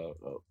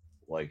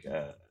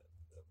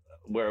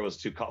where it was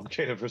too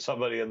complicated for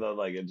somebody, and then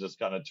like it just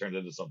kind of turned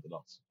into something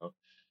else. You know?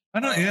 I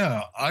know.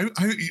 Yeah.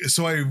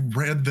 So I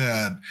read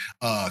that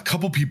a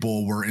couple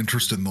people were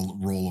interested in the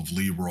role of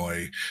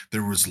Leroy.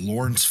 There was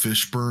Lawrence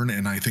Fishburne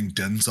and I think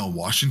Denzel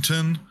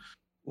Washington.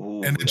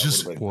 Ooh, and it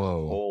just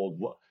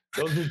whoa.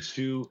 Those are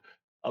two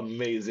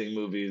amazing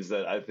movies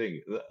that I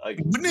think like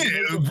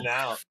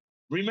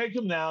remake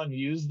them now and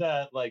use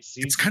that like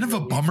scene. It's kind of a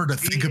bummer to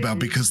think about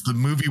because the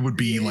movie would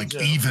be like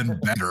even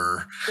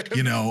better,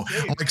 you know.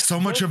 Like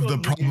so much of the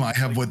problem I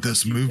have with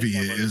this movie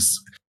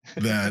is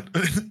that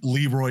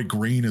Leroy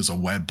Green is a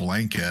wet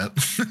blanket,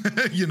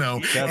 you know,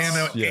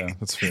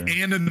 that's fair.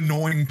 And an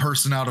annoying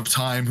person out of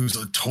time who's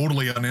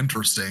totally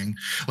uninteresting.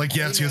 Like,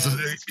 yes, he has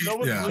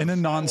in a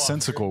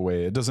nonsensical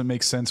way. It doesn't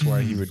make sense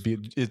why he would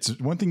be. It's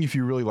one thing if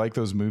you really like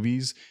those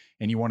movies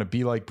and you want to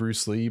be like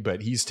Bruce Lee,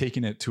 but he's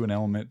taking it to an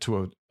element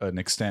to an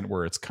extent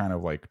where it's kind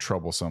of like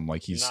troublesome.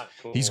 Like he's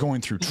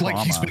going through trauma,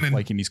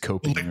 and he's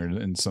coping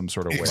in some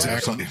sort of way.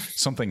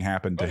 Something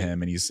happened to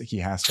him, and he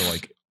has to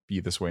like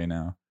be this way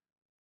now.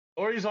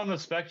 Or he's on the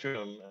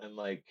spectrum and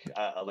like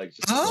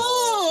just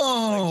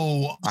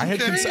I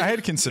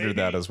had considered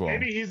that as well.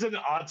 Maybe he's an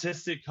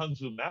autistic kung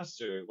fu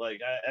master.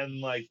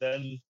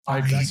 Then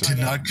I did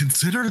not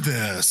consider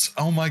this.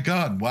 Oh my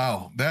god!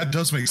 Wow, that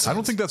does make sense. I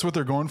don't think that's what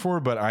they're going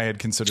for, but I had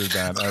considered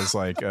that as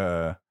like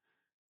a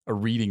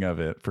reading of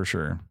it for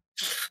sure.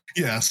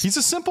 Yes, he's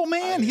a simple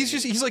man. He's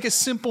a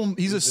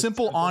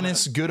simple,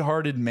 honest,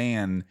 good-hearted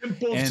man.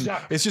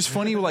 It's just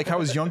funny, like how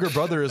his younger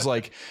brother is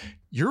like,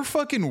 "You're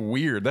fucking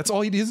weird." That's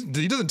all he does.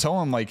 He doesn't tell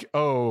him like,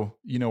 "Oh,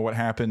 you know what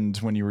happened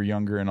when you were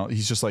younger," and all.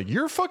 He's just like,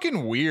 "You're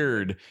fucking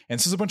weird,"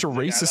 and says a bunch of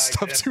racist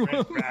stuff to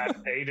him,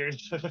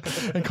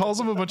 and calls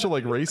him a bunch of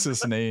like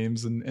racist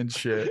names and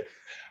shit.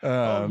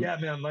 Yeah,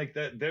 man. Like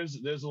that.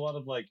 There's a lot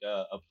of like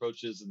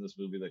approaches in this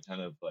movie that kind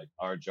of like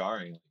are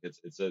jarring.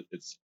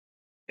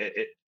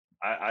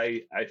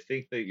 I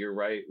think that you're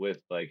right with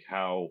like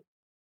how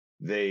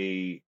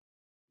they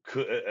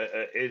could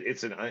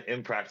it's an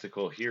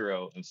impractical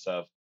hero and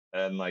stuff,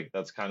 and like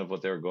that's kind of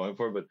what they were going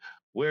for. But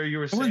where you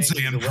were saying, I wouldn't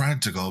say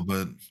impractical,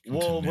 but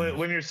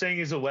when you're saying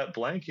he's a wet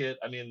blanket,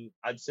 I mean,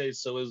 I'd say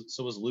so is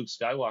Luke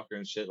Skywalker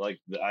and shit. Like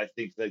I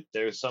think that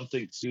there's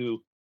something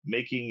to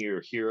making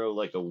your hero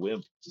like a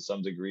wimp to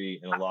some degree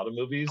in a lot of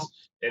movies,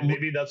 and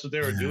maybe that's what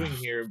they were doing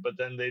here. But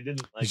then they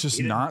didn't. Like, he's just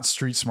not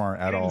street smart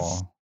at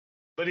all.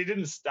 But he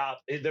didn't stop.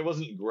 There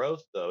wasn't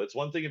growth, though. It's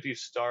one thing if you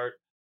start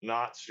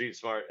not street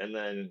smart and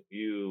then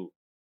you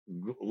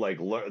like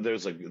learn.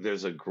 There's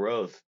a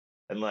growth,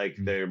 and like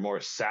they're more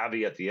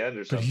savvy at the end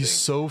or something. But he's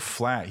so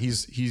flat.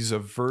 He's a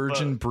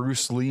virgin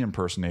Bruce Lee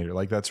impersonator.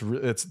 Like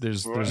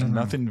there's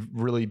nothing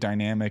really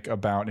dynamic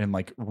about him,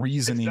 like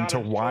reasoning to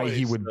why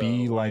he would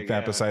be like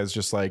that. Besides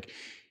just like.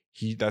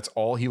 That's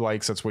all he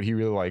likes. That's what he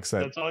really likes.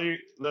 That's all you're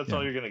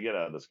gonna get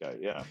out of this guy.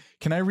 Yeah.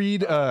 Can I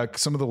read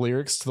some of the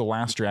lyrics to the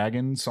Last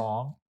Dragon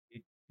song?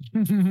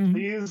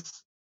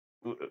 Please,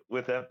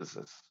 with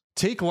emphasis.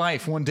 Take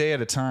life one day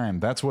at a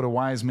time. That's what a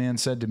wise man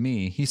said to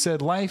me. He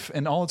said, life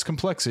and all its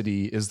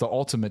complexity is the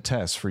ultimate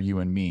test for you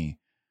and me.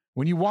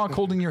 When you walk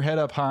holding your head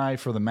up high,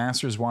 for the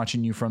master's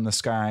watching you from the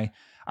sky,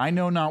 I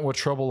know not what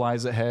trouble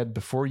lies ahead.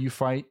 Before you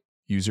fight,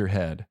 use your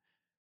head.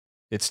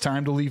 It's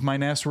time to leave my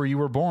nest where you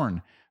were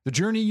born. The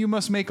journey you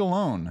must make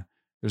alone.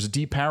 There's a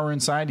deep power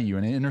inside of you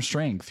and an inner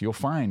strength you'll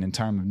find in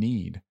time of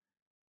need.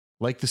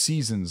 Like the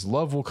seasons,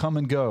 love will come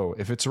and go.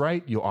 If it's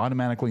right, you'll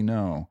automatically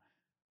know.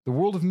 The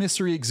world of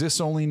mystery exists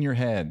only in your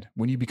head.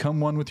 When you become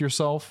one with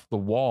yourself, the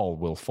wall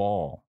will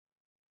fall.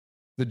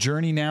 The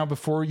journey now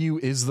before you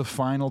is the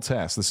final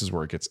test. This is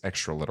where it gets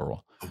extra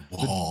literal. The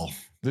wall.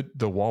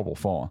 The wall will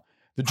fall.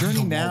 The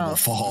journey now. Will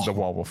fall. The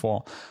wall will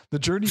fall. The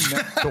journey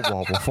now. The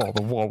wall will fall.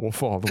 The wall will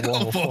fall. The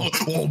wall will fall.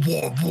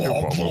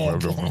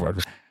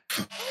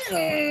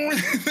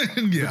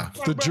 Yeah.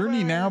 The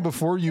journey now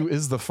before you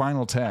is the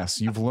final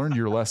test. You've learned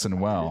your lesson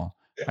well.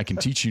 I can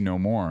teach you no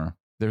more.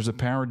 There's a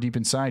power deep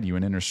inside you,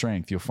 an inner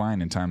strength you'll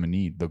find in time of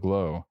need, the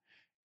glow.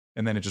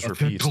 And then it just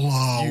repeats.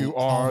 Glow. You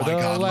are the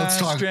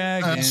last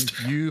dragon. Best.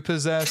 You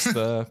possess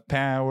the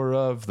power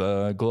of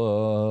the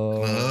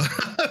glow.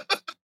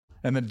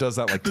 And then does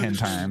that like 10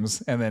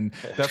 times. And then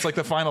that's like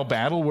the final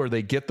battle where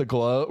they get the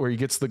glow, where he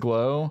gets the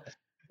glow.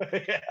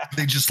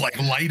 They just like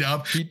light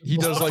up. He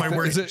does like,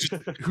 who does it?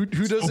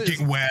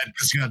 Soaking wet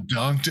because he got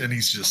dunked and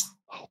he's just.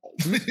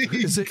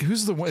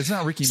 Who's the one? It's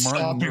not Ricky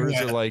Martin, or is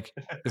it like,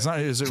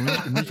 is it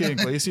Enrique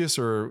Iglesias,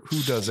 or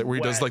who does it? Where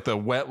he does like the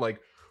wet, like,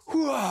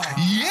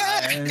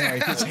 yeah, and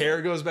like his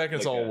hair goes back and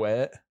it's all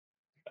wet.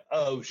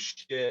 Oh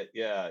shit!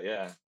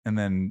 Yeah. And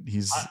then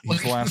he's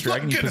the last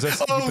dragon. He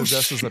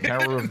possesses the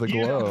power of the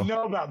glow. You don't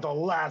know about the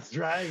last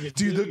dragon,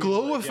 dude. The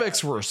glow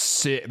effects were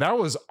sick. That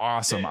was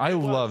awesome. I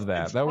love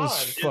that. That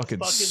was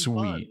fucking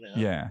sweet. Fun,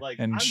 yeah, like,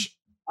 and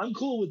I'm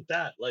cool with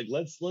that. Like,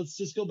 let's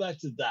just go back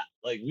to that.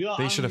 Like,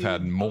 they should have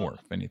had more,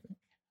 if anything.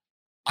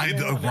 Right.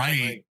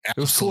 Like,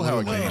 it was cool how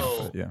it came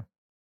out, but yeah.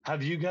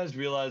 Have you guys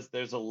realized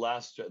there's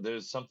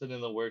something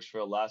in the works for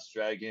a Last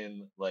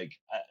Dragon? Like,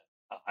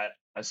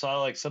 I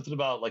saw like something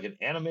about like an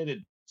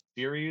animated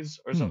series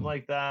or something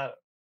like that.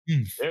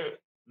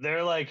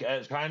 They're like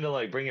trying to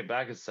like bring it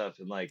back and stuff,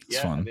 and like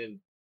I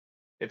mean,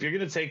 if you're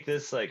gonna take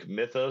this like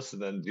mythos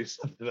and then do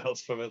something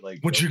else from it, like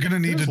what you're gonna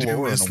need to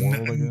do is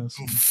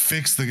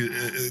fix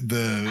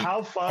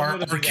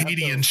the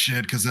Arcadian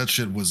shit, because that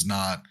shit was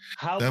not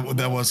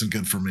that wasn't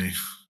good for me.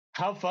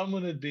 How fun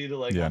would it be to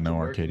like no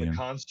work in Arcadian the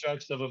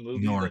constructs of a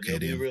movie no that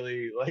Arcadian.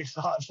 really like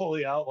thought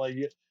fully out, like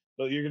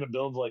you're gonna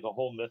build like a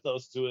whole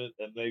mythos to it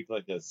and make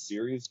like a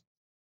series.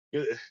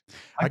 I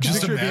can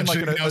picture it being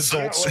like an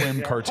Adult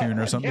Swim cartoon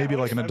or something. Maybe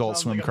like an Adult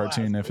Swim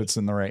cartoon if it's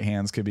in the right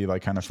hands, could be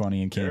like kind of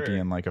funny and campy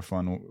and like a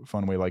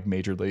fun way, like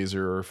Major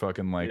Lazer or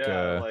fucking like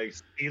like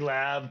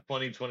E-Lab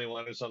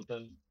 2021 or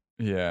something.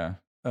 Yeah.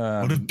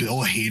 What if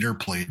Bill Hader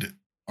played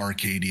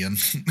Arcadian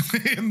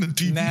in the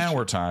TV? Now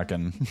we're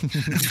talking.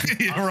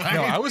 Right?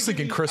 No, I was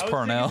thinking Chris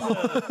Parnell.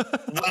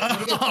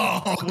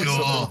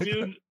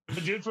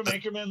 The dude from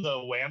Anchorman,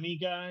 the whammy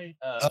guy.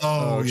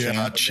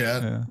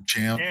 Champ.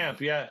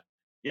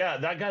 Yeah,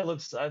 that guy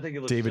looks. I think it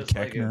looks David just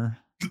Koechner.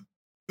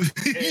 Like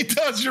He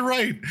does. You're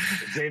right.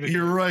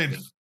 You're right.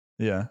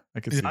 Yeah, I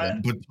could see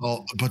that.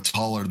 But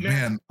taller,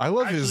 man. I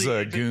love his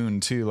goon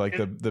too, like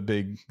the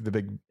big.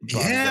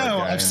 Yeah,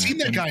 I've seen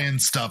that guy in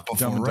stuff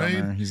before, Dumb and right?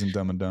 Dumber. He's in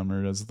Dumb and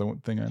Dumber. That's the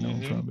thing I know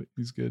him from, but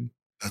he's good.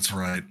 That's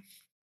right.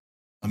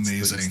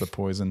 Amazing. It's the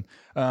poison.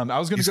 I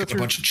was going to go through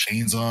a bunch of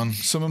chains on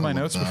some of my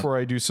notes before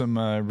I do some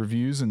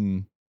reviews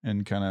and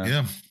kind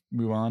of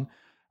move on.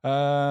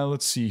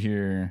 Let's see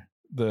here.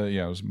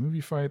 It was a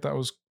movie fight. That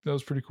was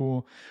pretty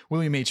cool.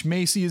 William H.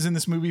 Macy is in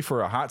this movie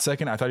for a hot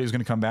second. I thought he was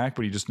going to come back,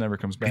 but he just never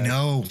comes back. I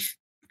know,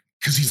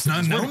 because he's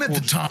not known at the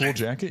time. Cool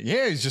jacket.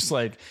 Yeah, he's just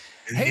like,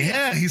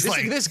 hey, he's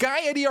like this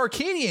guy Eddie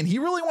Arcadian. He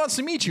really wants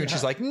to meet you, and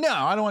she's like, no,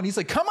 I don't want. He's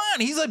like, come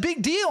on, he's a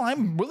big deal.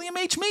 I'm William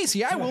H.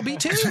 Macy. I will be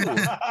too.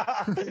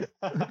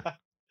 I'm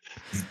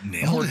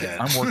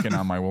working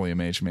on my William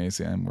H.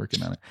 Macy. I'm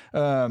working on it.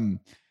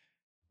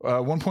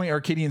 One point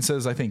Arcadian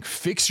says, I think,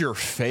 fix your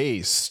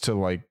face to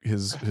like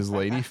his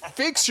lady.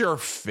 Fix your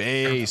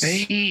face.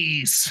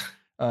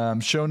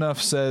 Shonuff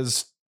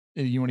says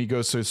when he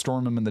goes to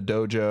storm him in the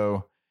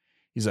dojo,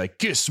 he's like,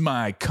 kiss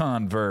my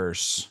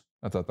Converse.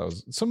 I thought that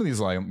was some of these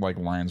like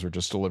lines were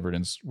just delivered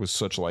with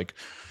such like,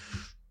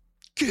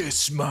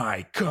 kiss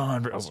my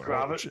Converse.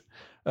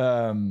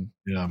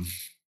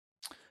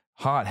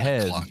 Hot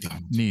head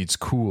needs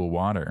cool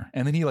water.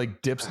 And then he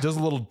like does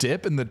a little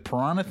dip in the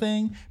piranha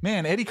thing.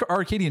 Man, Eddie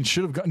Arcadian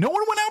should have gone. No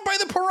one went out by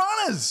the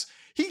piranhas.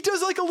 He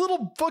does like a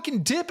little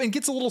fucking dip and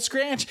gets a little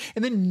scratch.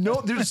 And then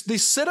they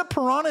set up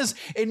piranhas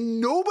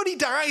and nobody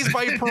dies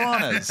by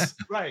piranhas.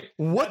 Right.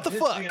 What the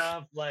fuck?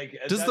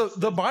 Does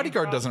the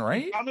bodyguard doesn't,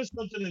 right? Promised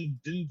something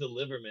and didn't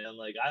deliver, man.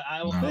 Like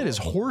that is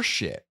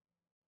horseshit.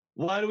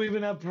 Why do we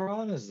even have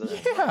piranhas then?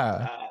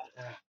 Yeah.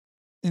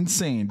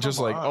 Insane. Just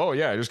like, oh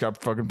yeah, I just got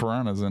fucking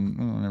piranhas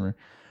and whatever.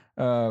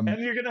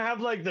 And you're gonna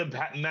have like the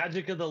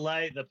magic of the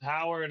light, the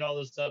power, and all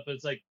this stuff. But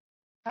it's like,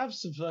 have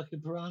some fucking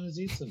piranhas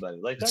eat somebody.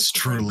 Like that's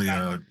truly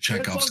a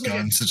Chekhov's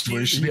gun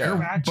situation.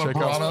 Yeah,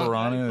 Chekhov's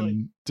piranha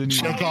and didn't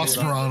Chekhov's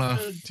piranha,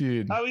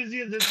 dude. How easy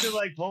is it to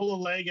like pull a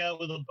leg out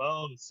with a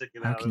bone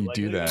sticking out? How can you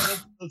do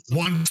that?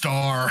 1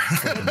 star.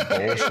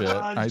 Bullshit.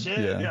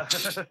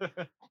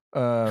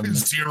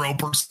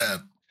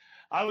 0%.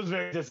 I was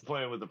very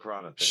disappointed with the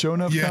piranha thing.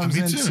 Shonuff comes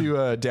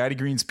into Daddy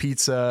Green's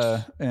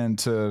Pizza and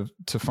to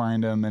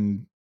find him,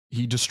 and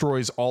he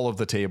destroys all of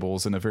the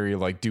tables in a very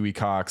like Dewey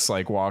Cox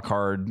like walk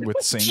hard with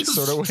Saints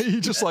sort of way.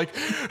 He just like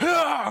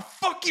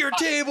fuck fuck your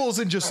tables,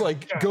 and just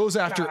like goes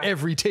after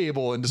every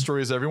table and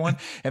destroys everyone.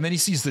 And then he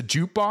sees the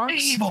jukebox,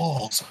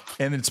 Tables.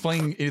 and it's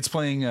playing.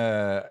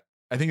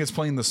 I think it's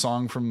playing the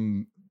song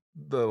from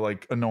the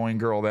like annoying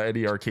girl that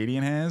Eddie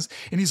Arcadian has,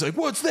 and he's like,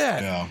 "What's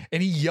that?" Yeah.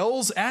 And he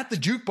yells at the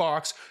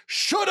jukebox,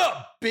 "Shut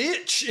up,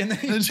 bitch!" And then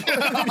he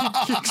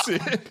kicks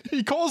it.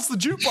 He calls the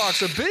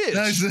jukebox a bitch.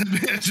 I said,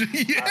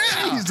 bitch.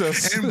 Yeah.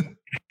 Jesus.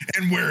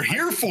 And we're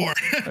here for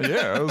it.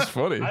 Yeah, that was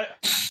funny.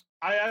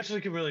 I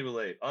actually can really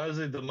relate.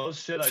 Honestly, the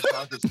most shit I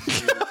talk is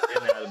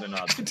inanimate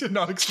I objects. did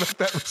not expect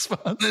that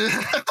response.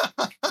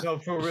 No,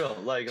 for real.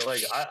 Like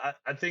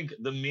I think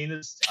the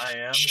meanest I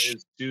am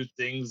is do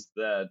things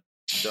that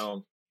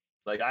don't.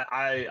 Like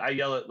I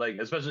yell at, like,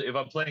 especially if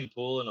I'm playing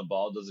pool and a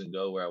ball doesn't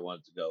go where I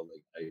want it to go.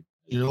 Like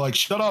You're like,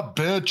 shut up,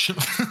 bitch.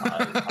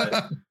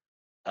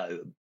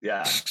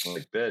 yeah,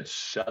 like, bitch,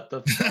 shut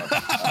the fuck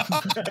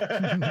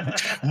up.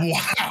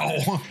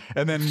 Wow.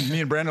 And then me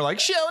and Brandon are like,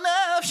 show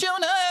enough.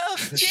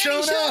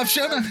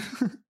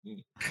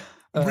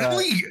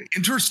 Really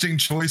interesting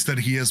choice that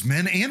he has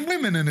men and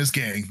women in his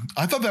gang.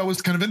 I thought that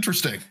was kind of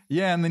interesting.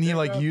 Yeah, and then he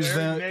like used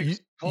them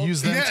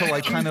to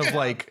like kind of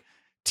like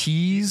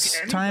tease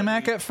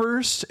Timac at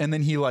first, and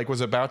then he like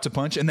was about to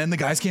punch, and then the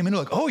guys came in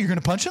and like, oh, you're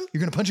gonna punch him? You're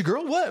gonna punch a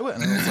girl? What?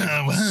 And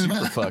I was like,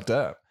 super fucked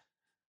up.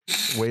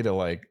 Way to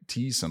like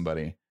tease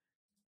somebody.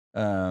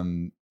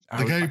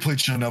 The guy who played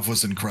Show Enough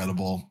was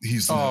incredible.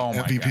 He's the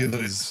MVP of the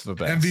best.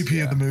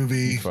 MVP of the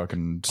movie. He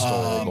fucking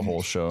stole the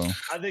whole show.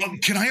 I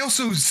think, can I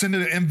also send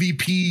an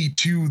MVP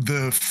to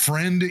the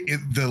friend,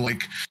 the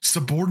like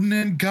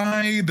subordinate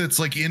guy that's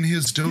like in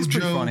his dojo? He's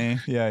pretty funny.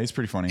 Yeah, he's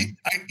pretty funny.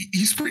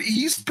 He's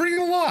pretty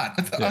a lot.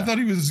 I thought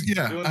he was.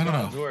 Yeah, doing I don't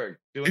God's know. work.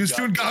 He was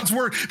doing God's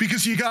work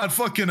because you got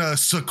fucking a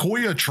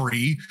sequoia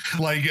tree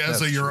like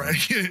as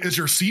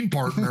your scene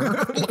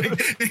partner.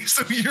 Like,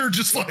 so you're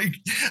just like,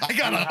 I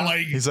gotta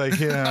like. He's like,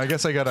 yeah, I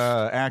guess I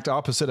gotta act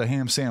opposite a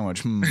ham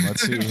sandwich.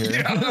 Let's see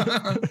here.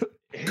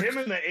 Him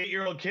and the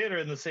 8-year-old kid are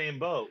in the same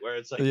boat where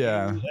it's like,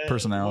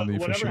 personality.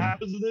 Whatever for sure.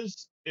 happens to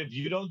this, if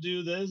you don't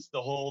do this,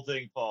 the whole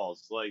thing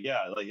falls. Like, yeah,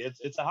 like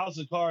it's a house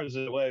of cards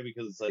in a way,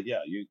 because it's like, yeah,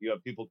 you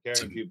have people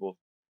carrying people.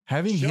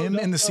 Having him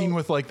in the scene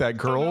with like that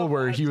girl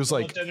where he was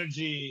like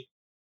energy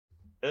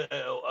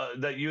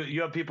that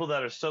you have people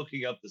that are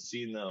soaking up the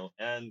scene though,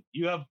 and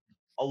you have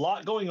a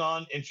lot going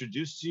on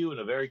introduced to you in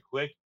a very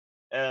quick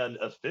and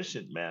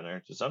efficient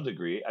manner to some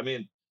degree. I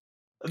mean,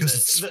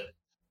 his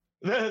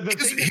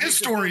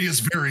story is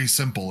very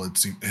simple.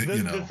 It's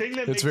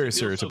it's very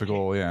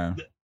stereotypical. Yeah.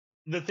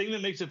 The thing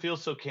that makes it feel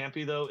so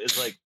campy though is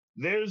like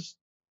there's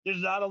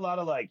not a lot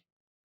of like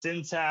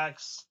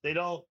syntax. They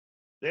don't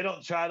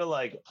try to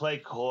like play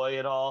coy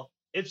at all.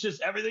 It's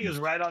just everything is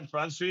right on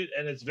Front Street,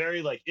 and it's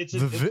very like it's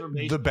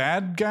the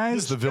bad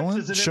guys, the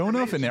villains,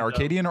 Shonuff and the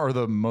Arcadian are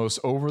the most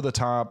over the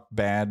top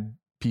bad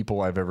people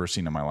I've ever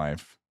seen in my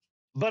life.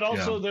 But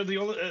also they're the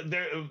only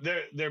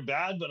they're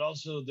bad, but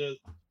also the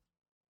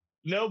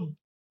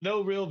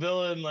no real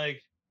villain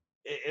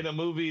in a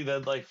movie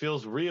that like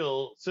feels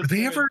real. Are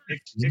they ever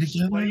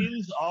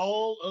explains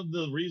all of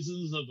the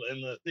reasons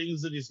and the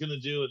things that he's gonna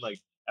do, and like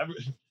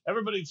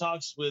everybody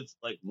talks with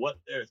like what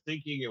they're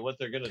thinking and what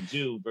they're gonna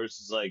do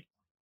versus like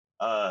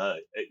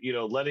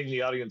letting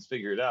the audience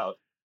figure it out.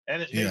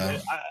 And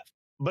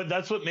but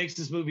that's what makes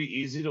this movie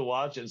easy to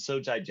watch and so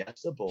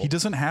digestible. He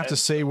doesn't have to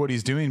say what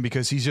he's doing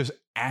because he's just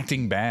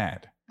acting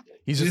bad.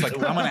 He's just like,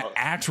 I'm gonna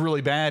act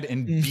really bad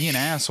and be an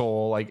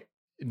asshole, like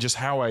just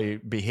how I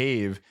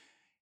behave,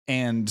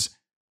 and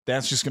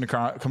that's just gonna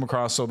come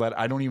across so that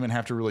I don't even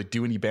have to really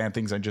do any bad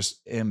things. I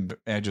just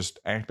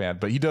act bad.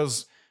 But he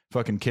does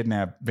fucking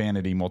kidnap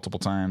Vanity multiple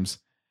times.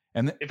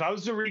 And if I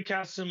was to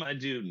recast him, I'd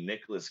do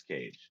Nicolas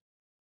Cage.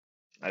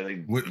 I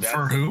think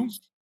for who?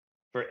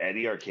 For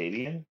Eddie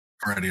Arcadian.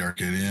 For Eddie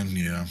Arcadian,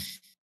 yeah.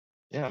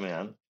 Yeah,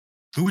 man.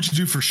 Who would you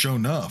do for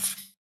Shonuff?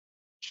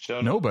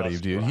 Nobody,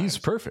 dude. He's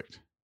perfect.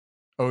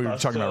 Oh, you're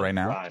talking about right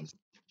now? Rhymes.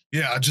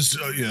 Yeah, just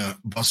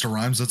Busta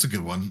Rhymes. That's a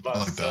good one. I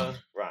like that.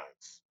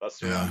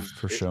 Busta Rhymes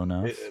for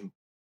Shonuff.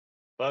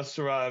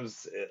 Busta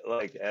Rhymes,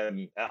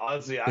 and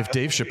honestly, if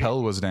Dave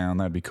Chappelle was down,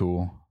 that'd be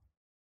cool.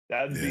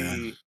 That'd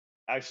be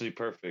actually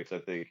perfect. I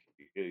think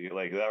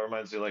like that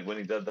reminds me like when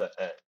he did that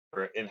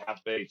in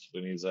Half Baked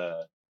when he's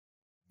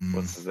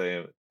what's his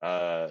name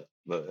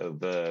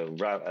the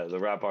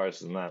rap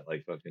artist and that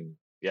like fucking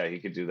he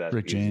could do that.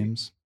 Rick easy.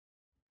 James,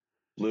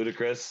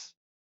 Ludacris.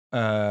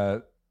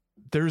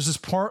 There's this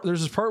part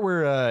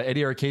where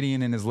Eddie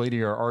Arcadian and his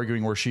lady are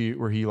arguing where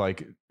he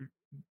like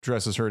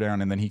dresses her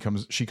down, and then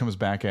she comes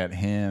back at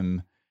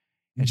him,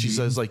 and she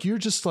says like, you're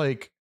just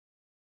like,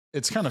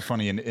 it's kind of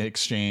funny in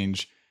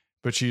exchange,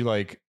 but she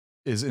like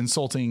is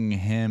insulting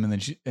him,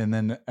 and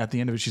then at the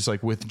end of it she's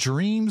like, with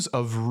dreams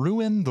of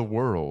ruin the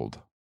world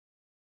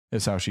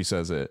is how she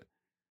says it.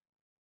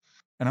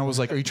 And I was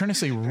like, are you trying to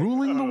say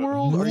ruling the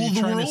world? Are you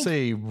trying to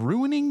say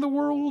ruining the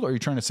world? Are you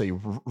trying to say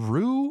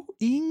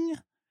ruining?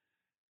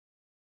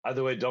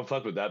 Either way, don't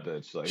fuck with that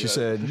bitch. Like, She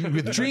said,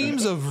 with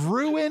dreams of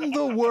ruin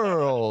the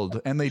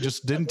world. And they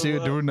just didn't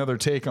do another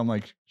take. I'm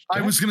like,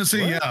 I was going to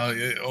say,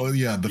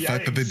 what? the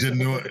fact that they didn't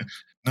do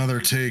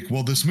another take.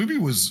 Well, this movie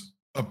was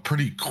a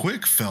pretty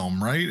quick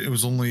film, right? It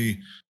was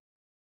only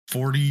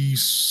 40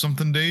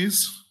 something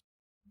days.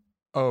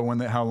 Oh,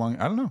 how long?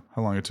 I don't know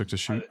how long it took to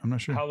shoot. I'm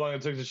not sure. How long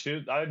it took to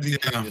shoot? I'd be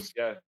curious,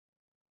 yeah.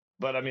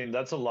 But I mean,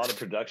 that's a lot of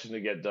production to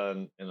get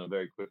done in a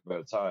very quick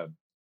amount of time.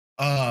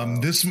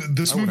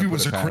 This movie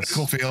was a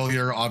critical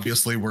failure.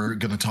 Obviously, we're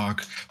going to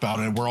talk about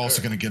it. We're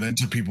also going to get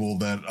into people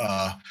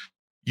that,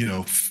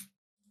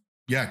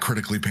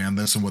 critically pan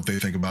this and what they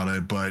think about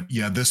it. But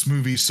yeah, this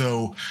movie,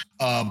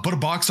 but a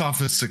box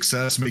office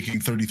success,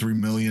 making 33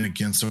 million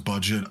against a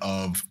budget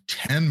of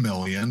 10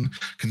 million,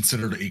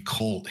 considered a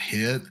cult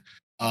hit.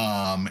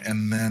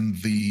 And then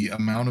the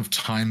amount of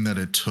time that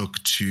it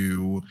took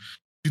to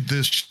do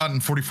this shot in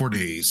 44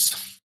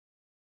 days.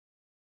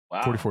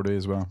 Wow. 44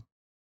 days. Wow.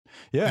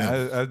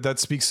 Yeah. That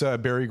speaks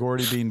Berry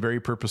Gordy being very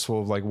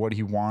purposeful of like what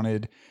he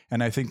wanted.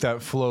 And I think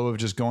that flow of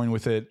just going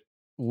with it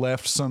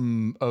left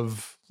some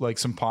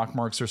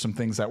pockmarks or some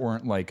things that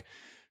weren't like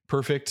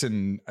perfect.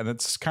 And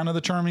that's kind of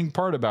the charming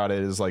part about it,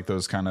 is like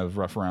those kind of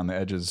rough around the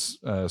edges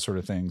sort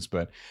of things.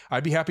 But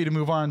I'd be happy to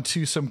move on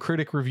to some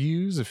critic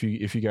reviews if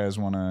you guys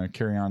want to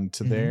carry on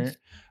to there.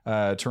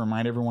 To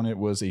remind everyone, it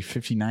was a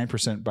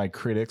 59% by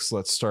critics.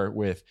 Let's start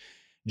with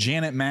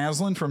Janet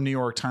Maslin from New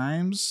York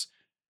Times.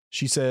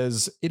 She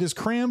says, it is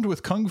crammed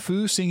with kung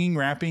fu, singing,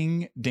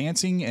 rapping,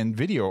 dancing, and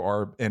video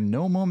art, and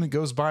no moment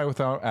goes by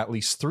without at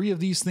least 3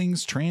 of these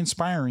things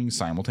transpiring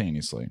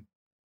simultaneously.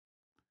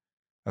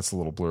 That's a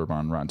little blurb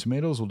on Rotten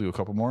Tomatoes. We'll do a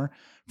couple more.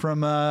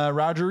 From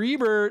Roger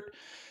Ebert.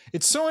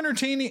 It's so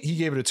entertaining. He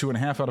gave it a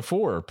 2.5 out of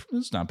 4.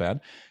 It's not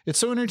bad. It's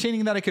so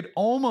entertaining that I could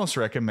almost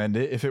recommend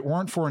it if it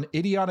weren't for an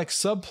idiotic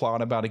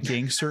subplot about a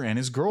gangster and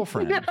his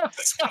girlfriend.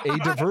 A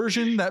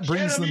diversion that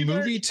brings the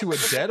movie to a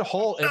dead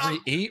halt every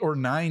 8 or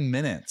 9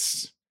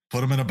 minutes.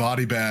 Put him in a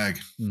body bag.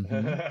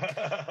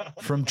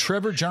 From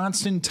Trevor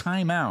Johnston,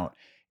 Time Out.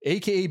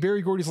 AKA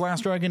Berry Gordy's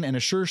Last Dragon, and a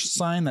sure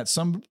sign that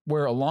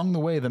somewhere along the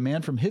way, the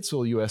man from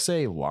Hitsville,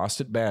 USA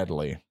lost it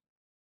badly.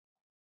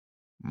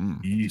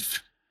 These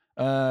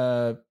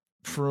are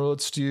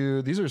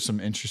some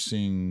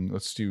interesting,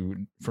 let's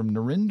do from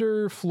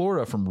Narinder,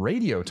 Florida, from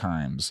Radio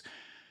Times.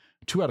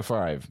 2 out of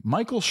 5.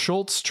 Michael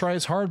Schultz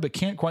tries hard but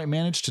can't quite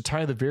manage to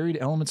tie the varied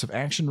elements of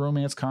action,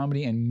 romance,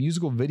 comedy, and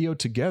musical video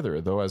together,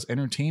 though as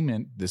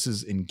entertainment, this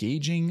is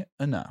engaging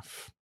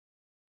enough.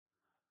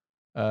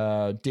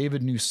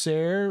 David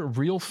Nusser,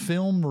 Real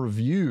Film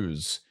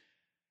Reviews,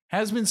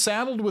 has been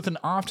saddled with an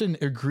often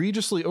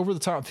egregiously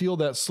over-the-top feel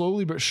that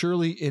slowly but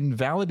surely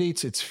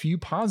invalidates its few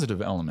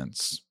positive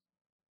elements.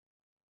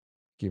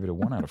 Gave it a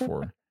 1 out of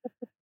 4.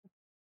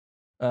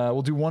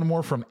 We'll do one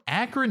more from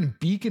Akron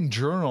Beacon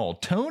Journal.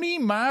 Tony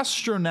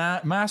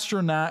Mastrani.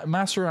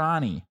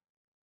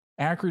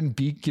 Akron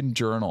Beacon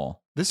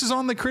Journal. This is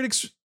on the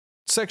critics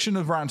section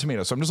of Rotten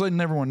Tomatoes. So I'm just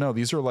letting everyone know.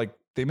 These are like,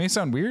 they may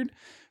sound weird,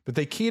 but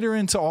they cater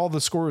into all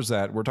the scores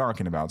that we're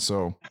talking about.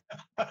 So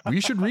we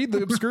should read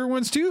the obscure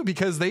ones too,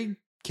 because they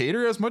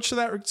cater as much to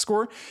that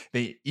score.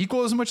 They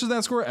equal as much of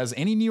that score as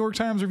any New York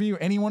Times review,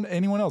 anyone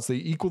else. They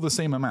equal the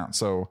same amount.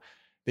 So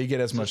they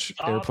get as much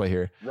airplay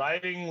here.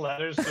 Writing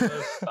letters to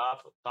us,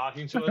 stop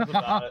talking to us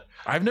about it.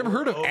 I've never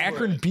heard of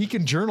Akron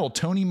Beacon Journal.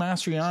 Tony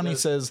Mastriani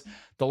says,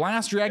 The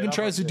Last Dragon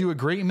tries to do a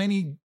great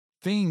many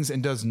things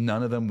and does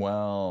none of them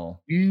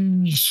well.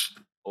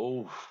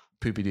 Oh,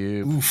 poopy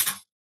doo. Oof.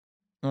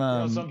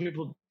 Some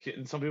people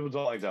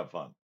don't like to have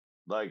fun.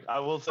 Like, I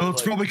will say, well,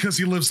 it's probably because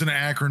he lives in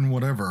Akron,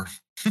 whatever.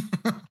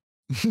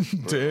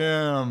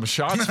 Damn,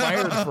 shots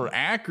fired for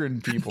Akron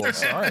people.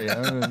 Sorry,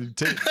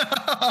 take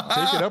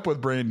it up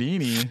with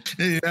Brandini.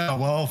 Yeah,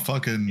 well,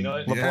 fucking. You know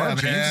what? LeBron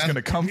James is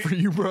gonna come for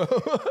you, bro.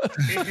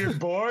 If you're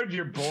bored,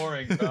 you're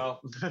boring, bro.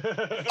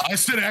 I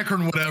said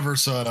Akron, whatever,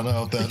 so I don't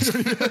know if that's.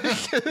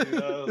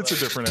 It's a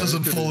different.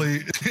 Doesn't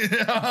fully.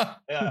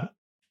 Yeah.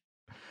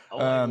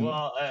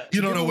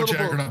 You don't know which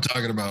Akron I'm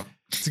talking about.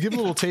 To give a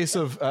little taste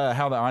of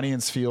how the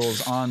audience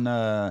feels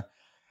on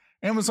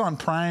Amazon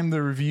Prime, the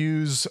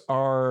reviews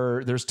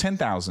there's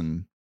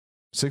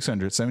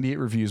 10,678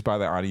 reviews by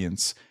the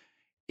audience.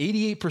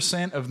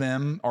 88% of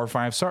them are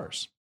 5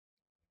 stars.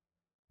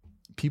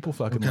 People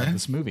fucking love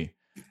this movie.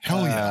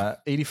 Hell yeah.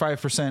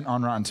 85%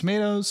 on Rotten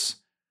Tomatoes.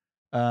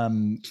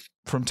 From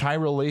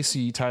Tyrell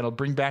Lacey, titled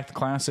Bring Back the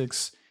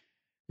Classics.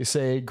 They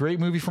say, great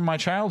movie from my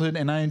childhood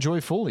and I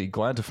enjoy fully.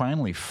 Glad to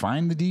finally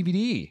find the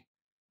DVD.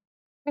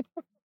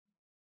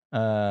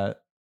 Glad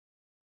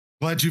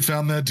you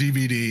found that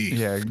DVD.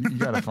 Yeah, you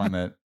gotta find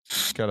that.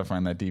 Gotta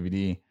find that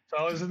DVD. It's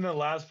always in the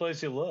last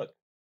place you look.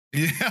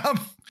 Yeah.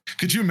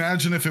 Could you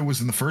imagine if it was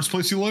in the first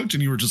place you looked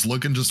and you were just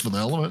looking just for the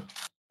hell of it?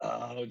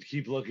 I would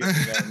keep looking.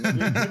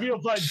 Maybe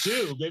you'll find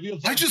 2. Maybe you'll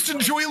find I just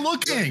enjoy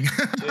looking.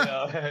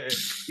 Yeah,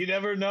 you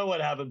never know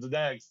what happens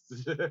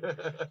next.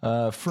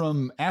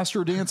 From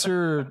Astro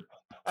Dancer,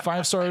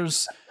 5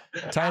 stars,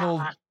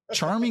 titled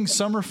Charming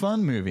Summer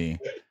Fun Movie.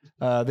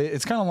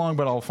 It's kind of long,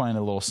 but I'll find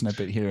a little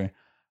snippet here.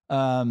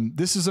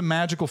 This is a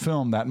magical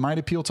film that might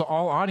appeal to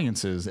all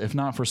audiences, if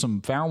not for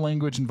some foul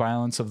language and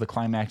violence of the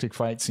climactic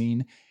fight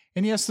scene.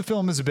 And yes, the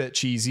film is a bit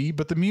cheesy,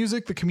 but the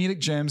music, the comedic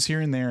gems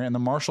here and there, and the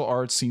martial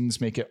arts scenes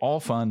make it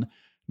all fun,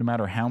 no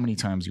matter how many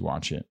times you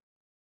watch it.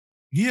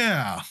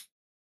 Yeah.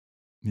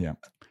 Yeah.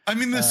 I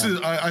mean, this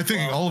is, I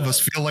think all of us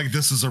feel like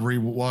this is a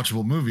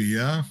rewatchable movie.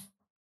 Yeah.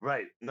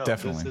 Right. No,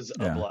 Definitely. This is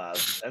a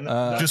blast. And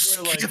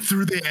just skip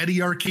through the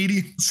Eddie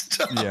Arcadian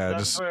stuff. Yeah.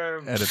 Just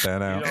edit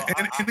that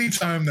out.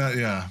 Anytime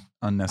that,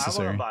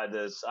 unnecessary. I want to buy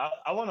this.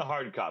 I want a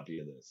hard copy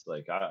of this.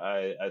 Like,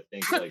 I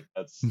think like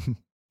that's.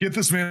 Get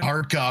this man a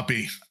hard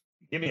copy.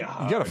 Give me a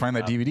hard You got to find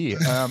that DVD.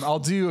 I'll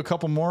do a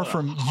couple more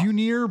from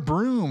Unir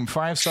Broom,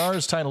 5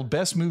 stars, titled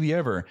Best Movie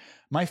Ever.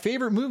 My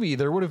favorite movie,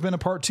 there would have been a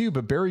part 2,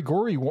 but Berry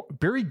Gordy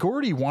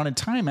wanted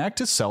Timac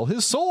to sell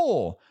his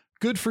soul.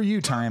 Good for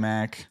you,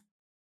 Timac.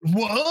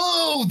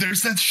 Whoa,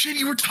 there's that shit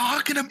you were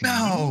talking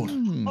about.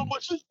 Oh,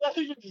 what does that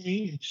even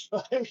mean?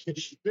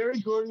 Berry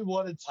Gordy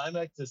wanted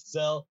Timac to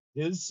sell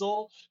his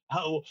soul?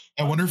 How?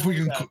 I wonder if we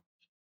can...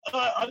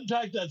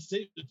 unpack that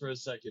statement for a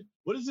second.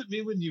 What does it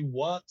mean when you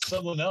want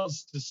someone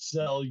else to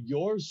sell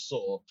your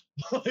soul?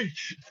 Like,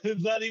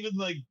 is that even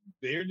like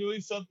they're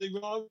doing something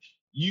wrong?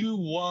 You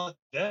want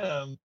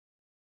them?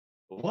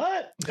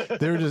 What?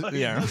 They're just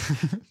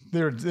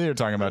they're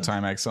talking about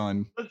Timac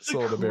selling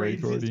soul to Berry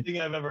Gordy. Thing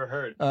I've ever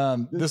heard.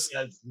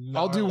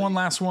 I'll do one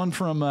last one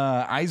from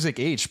Isaac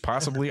H,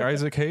 possibly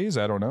Isaac Hayes.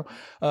 I don't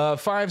know.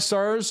 5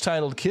 stars,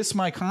 titled "Kiss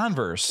My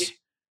Converse."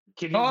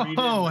 Can you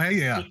read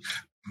yeah.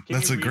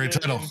 That's a great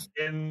title.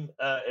 In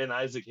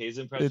Isaac Hayes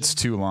impression. It's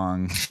too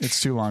long. It's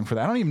too long for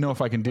that. I don't even know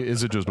if I can do.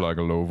 Is it just like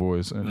a low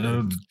voice?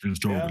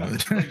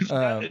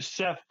 It's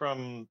Chef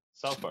from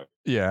South Park.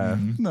 Yeah.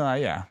 Mm-hmm. No.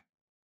 Yeah.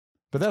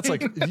 But that's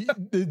like,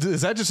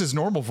 is that just his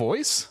normal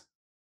voice,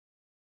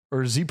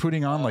 or is he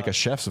putting on like a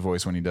chef's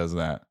voice when he does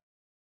that?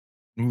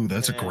 Ooh,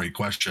 that's a great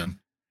question.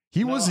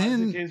 He was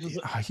in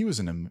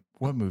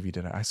what movie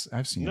did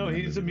I've seen? No,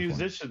 he's a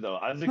musician though.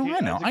 I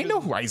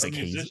know who Isaac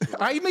Hayes is.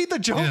 I made the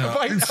joke of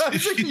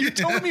Isaac. You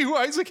telling me who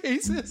Isaac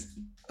Hayes is?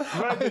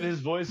 Right, but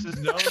his voice is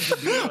known to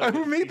be like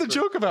I made the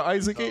joke about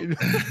Isaac Hayes.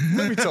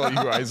 Let me tell you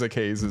who Isaac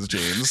Hayes is,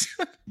 James.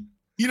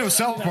 You know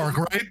South Park,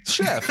 right?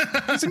 Chef.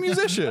 He's a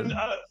musician.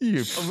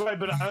 Right,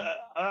 but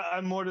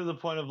I'm more to the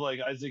point of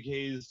like Isaac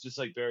Hayes, just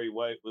like Barry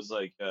White was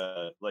like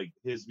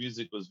his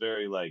music was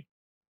very like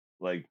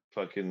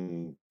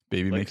fucking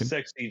baby like making,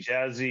 sexy,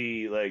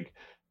 jazzy, like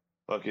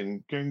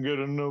fucking can get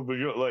a no, but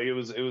like it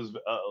was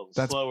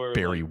that's slower.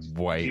 Barry like,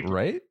 White, deeper.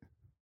 Right?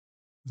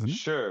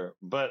 Sure,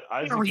 but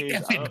Isaac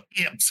Hayes.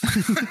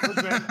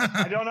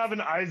 I don't have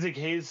an Isaac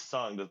Hayes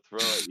song to throw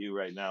at you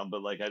right now,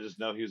 but like I just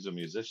know he's a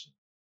musician.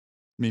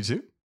 Me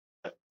too.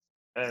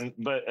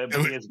 But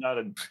it's not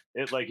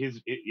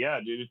yeah,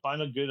 dude.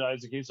 Find a good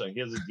Isaac Hayes song.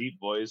 He has a deep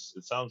voice.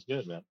 It sounds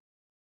good, man.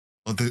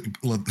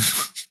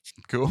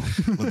 Cool.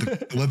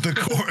 let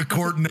the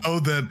court know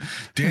that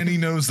Danny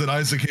knows that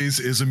Isaac Hayes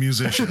is a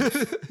musician,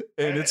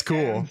 and it's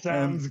cool.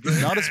 And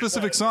not a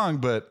specific song,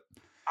 but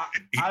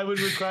I would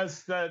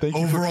request that.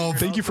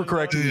 Thank you for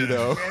correcting me,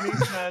 though. Danny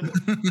said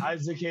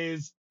Isaac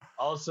Hayes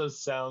also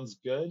sounds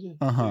good. Please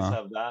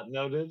have that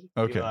noted.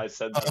 Okay, I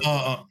said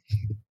that.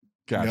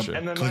 Gotcha.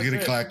 Yep.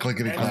 Clickety-clack,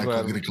 clickety-clack,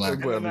 clickety-clack. I'm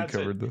glad we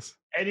covered this.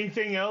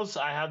 Anything else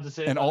I have to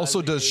say? And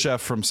also does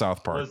Chef from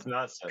South Park.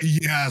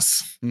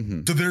 Yes.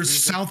 Mm-hmm. So there's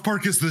South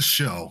Park is the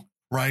show,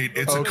 right?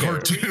 It's a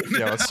cartoon.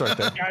 Yeah, let's start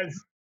there. Guys,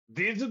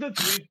 these are the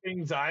 3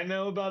 things I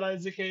know about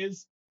Isaac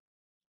Hayes.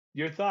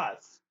 Your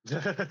thoughts?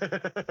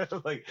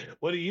 Like,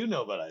 what do you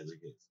know about Isaac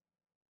Hayes?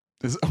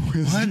 Wait,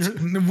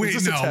 no,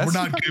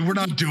 we're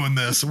not doing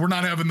this. We're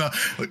not having the.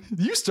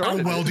 You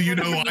started. How well do you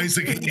know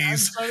Isaac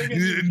Hayes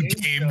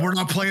game? We're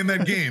not playing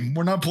that game.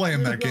 We're not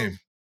playing that game.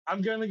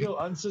 I'm gonna go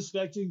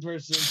unsuspecting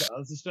person to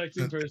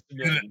unsuspecting person,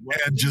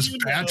 and just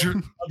badger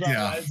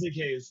about Isaac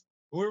Hayes.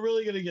 We're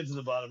really gonna get to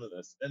the bottom of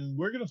this, and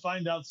we're gonna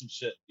find out some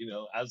shit,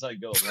 as I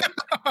go.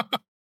 Right?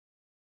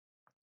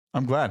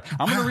 I'm glad.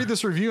 I'm going to read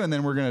this review and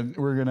then we're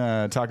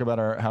gonna talk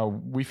about how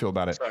we feel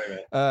about it. Sorry,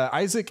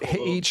 Isaac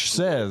H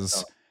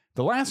says.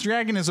 The Last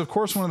Dragon is, of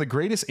course, one of the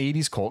greatest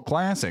 80s cult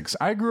classics.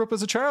 I grew up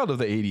as a child of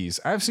the 80s.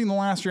 I've seen The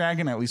Last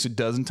Dragon at least a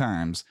dozen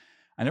times.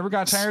 I never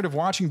got tired of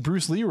watching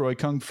Bruce Leroy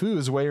kung fu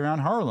his way around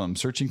Harlem,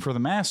 searching for the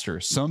master,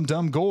 some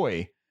dumb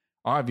goy.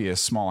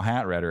 Obvious small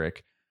hat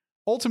rhetoric.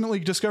 Ultimately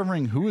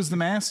discovering who is the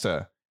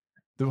master.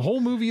 The whole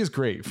movie is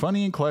great,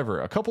 funny and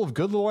clever. A couple of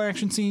good little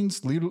action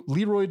scenes,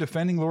 Leroy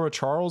defending Laura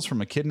Charles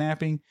from a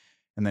kidnapping,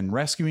 and then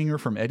rescuing her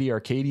from Eddie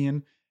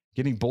Arcadian,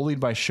 getting bullied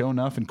by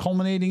Shonuff, and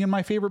culminating in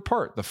my favorite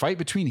part, the fight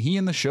between he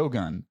and the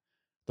Shogun.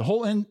 The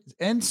whole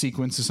end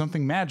sequence is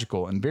something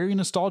magical and very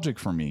nostalgic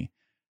for me.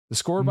 The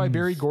score by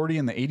Berry Gordy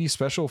and the 80s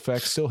special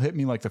effects still hit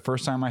me like the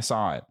first time I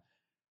saw it.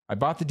 I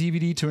bought the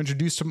DVD to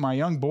introduce to my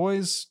young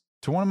boys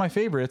to one of my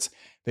favorites.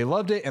 They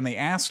loved it and they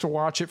asked to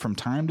watch it from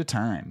time to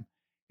time.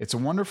 It's a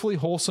wonderfully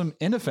wholesome,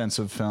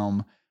 inoffensive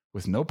film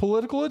with no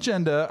political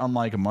agenda,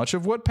 unlike much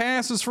of what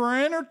passes for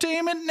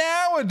entertainment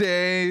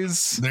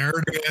nowadays. There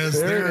it is.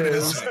 There it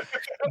is.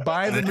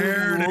 Buy the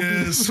There movie. it We'll be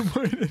is.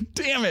 disappointed.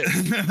 Damn it.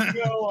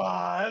 Go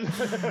on.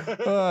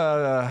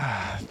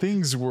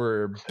 Things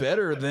were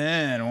better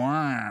then.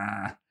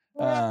 Wah.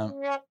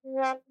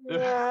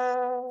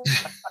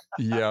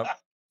 Yep.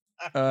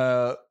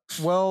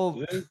 Well,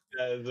 This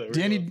guy's a real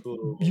Danny,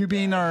 cool you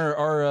being guy.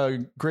 our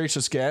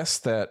gracious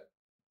guest that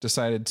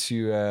decided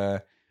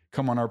to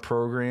come on our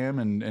program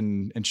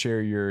and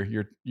share your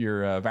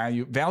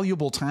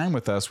valuable time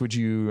with us, would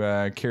you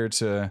care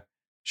to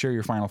share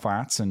your final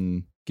thoughts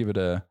and give it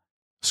a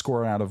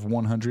score out of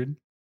 100,000?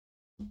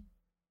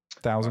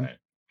 Right.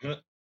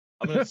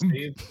 I'm gonna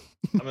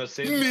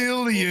save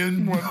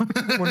million.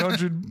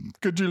 100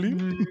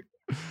 gajillion.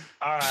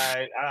 All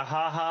right. Ha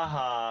ha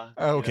ha.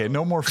 Okay,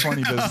 no more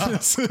funny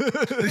business.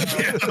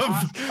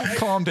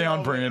 Calm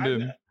down,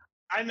 Brandon.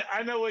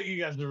 I know what you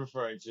guys are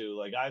referring to.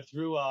 Like I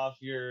threw off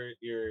your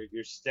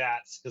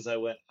stats because I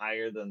went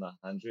higher than the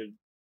 100%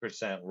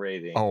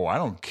 rating. Oh, I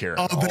don't care.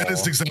 Oh, that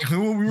is exactly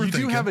what we were you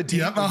thinking. Do have a Yep, you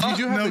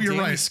do have no, the you're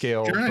Danny right.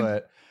 scale, You're right.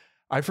 but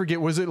I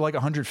forget. Was it like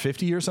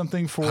 150 or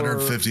something for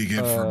 150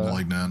 again for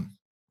Malignant?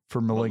 For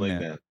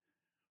Malignant.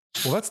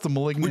 Well, that's the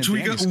Malignant. Which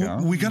we gotta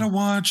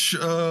watch.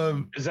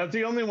 Is that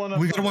the only one?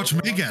 We gotta watch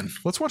Megan.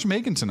 Let's watch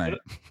Megan tonight.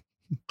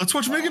 Let's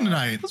watch Megan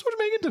tonight. Let's watch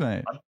Megan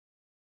tonight.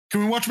 Can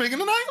we watch Megan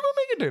tonight? How about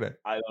Megan tonight?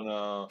 I don't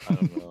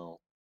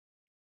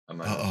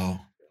know.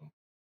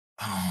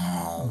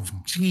 Oh,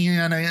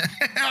 Gianna.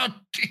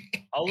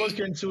 I'll look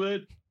into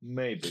it.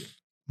 Maybe.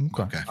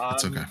 Okay,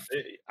 that's okay.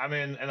 I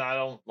mean, and I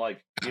don't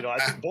like, I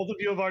think both of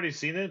you have already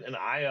seen it, and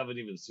I haven't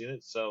even seen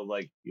it. So,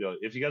 like,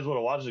 if you guys want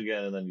to watch it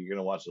again, and then you're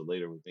gonna watch it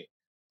later with me,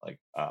 like,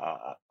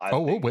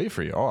 we'll wait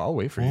for you. I'll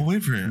wait for you. We'll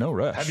wait for you. No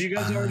rush. Have you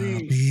guys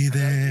already? Be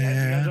there.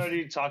 Have you guys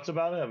already talked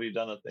about it? Have you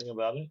done a thing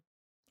about it?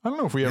 I don't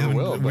know if we ever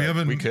will.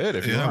 But we could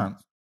if you want.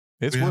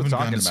 It's worth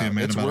talking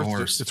about. It's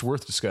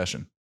worth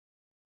discussion.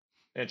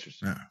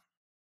 Interesting. Yeah.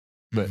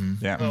 But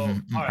So,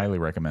 highly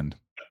recommend.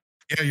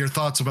 Yeah, your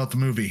thoughts about the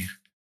movie.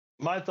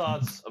 My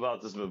thoughts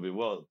about this movie.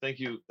 Well, thank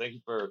you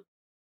for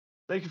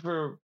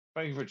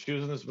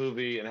choosing this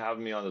movie and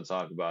having me on to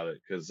talk about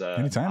it. Because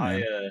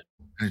anytime, man.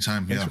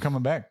 Anytime. Thanks for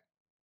coming back.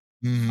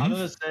 I'm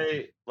gonna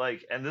say,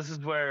 like, and this is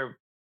where,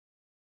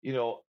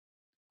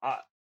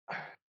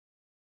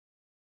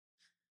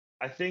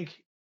 I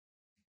think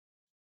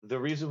the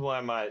reason why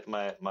my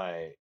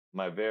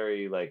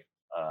very like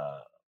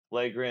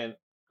flagrant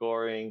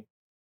goring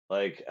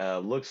like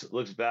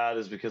looks bad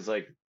is because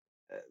like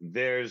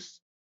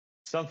there's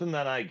something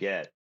that I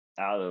get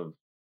out of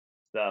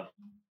stuff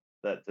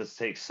that just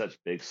takes such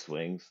big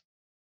swings.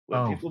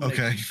 When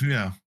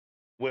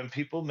when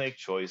people make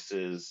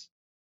choices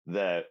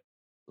that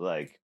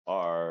like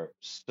are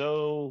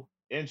so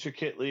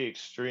intricately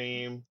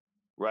extreme,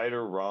 right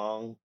or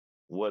wrong,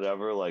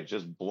 whatever, like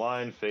just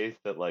blind faith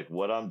that like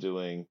what I'm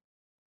doing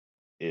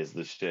is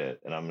the shit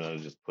and I'm gonna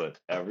just put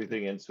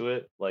everything into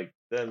it, like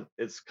then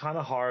it's kind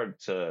of hard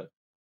to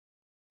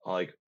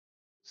like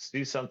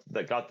see something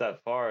that got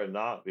that far and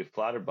not be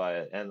flattered by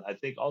it. And I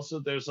think also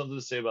there's something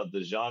to say about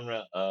the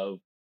genre of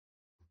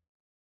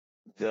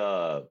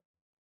the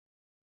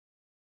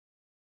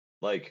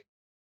like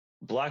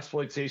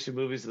blaxploitation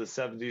movies of the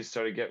 70s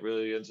started to get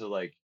really into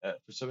like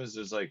for some reason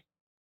there's like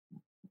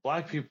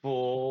black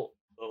people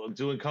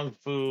doing kung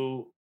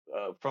fu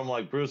from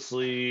like Bruce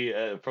Lee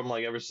from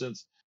like ever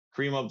since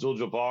Kareem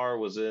Abdul-Jabbar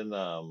was in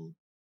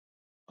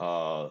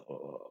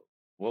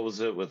what was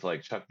it with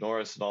like Chuck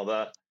Norris and all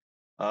that.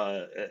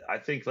 I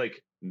think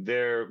like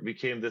there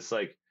became this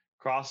like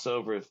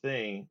crossover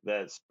thing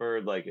that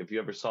spurred like if you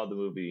ever saw the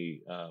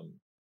movie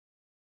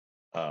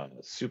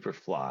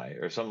Superfly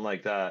or something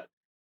like that,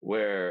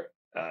 where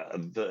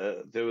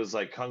there was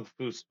like kung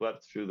fu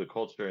swept through the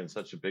culture in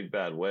such a big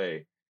bad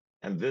way,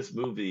 and this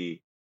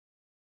movie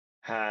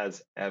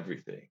has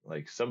everything.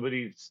 Like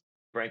somebody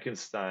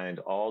Frankenstein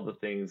all the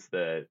things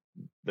that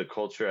the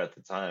culture at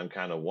the time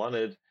kind of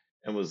wanted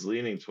and was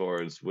leaning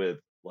towards, with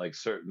like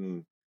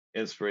certain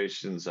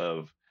inspirations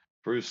of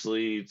Bruce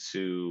Lee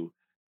to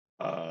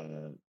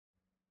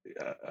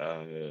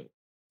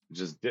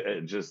just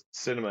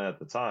cinema at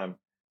the time.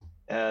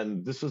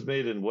 And this was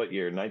made in what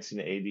year?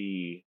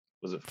 1980?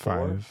 Was it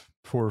 4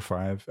 or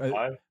 5?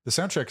 The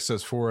soundtrack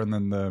says 4, and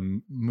then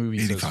the movie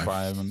 85. Says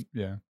 5. And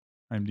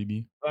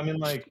IMDb. I mean,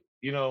 like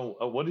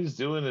what he's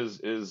doing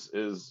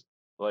is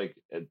like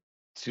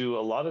to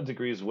a lot of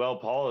degrees well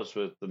polished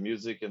with the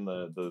music and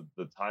the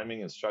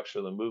timing and structure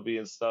of the movie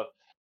and stuff.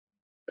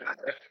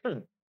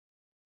 And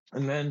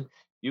then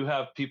you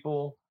have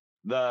people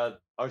that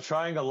are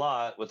trying a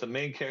lot with a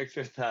main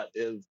character that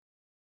is,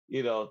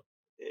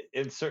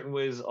 in certain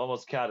ways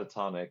almost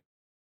catatonic,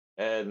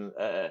 and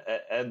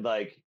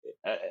like,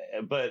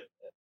 but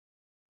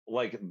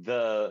like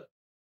the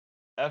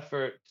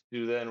effort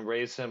to then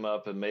raise him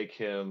up and make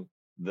him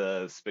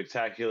the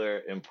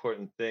spectacular,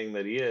 important thing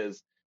that he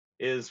is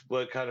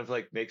what kind of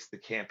like makes the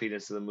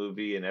campiness of the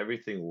movie and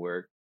everything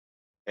work.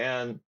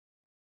 And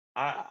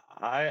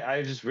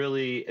I just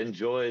really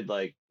enjoyed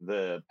like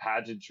the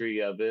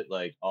pageantry of it,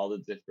 like all the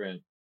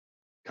different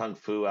kung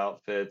fu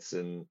outfits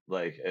and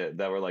like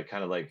that were like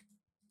kind of like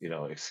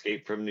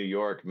Escape from New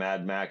York,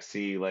 Mad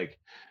Maxy, like,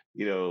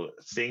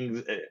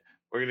 things.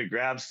 We're gonna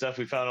grab stuff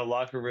we found in a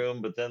locker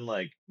room, but then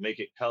like make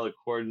it color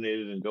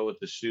coordinated and go with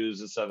the shoes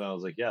and stuff. And I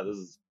was like, yeah,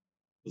 there's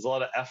a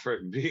lot of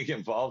effort being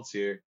involved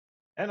here,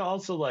 and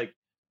also like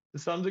to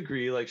some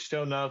degree, like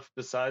Shonuff,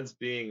 besides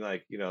being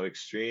like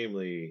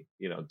extremely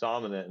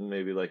dominant and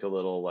maybe like a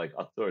little like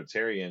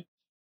authoritarian,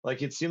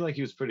 like it seemed like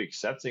he was pretty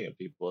accepting of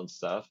people and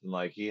stuff, and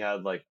like he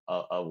had like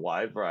a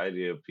wide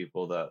variety of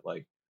people that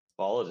like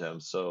followed him.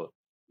 So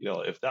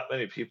if that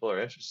many people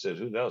are interested,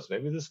 who knows?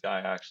 Maybe this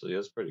guy actually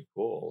is pretty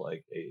cool.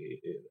 Like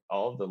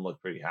all of them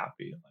look pretty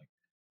happy and like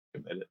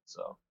committed.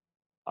 So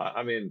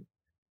I mean,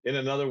 in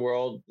another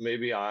world,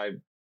 maybe I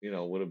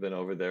would have been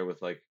over there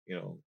with like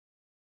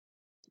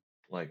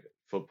like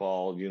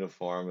football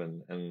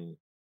uniform and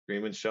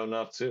screaming show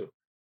enough too.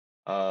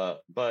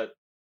 But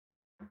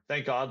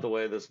thank God the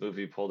way this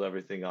movie pulled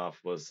everything off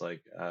was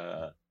like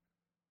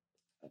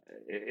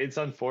it's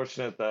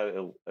unfortunate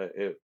that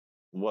it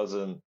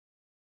wasn't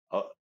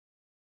a,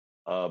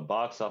 a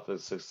box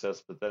office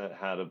success, but then it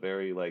had a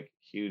very like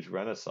huge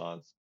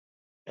renaissance,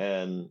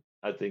 and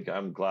I think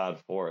I'm glad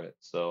for it.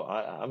 So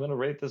I'm gonna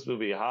rate this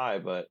movie high,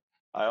 but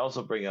I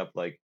also bring up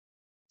like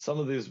some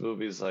of these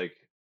movies like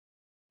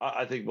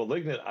I think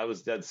Malignant, I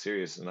was dead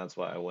serious, and that's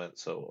why I went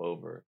so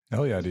over.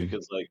 Hell yeah, dude.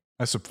 Because like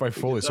I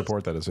fully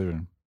support that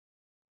decision.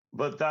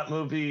 But that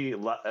movie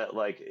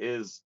like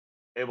is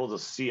able to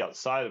see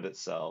outside of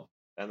itself,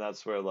 and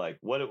that's where like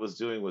what it was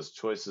doing was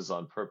choices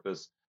on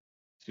purpose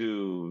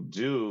to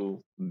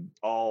do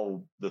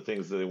all the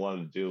things that they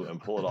wanted to do and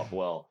pull it off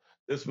well.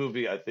 This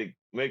movie, I think,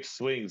 makes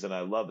swings, and I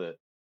love it.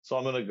 So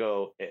I'm gonna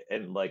go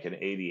in like an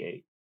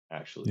 88,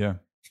 actually. Yeah.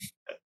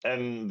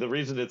 And the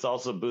reason it's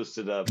also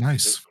boosted up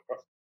Nice.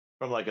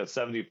 from like a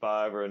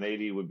 75 or an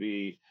 80 would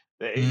be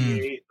the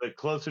 88. The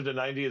closer to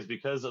 90 is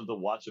because of the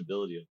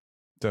watchability of it.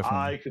 Definitely.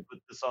 I could put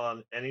this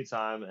on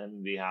anytime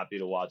and be happy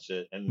to watch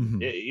it,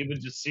 and even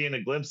just seeing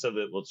a glimpse of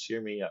it will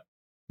cheer me up.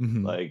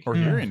 Like or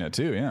hearing it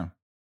too, yeah.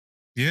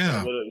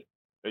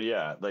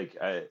 Yeah, like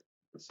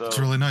so it's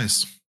really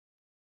nice.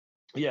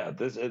 Yeah,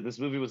 this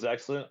movie was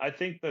excellent. I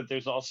think that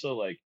there's also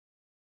like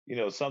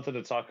something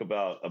to talk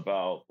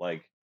about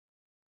like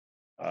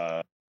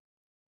kind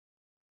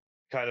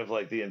of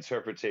like the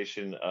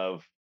interpretation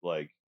of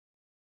like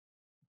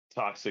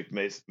toxic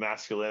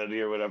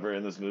masculinity or whatever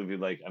in this movie.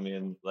 Like, I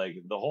mean, like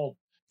the whole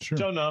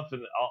Shonuff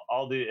and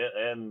all the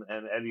and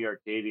Eddie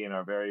Arcadian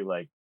are very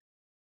like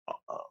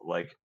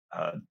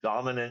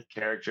dominant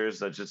characters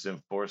that just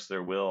enforce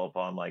their will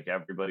upon like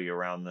everybody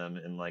around them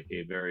in like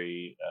a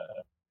very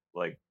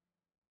like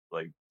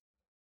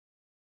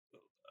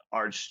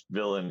arch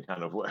villain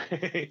kind of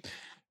way.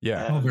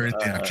 Yeah. And, very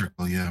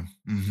theatrical. Yeah.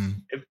 Mm-hmm.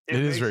 It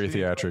is very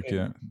theatric.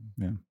 Yeah.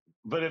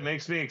 But it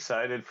makes me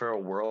excited for a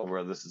world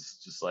where this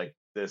is just like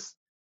this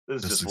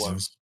is just one.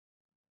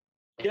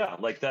 Yeah,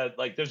 like that.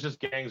 Like there's just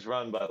gangs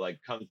run by like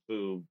kung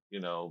fu,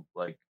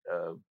 like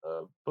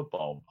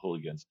football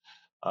hooligans.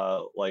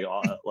 Like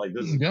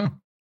this.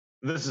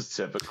 This is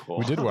typical.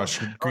 We did watch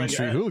Green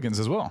Street Hooligans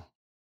as well.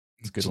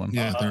 It's a good one.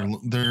 Yeah,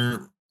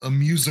 they're a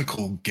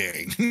musical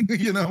gang,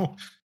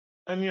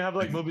 And you have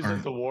like movies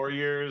like The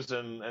Warriors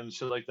and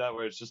shit like that,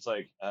 where it's just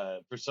like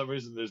for some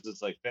reason there's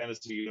this like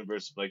fantasy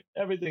universe of like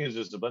everything is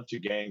just a bunch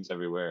of gangs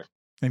everywhere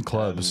and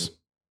clubs.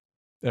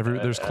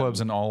 There's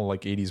clubs in all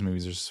like 80s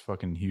movies. There's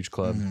fucking huge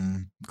club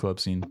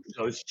scene.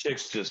 Those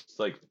chicks just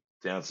like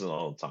dancing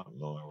all the time,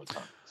 no matter what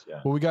time it is.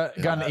 Yeah. Well, we got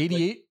an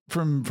 88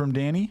 from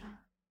Danny.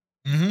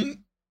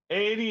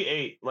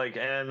 88, like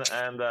and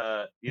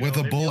with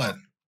a bullet.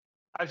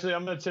 Actually,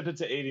 I'm gonna tip it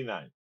to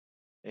 89.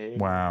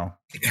 Wow.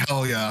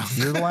 Hell yeah.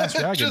 You're the last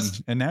dragon,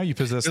 and now you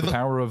possess the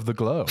power of the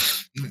glow.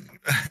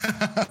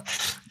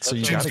 So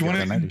you gotta get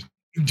that 90.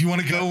 Do you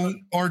want to go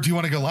or do you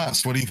want to go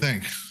last? What do you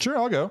think? Sure,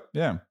 I'll go.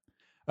 Yeah.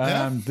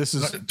 This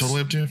is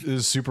totally up to you. This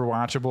is super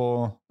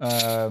watchable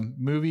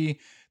movie.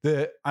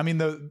 The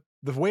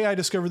way I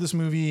discovered this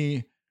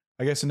movie,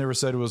 I guess I never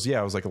said it was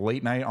like a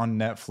late night on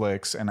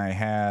Netflix, and I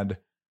had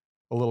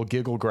a little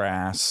giggle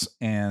grass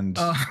and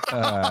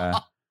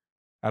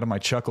out of my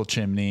chuckle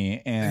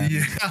chimney, and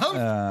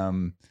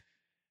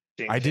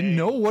I didn't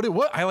know what it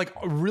was. I like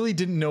really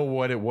didn't know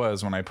what it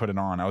was when I put it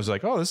on. I was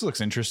like, oh, this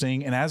looks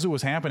interesting. And as it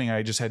was happening,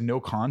 I just had no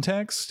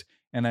context,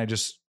 and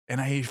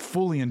I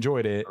fully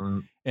enjoyed it.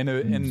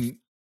 And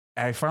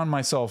I found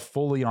myself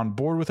fully on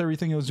board with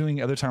everything it was doing.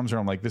 Other times where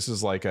I'm like, this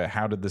is like a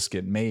how did this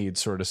get made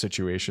sort of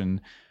situation,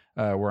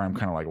 where I'm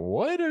kind of like,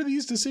 what are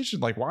these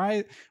decisions? Like,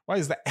 why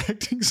is the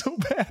acting so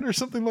bad or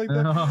something like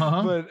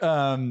that? But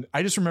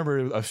I just remember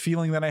a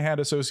feeling that I had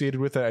associated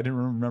with it. I didn't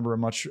remember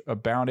much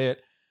about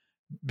it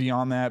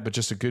beyond that, but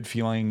just a good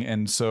feeling.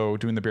 And so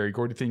doing the Berry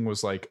Gordy thing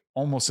was like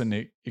almost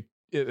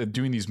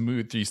doing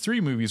these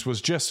three movies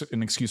was just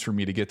an excuse for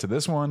me to get to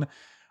this one.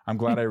 I'm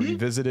glad I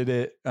revisited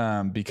it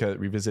because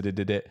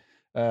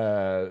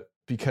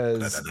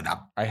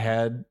I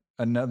had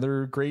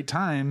another great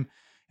time.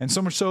 And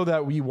so much so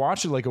that we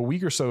watched it like a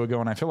week or so ago,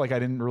 and I feel like I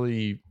didn't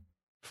really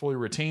fully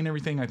retain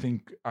everything. I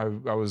think I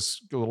was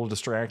a little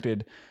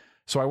distracted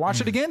So I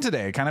watched it again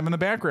today, kind of in the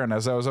background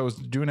as I was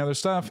doing other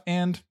stuff,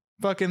 and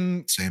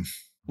fucking Same.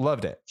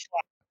 loved it.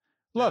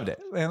 Loved it.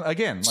 And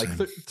again,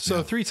 like,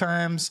 so 3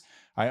 times.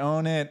 I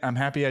own it. I'm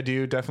happy I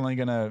do. Definitely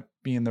gonna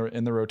be in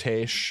the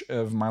rotation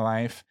of my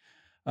life.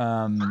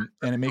 And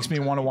it makes me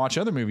want to watch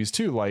other movies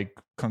too, like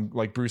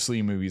Bruce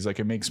Lee movies. Like,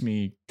 it makes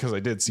me, because I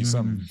did see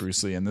some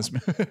Bruce Lee in this,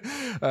 but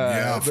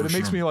it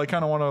makes me like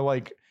kind of want to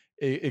like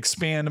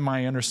expand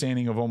my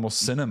understanding of almost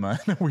cinema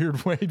in a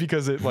weird way,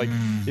 because it like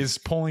is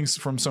pulling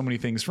from so many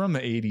things from the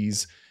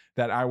 80s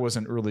that I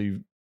wasn't really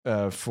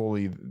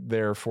fully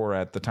there for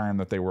at the time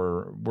that they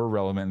were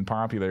relevant and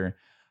popular.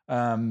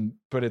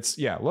 But it's,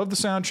 love the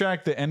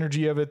soundtrack, the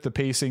energy of it, the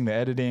pacing, the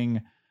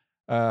editing,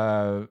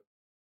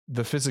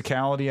 the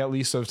physicality, at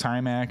least, of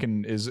Timac,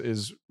 and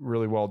is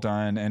really well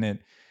done. And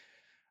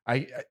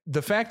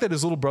the fact that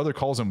his little brother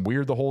calls him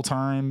weird the whole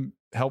time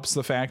helps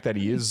the fact that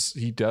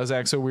he does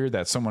act so weird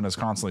that someone is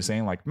constantly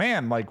saying like,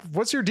 man, like,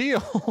 what's your deal?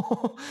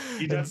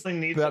 He definitely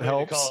needs that somebody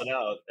helps. to call it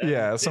out.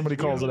 And somebody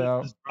calls it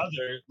out. His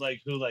brother,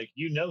 like, who, like,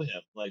 you know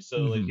him, like, so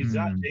like he's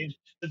not changing.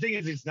 The thing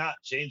is, he's not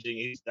changing.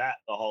 He's that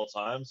the whole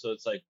time. So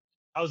it's like,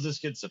 how is this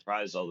kid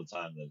surprised all the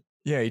time? That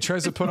he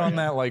tries to put on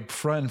that like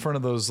front in front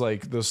of those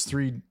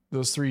three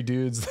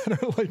dudes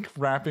that are like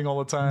rapping all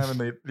the time,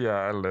 and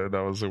I don't know,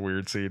 that was a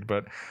weird scene,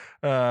 but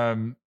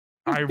and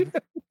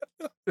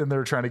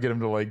they're trying to get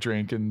him to like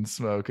drink and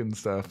smoke and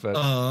stuff, but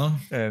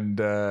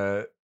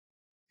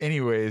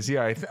anyways,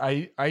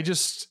 I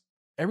just,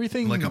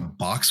 everything, like a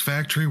box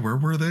factory. Where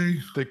were they?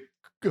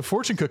 The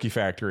fortune cookie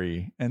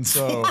factory. And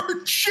so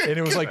and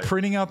it was like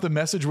printing out the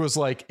message was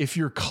like, if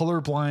you're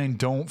colorblind,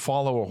 don't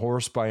follow a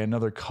horse by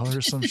another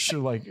color, some shit,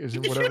 like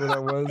whatever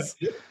that was.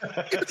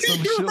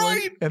 Some shit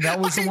right. Like, and that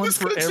was the one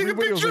for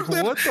everybody. I was like,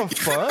 what the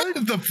fuck?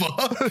 The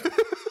fuck?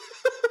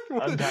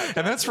 And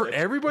that's for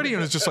everybody,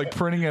 and it's just like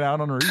printing it out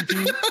on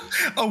repeat.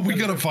 We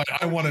gotta find.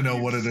 I want to know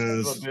what it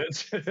is.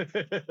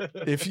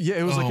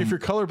 It was like, if you're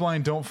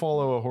colorblind, don't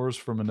follow a horse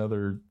from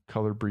another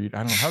color breed. I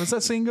don't know, how does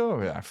that saying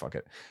go? Yeah, fuck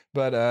it.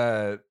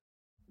 But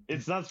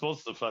it's not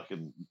supposed to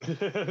fucking.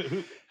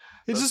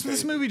 It's just crazy.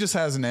 This movie just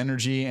has an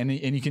energy, and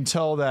you can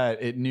tell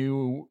that it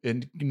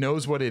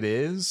knows what it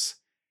is,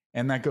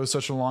 and that goes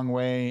such a long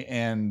way.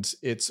 And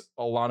it's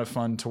a lot of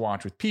fun to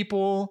watch with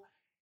people.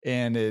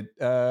 And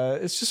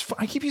it's just,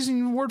 I keep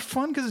using the word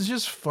fun because it's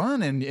just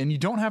fun, and you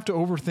don't have to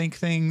overthink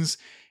things,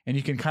 and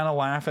you can kind of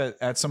laugh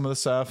at some of the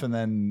stuff, and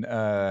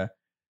then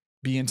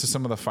be into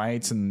some of the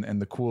fights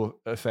and the cool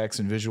effects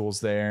and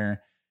visuals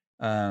there.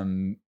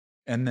 And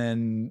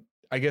then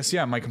I guess,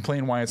 my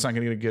complaint why it's not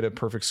going to get a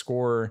perfect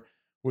score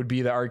would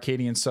be the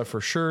Arcadian stuff for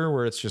sure,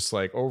 where it's just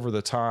like over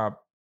the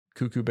top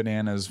cuckoo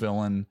bananas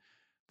villain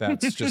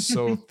that's just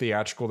so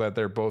theatrical that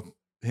they're both,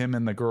 him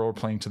and the girl, are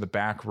playing to the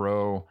back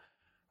row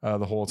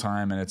the whole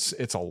time, and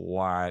it's a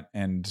lot.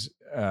 And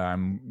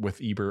I'm with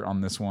Ebert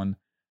on this one.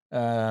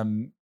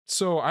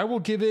 So I will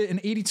give it an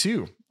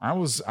 82. I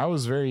was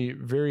very,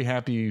 very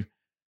happy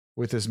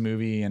with this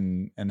movie,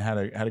 and had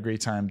a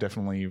great time.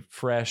 Definitely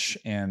fresh,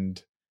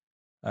 and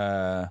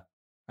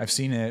I've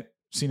seen it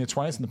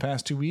twice in the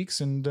past 2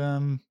 weeks,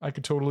 and I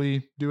could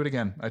totally do it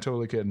again. I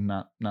totally could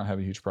not have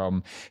a huge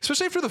problem,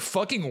 especially after the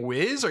fucking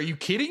Wiz. Are you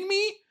kidding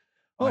me?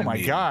 Oh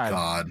my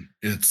God.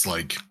 It's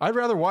like, I'd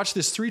rather watch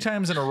this 3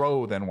 times in a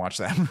row than watch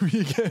that movie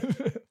again.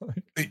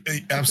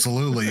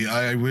 Absolutely.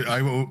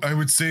 I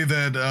would say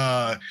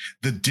that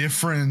the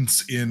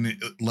difference in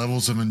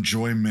levels of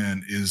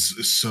enjoyment is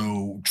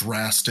so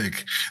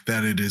drastic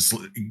that it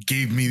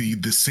gave me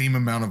the same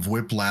amount of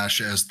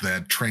whiplash as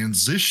that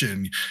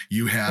transition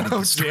you had at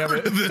the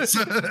start of this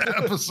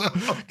episode.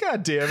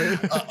 God damn it.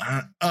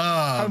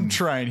 I'm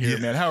trying here,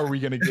 man. How are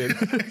we going to get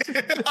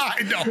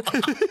I know.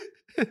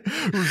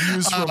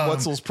 Reviews from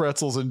Wetzel's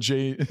Pretzels and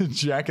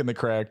Jack in the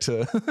Crack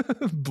to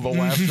the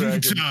Laugh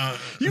Dragon.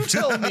 You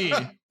tell me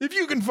if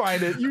you can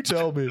find it. You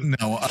tell me.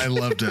 No, I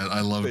loved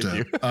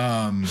it.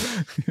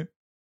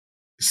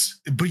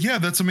 But yeah,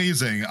 that's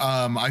amazing.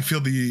 I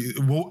feel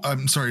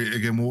I'm sorry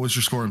again. What was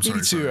your score? I'm sorry.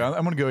 82.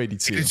 I'm gonna go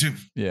 82. 82.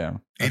 Yeah,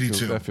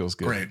 82. That feels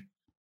good. Great.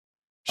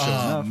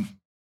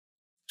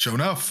 Show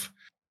enough.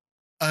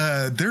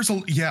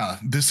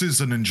 This is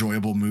an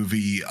enjoyable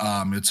movie.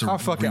 It's a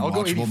fuck it. I'll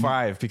go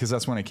 85 because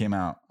that's when it came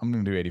out. I'm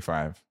gonna do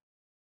 85.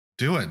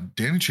 Do it.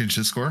 Danny changed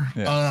his score.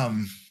 Yeah.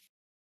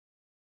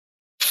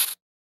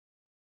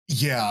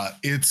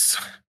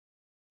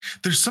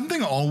 There's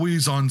something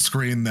always on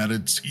screen that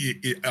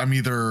I'm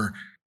either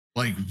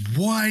like,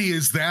 why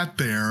is that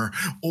there?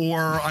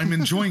 Or I'm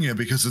enjoying it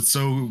because it's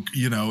so,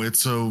 it's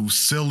so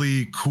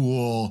silly,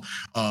 cool.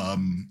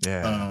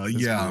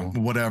 Cool.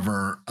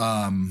 Whatever.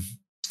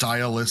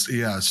 Stylist,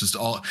 it's just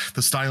all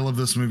the style of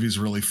this movie is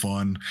really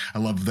fun. I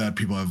love that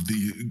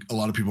a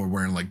lot of people are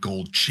wearing like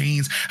gold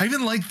chains. I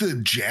even like the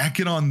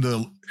jacket on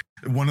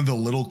one of the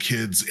little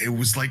kids. It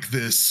was like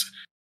this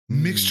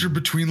mixture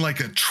between like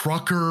a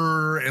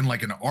trucker and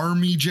like an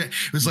army jacket.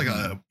 It was like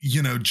a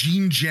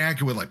jean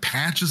jacket with like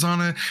patches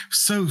on it.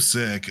 So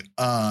sick.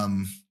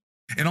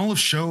 And all of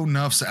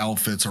Sho'nuff's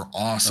outfits are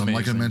awesome. Amazing.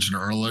 Like I mentioned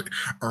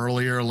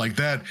earlier, like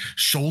that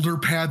shoulder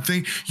pad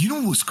thing. You know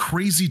what was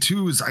crazy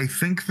too is I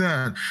think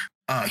that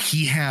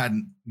he had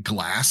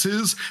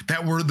glasses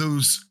that were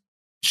those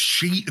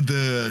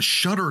the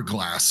shutter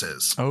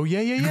glasses. Oh yeah,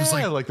 It was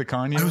like the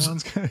Kanye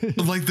ones.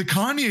 Like the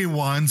Kanye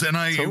ones, and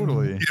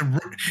Totally.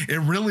 it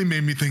really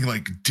made me think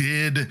like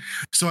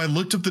so I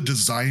looked up the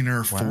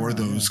designer for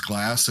those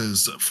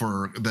glasses,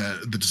 for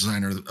the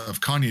designer of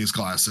Kanye's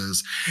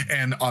glasses,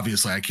 and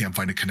obviously I can't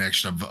find a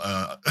connection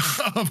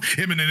of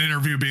him in an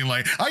interview being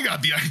like, I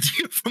got the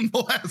idea from The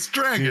Last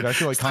Dragon. Dude, I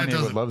feel like So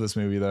Kanye would love this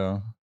movie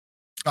though.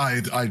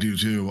 I do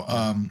too.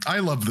 I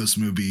love this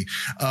movie.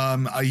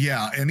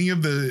 Yeah, any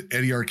of the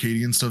Eddie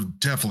Arcadian stuff,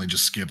 definitely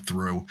just skip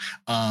through.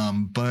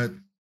 But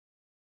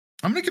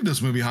I'm gonna give this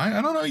movie high.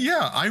 I don't know.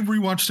 Yeah, I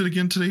rewatched it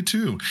again today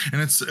too,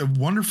 and it's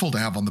wonderful to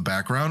have on the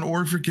background.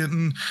 Or if you're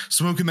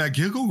smoking that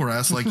giggle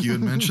grass, like you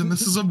had mentioned,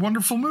 this is a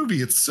wonderful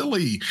movie. It's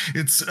silly.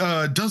 It's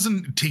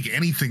doesn't take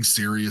anything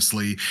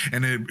seriously,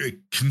 and it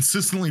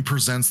consistently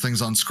presents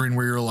things on screen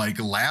where you're like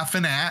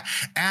laughing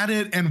at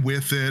it and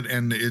with it,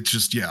 and it's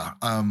just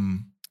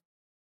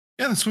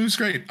yeah, this movie's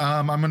great.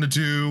 I'm gonna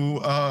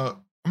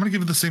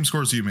give it the same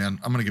score as you, man.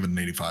 I'm gonna give it an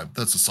 85.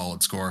 That's a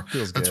solid score.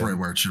 That's right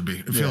where it should be.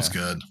 It feels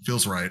good.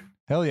 Feels right.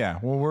 Hell yeah.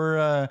 Well,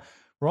 we're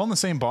all in the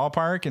same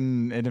ballpark,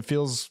 and it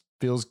feels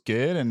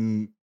good.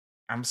 And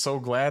I'm so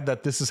glad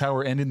that this is how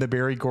we're ending the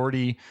Berry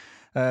Gordy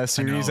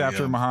series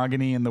after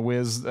Mahogany and The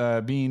Wiz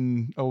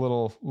being a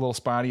little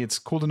spotty. It's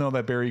cool to know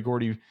that Berry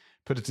Gordy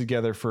put it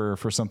together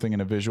for something in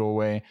a visual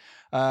way.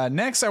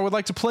 Next, I would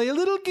like to play a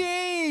little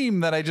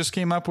game that I just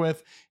came up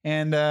with,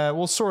 and I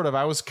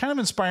was kind of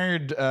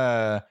inspired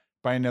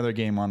by another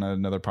game on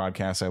another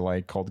podcast I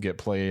like called Get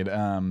Played.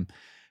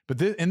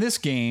 But in this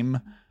game,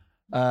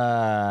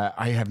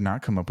 I have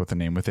not come up with a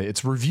name with it.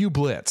 It's Review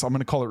Blitz. I'm going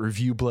to call it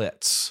Review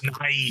Blitz.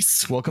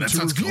 Nice. Welcome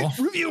to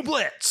Review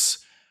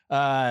Blitz.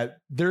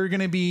 It's going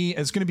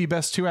to be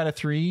best 2 out of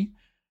 3.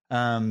 How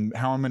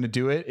I'm going to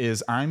do it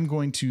is I'm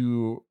going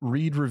to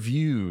read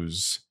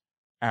reviews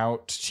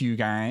out to you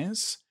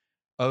guys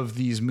of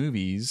these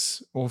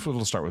movies. Well,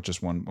 we'll start with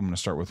just one. I'm going to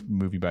start with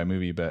movie by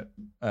movie, but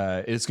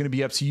it's going to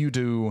be up to you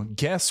to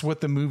guess what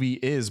the movie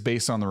is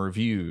based on the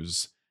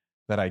reviews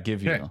that I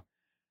give you.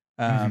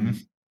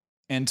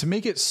 And to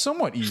make it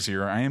somewhat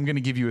easier, I am going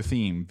to give you a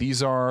theme.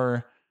 These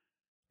are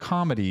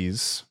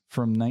comedies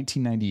from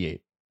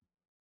 1998.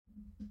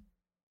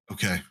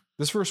 Okay.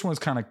 This first one is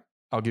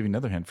I'll give you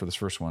another hint for this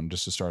first one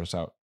just to start us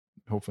out.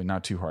 Hopefully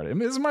not too hard. I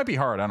mean, this might be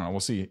hard. I don't know. We'll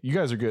see. You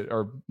guys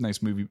are nice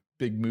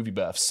big movie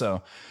buffs.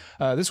 So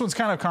this one's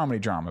kind of comedy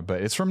drama,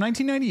 but it's from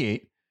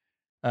 1998.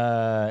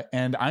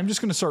 And I'm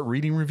just going to start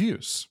reading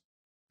reviews.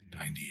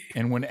 98.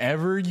 And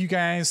whenever you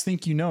guys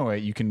think you know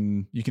it, you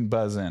can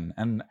buzz in,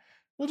 and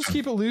we'll just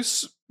keep it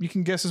loose. You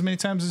can guess as many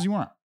times as you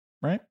want.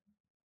 Right?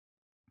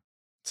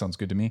 Sounds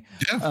good to me.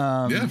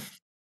 Yeah.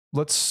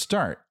 Let's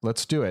start.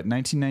 Let's do it.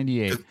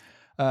 1998.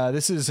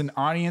 This is an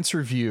audience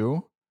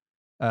review.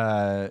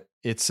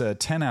 It's a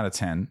 10 out of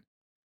 10.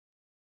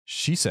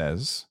 She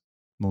says,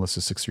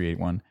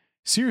 Melissa6381,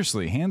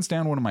 seriously, hands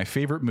down one of my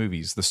favorite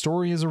movies. The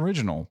story is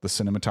original. The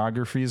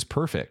cinematography is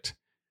perfect.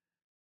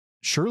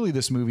 Surely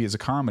this movie is a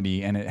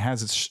comedy and it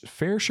has its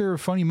fair share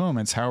of funny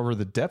moments. However,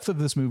 the depth of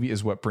this movie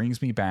is what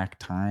brings me back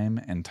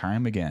time and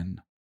time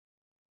again.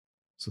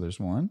 So there's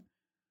one.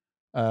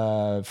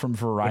 From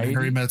Variety.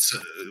 Harry Met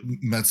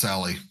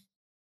Sally.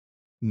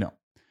 No.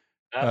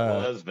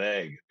 That was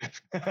vague.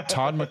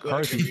 Todd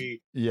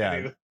McCarthy.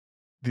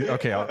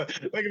 Okay, that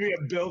could be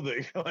a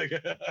building.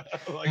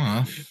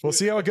 We'll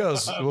see how it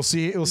goes. We'll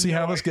see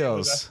how this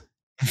goes.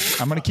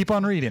 I'm gonna keep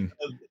on reading.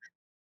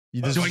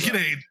 Do I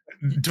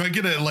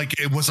get a like?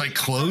 Was I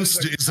close?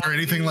 Is there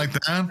anything like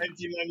that?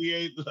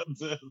 1998.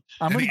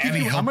 I'm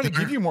gonna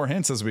give you more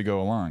hints as we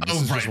go along.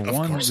 This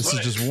is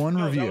just one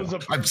review.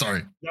 I'm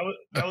sorry.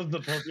 That was the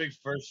perfect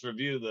first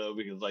review though,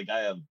 because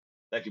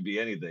that could be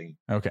anything.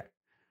 Okay.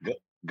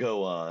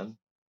 Go on.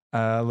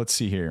 Let's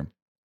see here.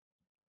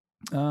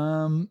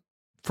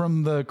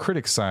 From the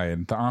critic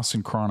side, the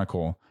Austin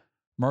Chronicle,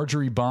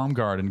 Marjorie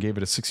Baumgarten gave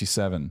it a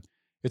 67.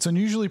 It's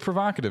unusually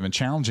provocative and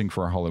challenging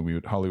for a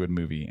Hollywood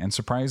movie, and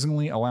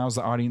surprisingly allows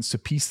the audience to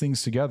piece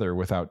things together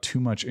without too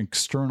much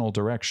external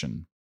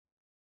direction.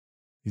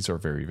 These are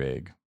very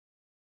vague.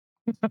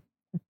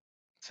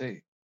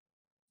 Say,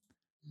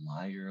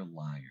 liar.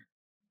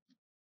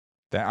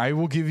 That I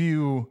will give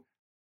you.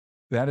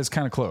 That is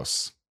kind of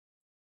close.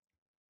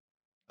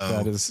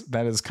 Oh.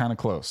 That is kind of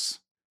close.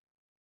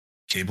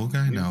 Cable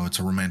Guy? No, it's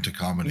a romantic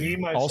comedy.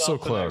 Also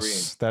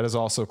close. That is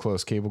also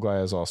close. Cable Guy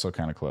is also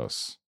kind of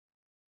close.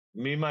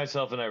 Me,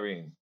 Myself, and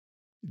Irene.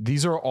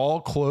 These are all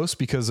close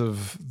because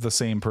of the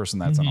same person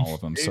that's on all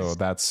of them. So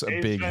that's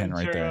a big hint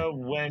right there.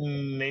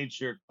 When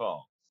Nature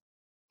Calls.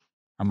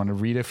 I'm going to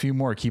read a few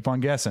more. Keep on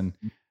guessing.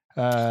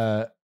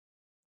 Let's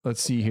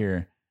see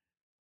here.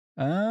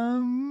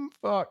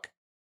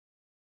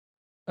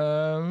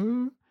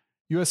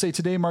 USA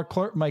Today, Mike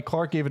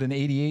Clark gave it an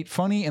 88.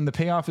 Funny, and the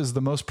payoff is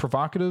the most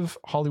provocative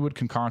Hollywood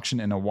concoction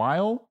in a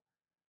while.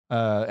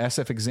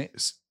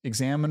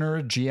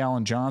 Examiner G.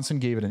 Allen Johnson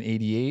gave it an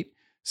 88.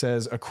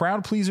 Says a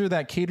crowd pleaser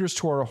that caters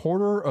to our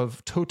horror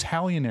of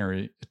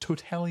totalitarianism.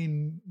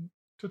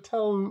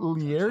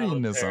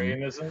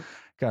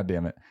 God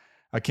damn it.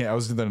 I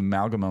was doing the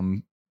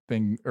amalgamum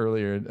thing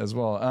earlier as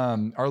well.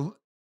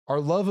 Our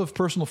love of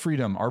personal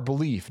freedom, our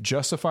belief,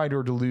 justified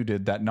or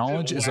deluded, that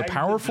knowledge is a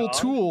powerful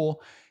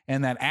tool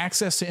and that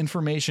access to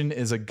information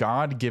is a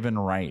God-given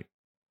right.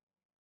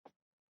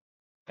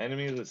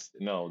 Enemy of this?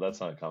 No, that's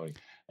not a comedy.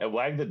 And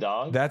Wag the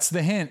Dog? That's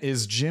the hint,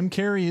 is Jim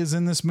Carrey is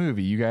in this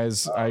movie. You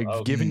guys,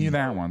 I've given you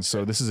that one.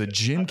 So this is a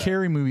Jim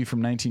Carrey movie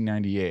from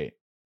 1998.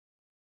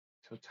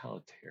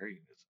 Totalitarianism.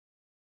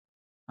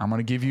 I'm going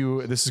to give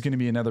you, this is going to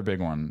be another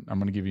big one. I'm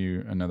going to give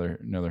you another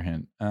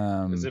hint.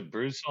 Is it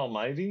Bruce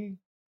Almighty?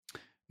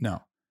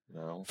 No.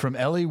 No. From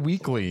LA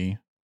Weekly,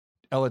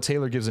 Ella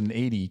Taylor gives it an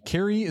 80.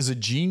 Carrey is a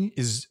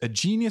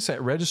genius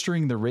at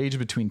registering the rage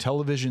between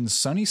television's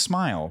sunny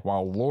smile,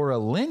 while Laura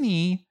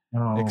Linney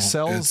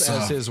excels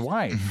as his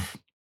wife.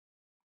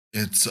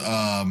 It's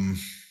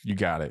You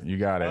got it.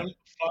 Fun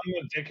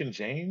with Dick and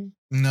Jane?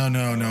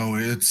 No.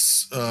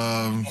 It's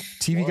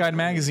TV Guide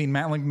magazine.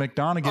 Madeline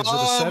McDonough gives it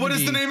a 70. What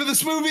is the name of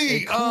this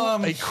movie?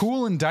 A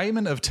cool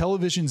indictment of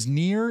television's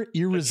near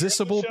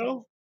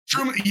irresistible.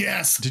 Truman.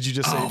 Yes. Did you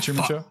just say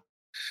Truman Show?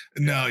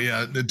 No,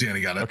 yeah,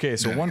 Danny got it. Okay,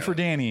 so one for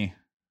Danny.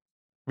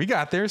 We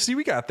got there. See,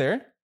 we got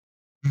there.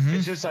 Mm-hmm.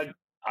 It's just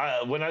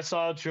when I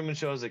saw Truman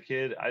Show as a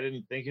kid, I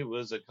didn't think it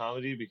was a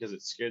comedy because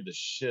it scared the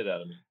shit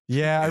out of me.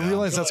 Yeah, I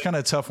realize that's kind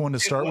of a tough one to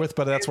start with,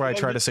 but that's why I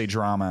try to say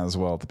drama as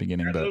well at the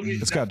beginning. But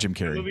it's got Jim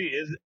Carrey.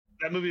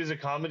 That movie is a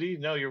comedy.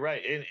 No, you're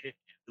right.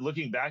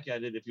 Looking back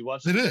at it, if you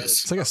watch it,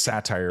 it's like a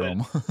satire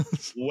almost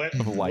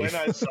of life. When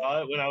I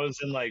saw it, when I was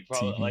in I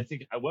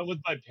think I went with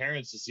my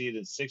parents to see it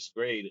in 6th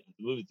grade at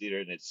the movie theater,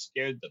 and it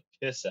scared the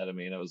piss out of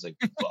me. And I was like,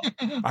 fuck.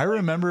 I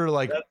remember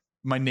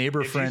my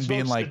neighbor friend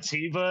being like,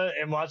 sativa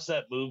and watch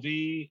that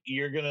movie,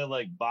 you're gonna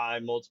buy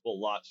multiple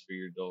lots for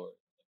your door.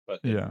 But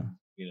yeah,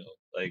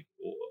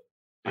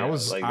 I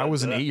was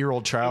an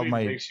 8-year-old child.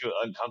 Makes you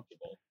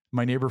uncomfortable.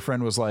 My neighbor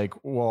friend was like,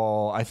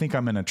 well, I think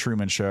I'm in a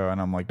Truman Show.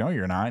 And I'm like, no,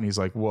 you're not. And he's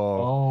like, well,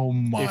 oh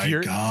my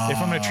God. If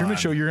I'm in a Truman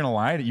Show, you're going to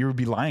lie. You would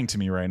be lying to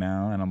me right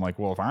now. And I'm like,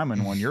 well, if I'm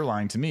in one, you're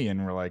lying to me.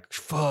 And we're like,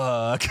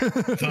 fuck.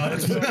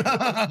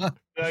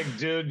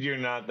 Dude, you're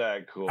not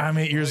that cool. I'm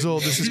 8 years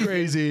old. This is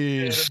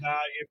crazy.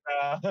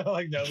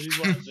 Nobody's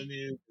watching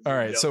you. All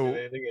right.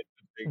 So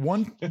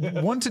one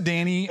to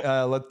Danny.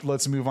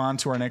 Let's move on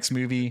to our next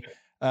movie.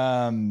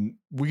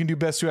 We can do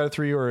best 2 out of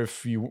 3, or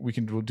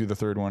we'll do the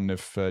third one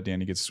if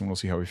Danny gets this one. We'll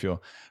see how we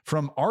feel.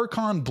 From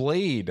Archon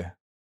Blade,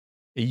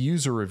 a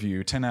user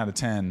review, 10 out of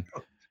 10.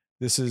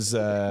 This is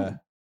a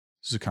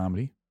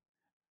comedy.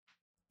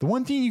 The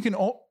one thing you can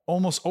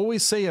almost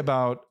always say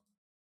about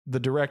the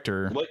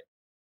director.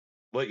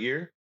 What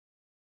year?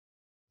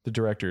 The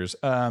directors.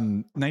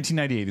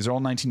 1998. These are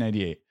all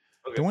 1998.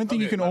 Okay, the one thing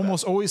you can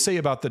almost always say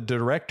about the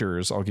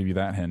directors, I'll give you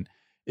that hint,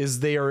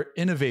 is they are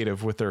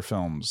innovative with their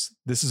films.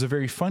 This is a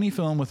very funny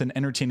film with an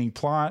entertaining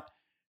plot,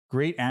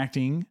 great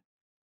acting.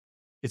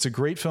 It's a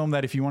great film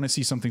that if you want to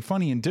see something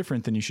funny and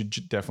different, then you should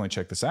definitely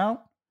check this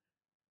out.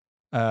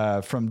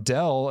 From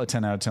Dell, a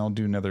 10 out of 10. I'll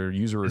do another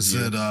user review.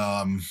 Is it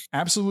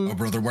Absolute? Oh,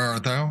 Brother, Where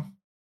Art Thou?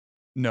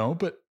 No,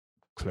 but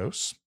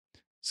close.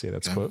 Say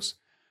that's close.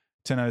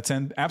 10 out of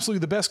 10. Absolutely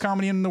the best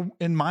comedy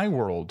in my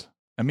world.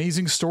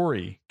 Amazing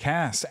story,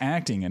 cast,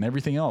 acting, and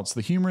everything else.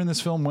 The humor in this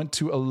film went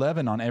to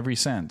 11 on every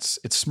sense.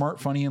 It's smart,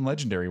 funny, and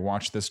legendary.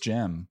 Watch this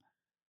gem.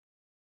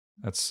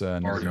 That's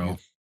Earn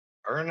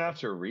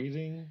after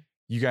reading.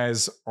 You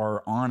guys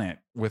are on it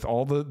with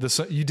all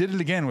the. You did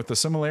it again with the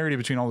similarity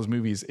between all those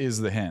movies is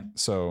the hint.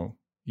 So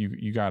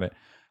you got it.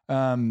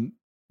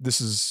 This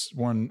is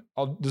one.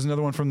 There's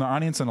another one from the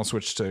audience, and I'll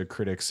switch to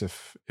critics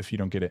if you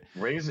don't get it.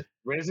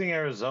 Raising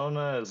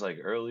Arizona is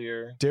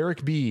earlier.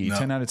 Derek B,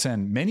 10 out of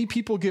 10. Many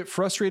people get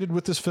frustrated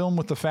with this film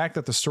with the fact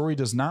that the story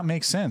does not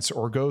make sense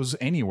or goes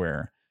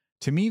anywhere.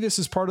 To me, this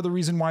is part of the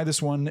reason why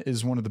this one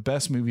is one of the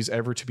best movies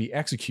ever to be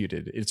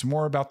executed. It's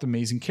more about the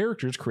amazing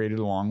characters created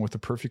along with the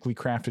perfectly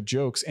crafted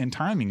jokes and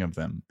timing of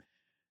them.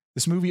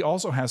 This movie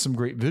also has some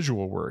great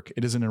visual work.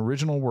 It is an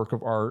original work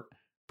of art,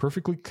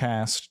 perfectly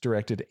cast,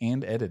 directed,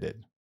 and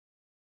edited.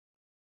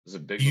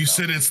 You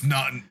said it's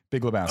not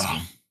Big Lebowski.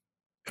 Oh.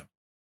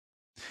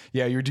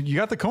 Yeah, you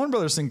got the Coen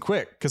Brothers thing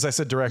quick because I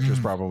said directors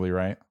probably,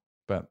 right?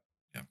 But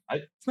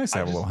it's nice to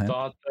have a little hint. I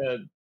thought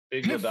that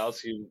Big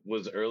Lebowski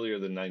was earlier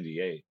than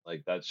 98.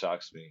 That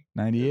shocks me.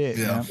 98.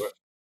 Yeah.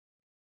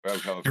 Where I'm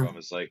coming from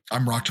is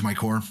I'm rocked to my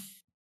core.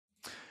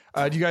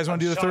 Do you guys want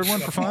to do the third one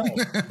for fun?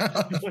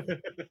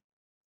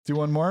 Do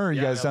one more? Are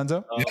you guys done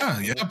so?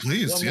 Yeah,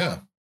 please. Yeah.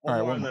 All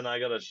right, and then I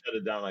gotta shut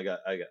it down. I gotta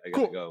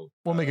go.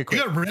 We'll make it quick.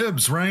 You got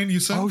ribs, Ryan. You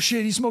said. Oh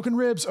shit, he's smoking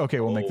ribs. Okay,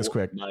 we'll make this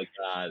quick. My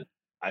God,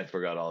 I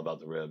forgot all about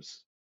the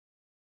ribs.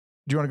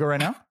 Do you want to go right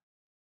now?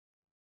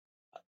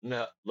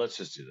 No, let's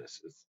just do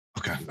this.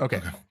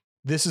 Okay.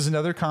 This is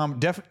another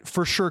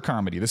for sure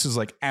comedy. This is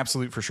like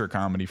absolute for sure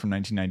comedy from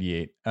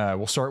 1998.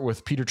 We'll start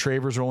with Peter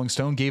Travers. Rolling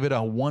Stone gave it a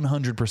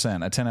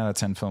 100%, a 10 out of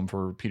 10 film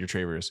for Peter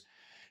Travers.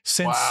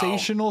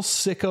 Sensational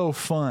sicko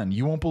fun.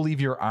 You won't believe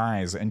your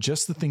eyes. And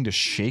just the thing to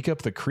shake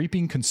up the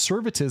creeping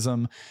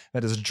conservatism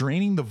that is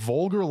draining the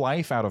vulgar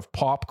life out of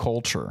pop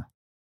culture.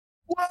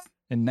 What?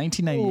 In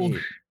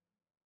 1998.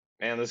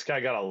 Man, this guy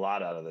got a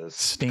lot out of this.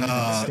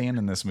 Stand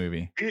in this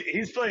movie.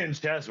 He's playing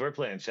chess. We're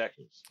playing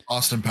checkers.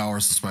 Austin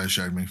Powers, The Spy Who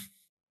Shagged Me.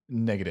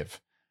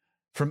 Negative.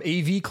 From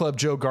AV Club,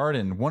 Joe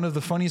Garden. One of the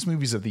funniest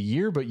movies of the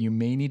year, but you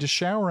may need a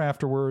shower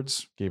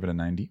afterwards. Gave it a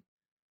 90.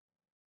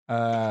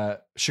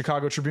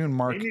 Chicago Tribune,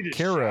 Mark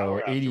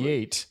Caro,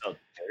 88.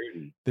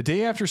 The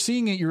day after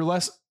seeing it, you're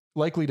less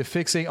likely to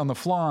fixate on the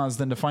flaws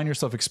than to find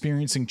yourself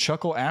experiencing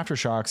chuckle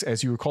aftershocks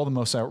as you recall the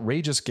most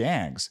outrageous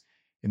gags.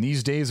 In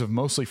these days of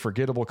mostly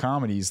forgettable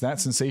comedies,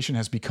 that sensation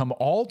has become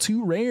all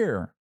too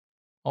rare.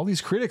 All these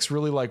critics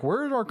really like,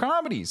 where are our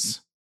comedies?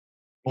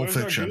 Pulp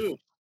Fiction.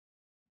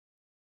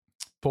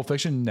 Pulp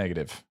Fiction,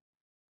 negative.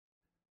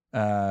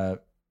 I'll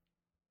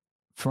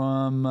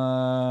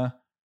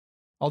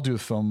do a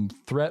film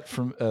threat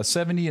from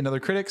 70 and other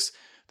critics.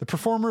 The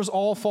performers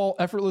all fall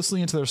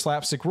effortlessly into their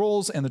slapstick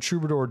roles, and the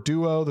troubadour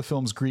duo, the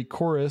film's Greek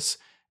chorus,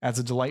 adds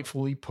a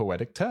delightfully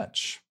poetic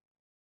touch.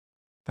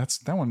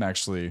 That one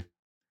actually...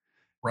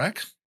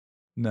 Wreck?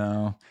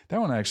 No, that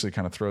one actually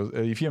kind of throws.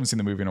 If you haven't seen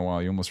the movie in a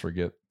while, you almost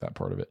forget that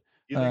part of it.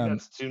 You think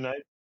that's too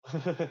nice?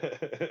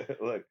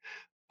 Look,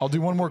 I'll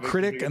do one more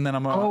critic, and then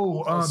I'm.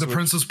 The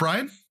Princess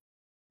Bride?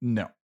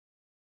 No.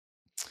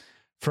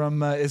 From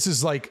this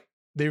is like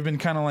they've been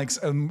kind of like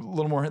a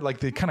little more like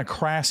the kind of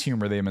crass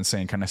humor they've been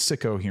saying, kind of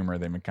sicko humor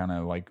they've been kind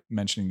of like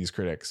mentioning these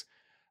critics.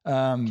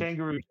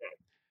 Kangaroo.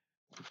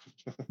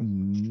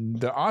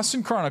 The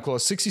Austin Chronicle,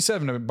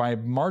 67 by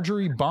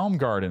Marjorie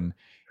Baumgarten.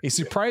 A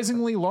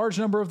surprisingly large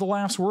number of the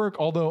laughs work,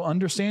 although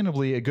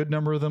understandably a good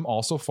number of them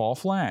also fall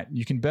flat.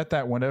 You can bet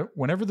that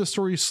whenever the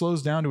story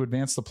slows down to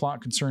advance the plot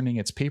concerning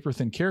its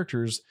paper-thin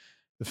characters,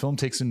 the film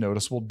takes a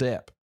noticeable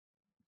dip.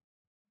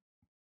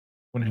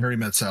 When Harry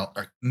met Sally.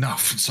 No,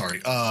 sorry.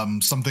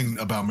 Something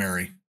About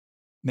Mary.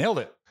 Nailed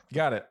it.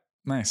 Got it.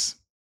 Nice.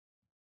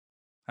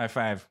 High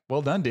five.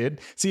 Well done,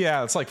 dude. See,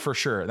 yeah, it's like for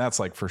sure. That's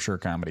like for sure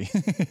comedy.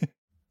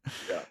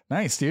 Yeah.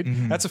 Nice, dude.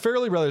 Mm-hmm. That's a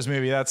Farrelly Brothers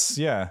movie. That's,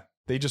 yeah.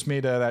 They just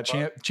made that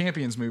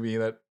Champions movie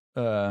that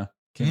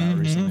came out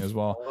recently as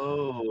well.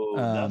 Oh,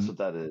 that's what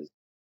that is.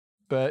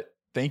 But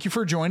thank you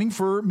for joining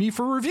me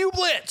for Review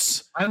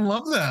Blitz. I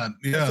love that.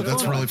 Yeah,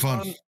 that's really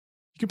fun. You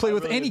can play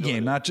with any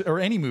game, or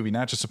any movie,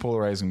 not just a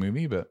polarizing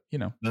movie, but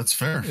that's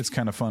fair. It's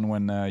kind of fun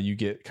when you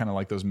get kind of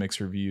like those mixed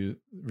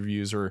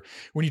reviews, or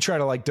when you try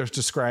to like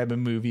describe a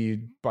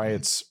movie by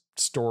its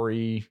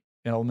story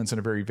elements in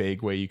a very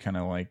vague way. You kind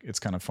of like, it's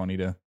kind of funny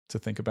to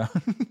think about.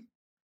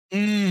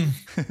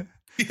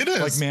 It is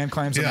like man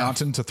climbs a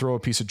mountain to throw a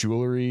piece of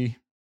jewelry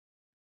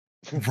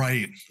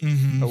right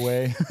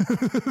away.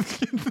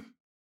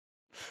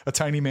 A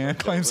tiny man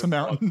climbs a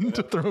mountain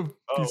to throw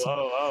a piece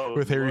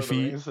with hairy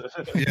feet.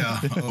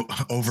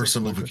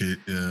 Oversimplificate.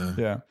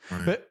 Yeah.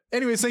 Right. But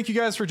anyways, thank you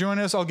guys for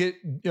joining us. I'll get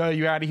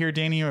you out of here,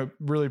 Danny. I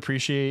really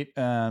appreciate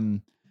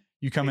you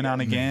coming on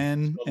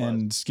again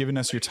and giving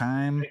us your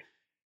time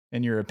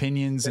and your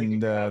opinions.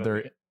 And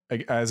they're,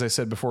 as I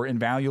said before,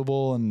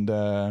 invaluable. And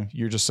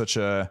you're just such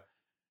a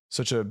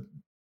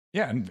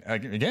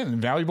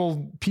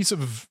invaluable piece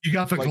of, you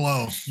got the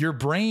glow. Your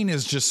brain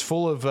is just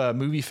full of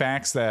movie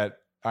facts that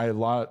I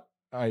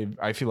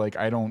feel like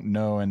I don't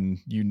know. And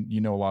you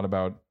know a lot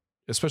about,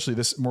 especially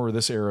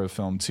this era of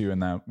film too.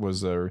 And that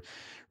was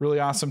really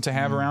awesome to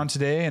have around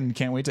today, and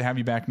can't wait to have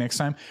you back next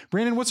time.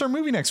 Brandon, what's our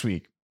movie next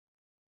week?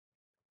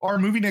 Our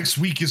movie next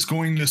week is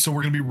we're going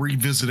to be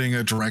revisiting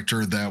a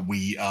director that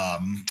we,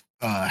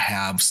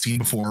 have seen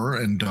before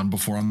and done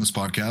before on this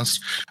podcast.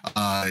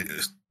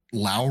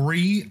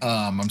 Lowry.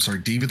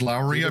 David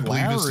Lowry, I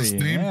believe is his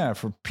name. Yeah,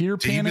 for Peter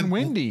Pan and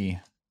Wendy.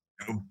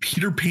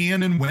 Peter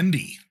Pan and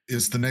Wendy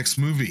is the next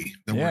movie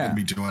that we're going to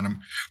be doing.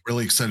 I'm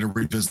really excited to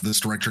revisit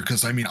this director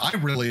because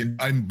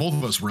both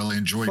of us really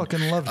enjoyed.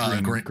 Fucking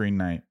love Green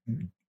Knight.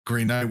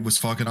 Green Knight was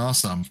fucking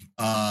awesome.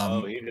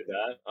 He did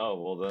that.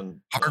 Oh, well then.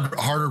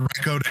 Harder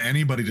reco to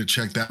anybody to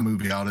check that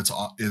movie out.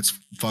 It's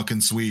fucking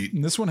sweet.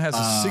 And this one has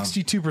a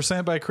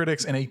 62% by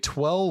critics and a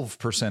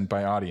 12%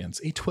 by audience.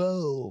 A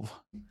 12.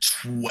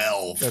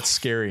 That's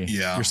scary.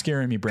 Yeah, you're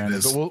scaring me, Brandon.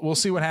 But we'll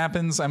see what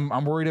happens.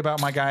 I'm worried about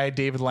my guy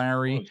David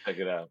Lowry. Check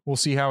it out. We'll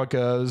see how it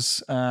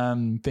goes.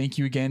 Thank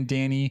you again,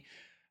 Danny.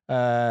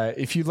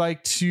 If you'd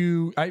like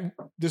to,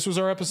 this was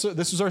our episode.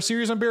 This was our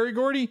series on Berry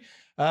Gordy.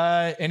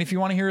 And if you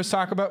want to hear us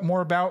talk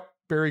more about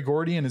Berry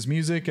Gordy and his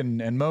music and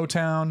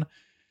Motown,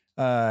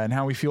 and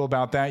how we feel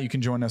about that, you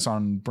can join us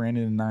on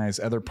Brandon and I's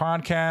other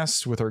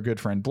podcast with our good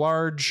friend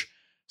Blarge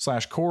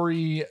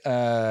 /Corey,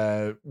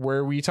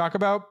 where we talk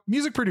about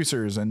music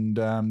producers. And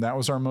that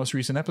was our most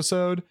recent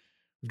episode.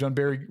 We've done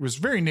it was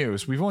very new.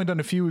 So we've only done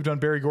a few. We've done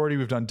Berry Gordy,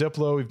 we've done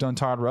Diplo, we've done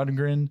Todd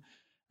Rundgren.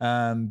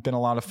 Been a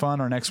lot of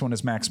fun. Our next one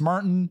is Max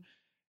Martin.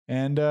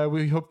 And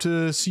we hope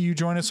to see you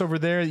join us over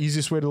there. The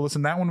easiest way to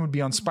listen to that one would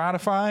be on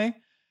Spotify.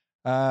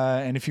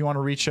 And if you want to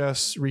reach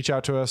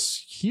out to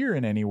us here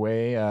in any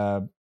way,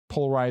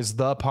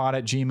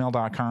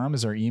 polarizethepod@gmail.com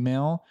is our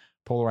email.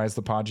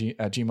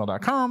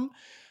 polarizethepod@gmail.com.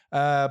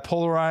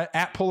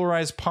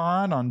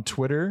 Polarizedpod on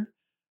Twitter,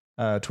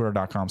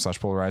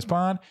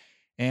 twitter.com/polarizedpod,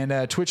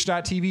 and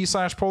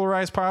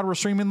twitch.tv/polarizedpod. We're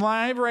streaming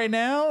live right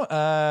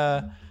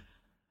now.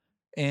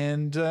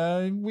 And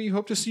we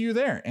hope to see you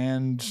there.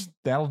 And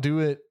that'll do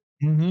it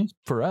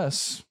for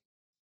us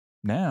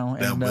now.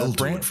 That and will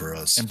do it for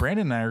us. And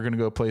Brandon and I are going to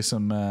go play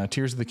some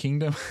Tears of the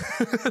Kingdom.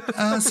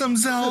 Some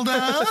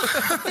Zelda.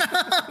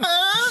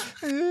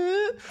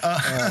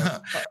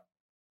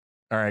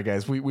 All right,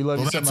 guys. We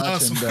love you so much.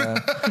 Us. And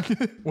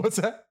what's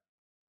that?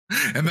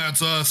 And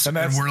that's us. And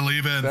we're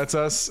leaving. That's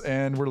us.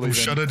 And we're leaving.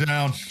 Shut it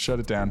down. Shut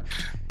it down.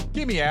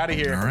 Get me out of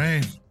here. All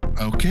right.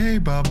 Okay.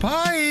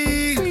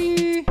 Bye-bye.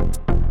 Bye.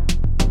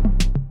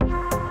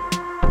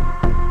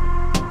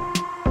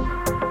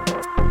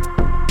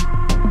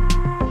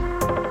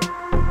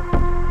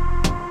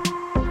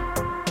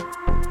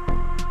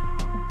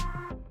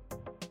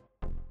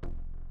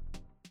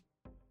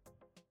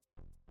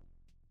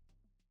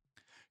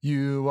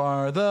 You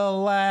are the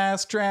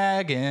last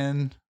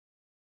dragon.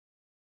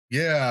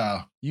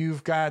 Yeah.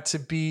 You've got to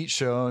beat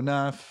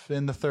Shonuff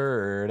in the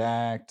third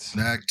act.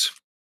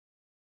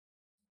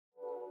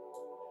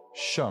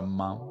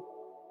 Shama.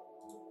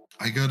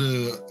 I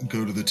gotta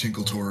go to the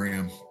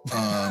Tinkletorium.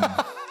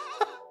 I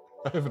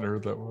haven't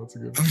heard that one. That's a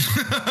good one.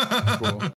 Cool.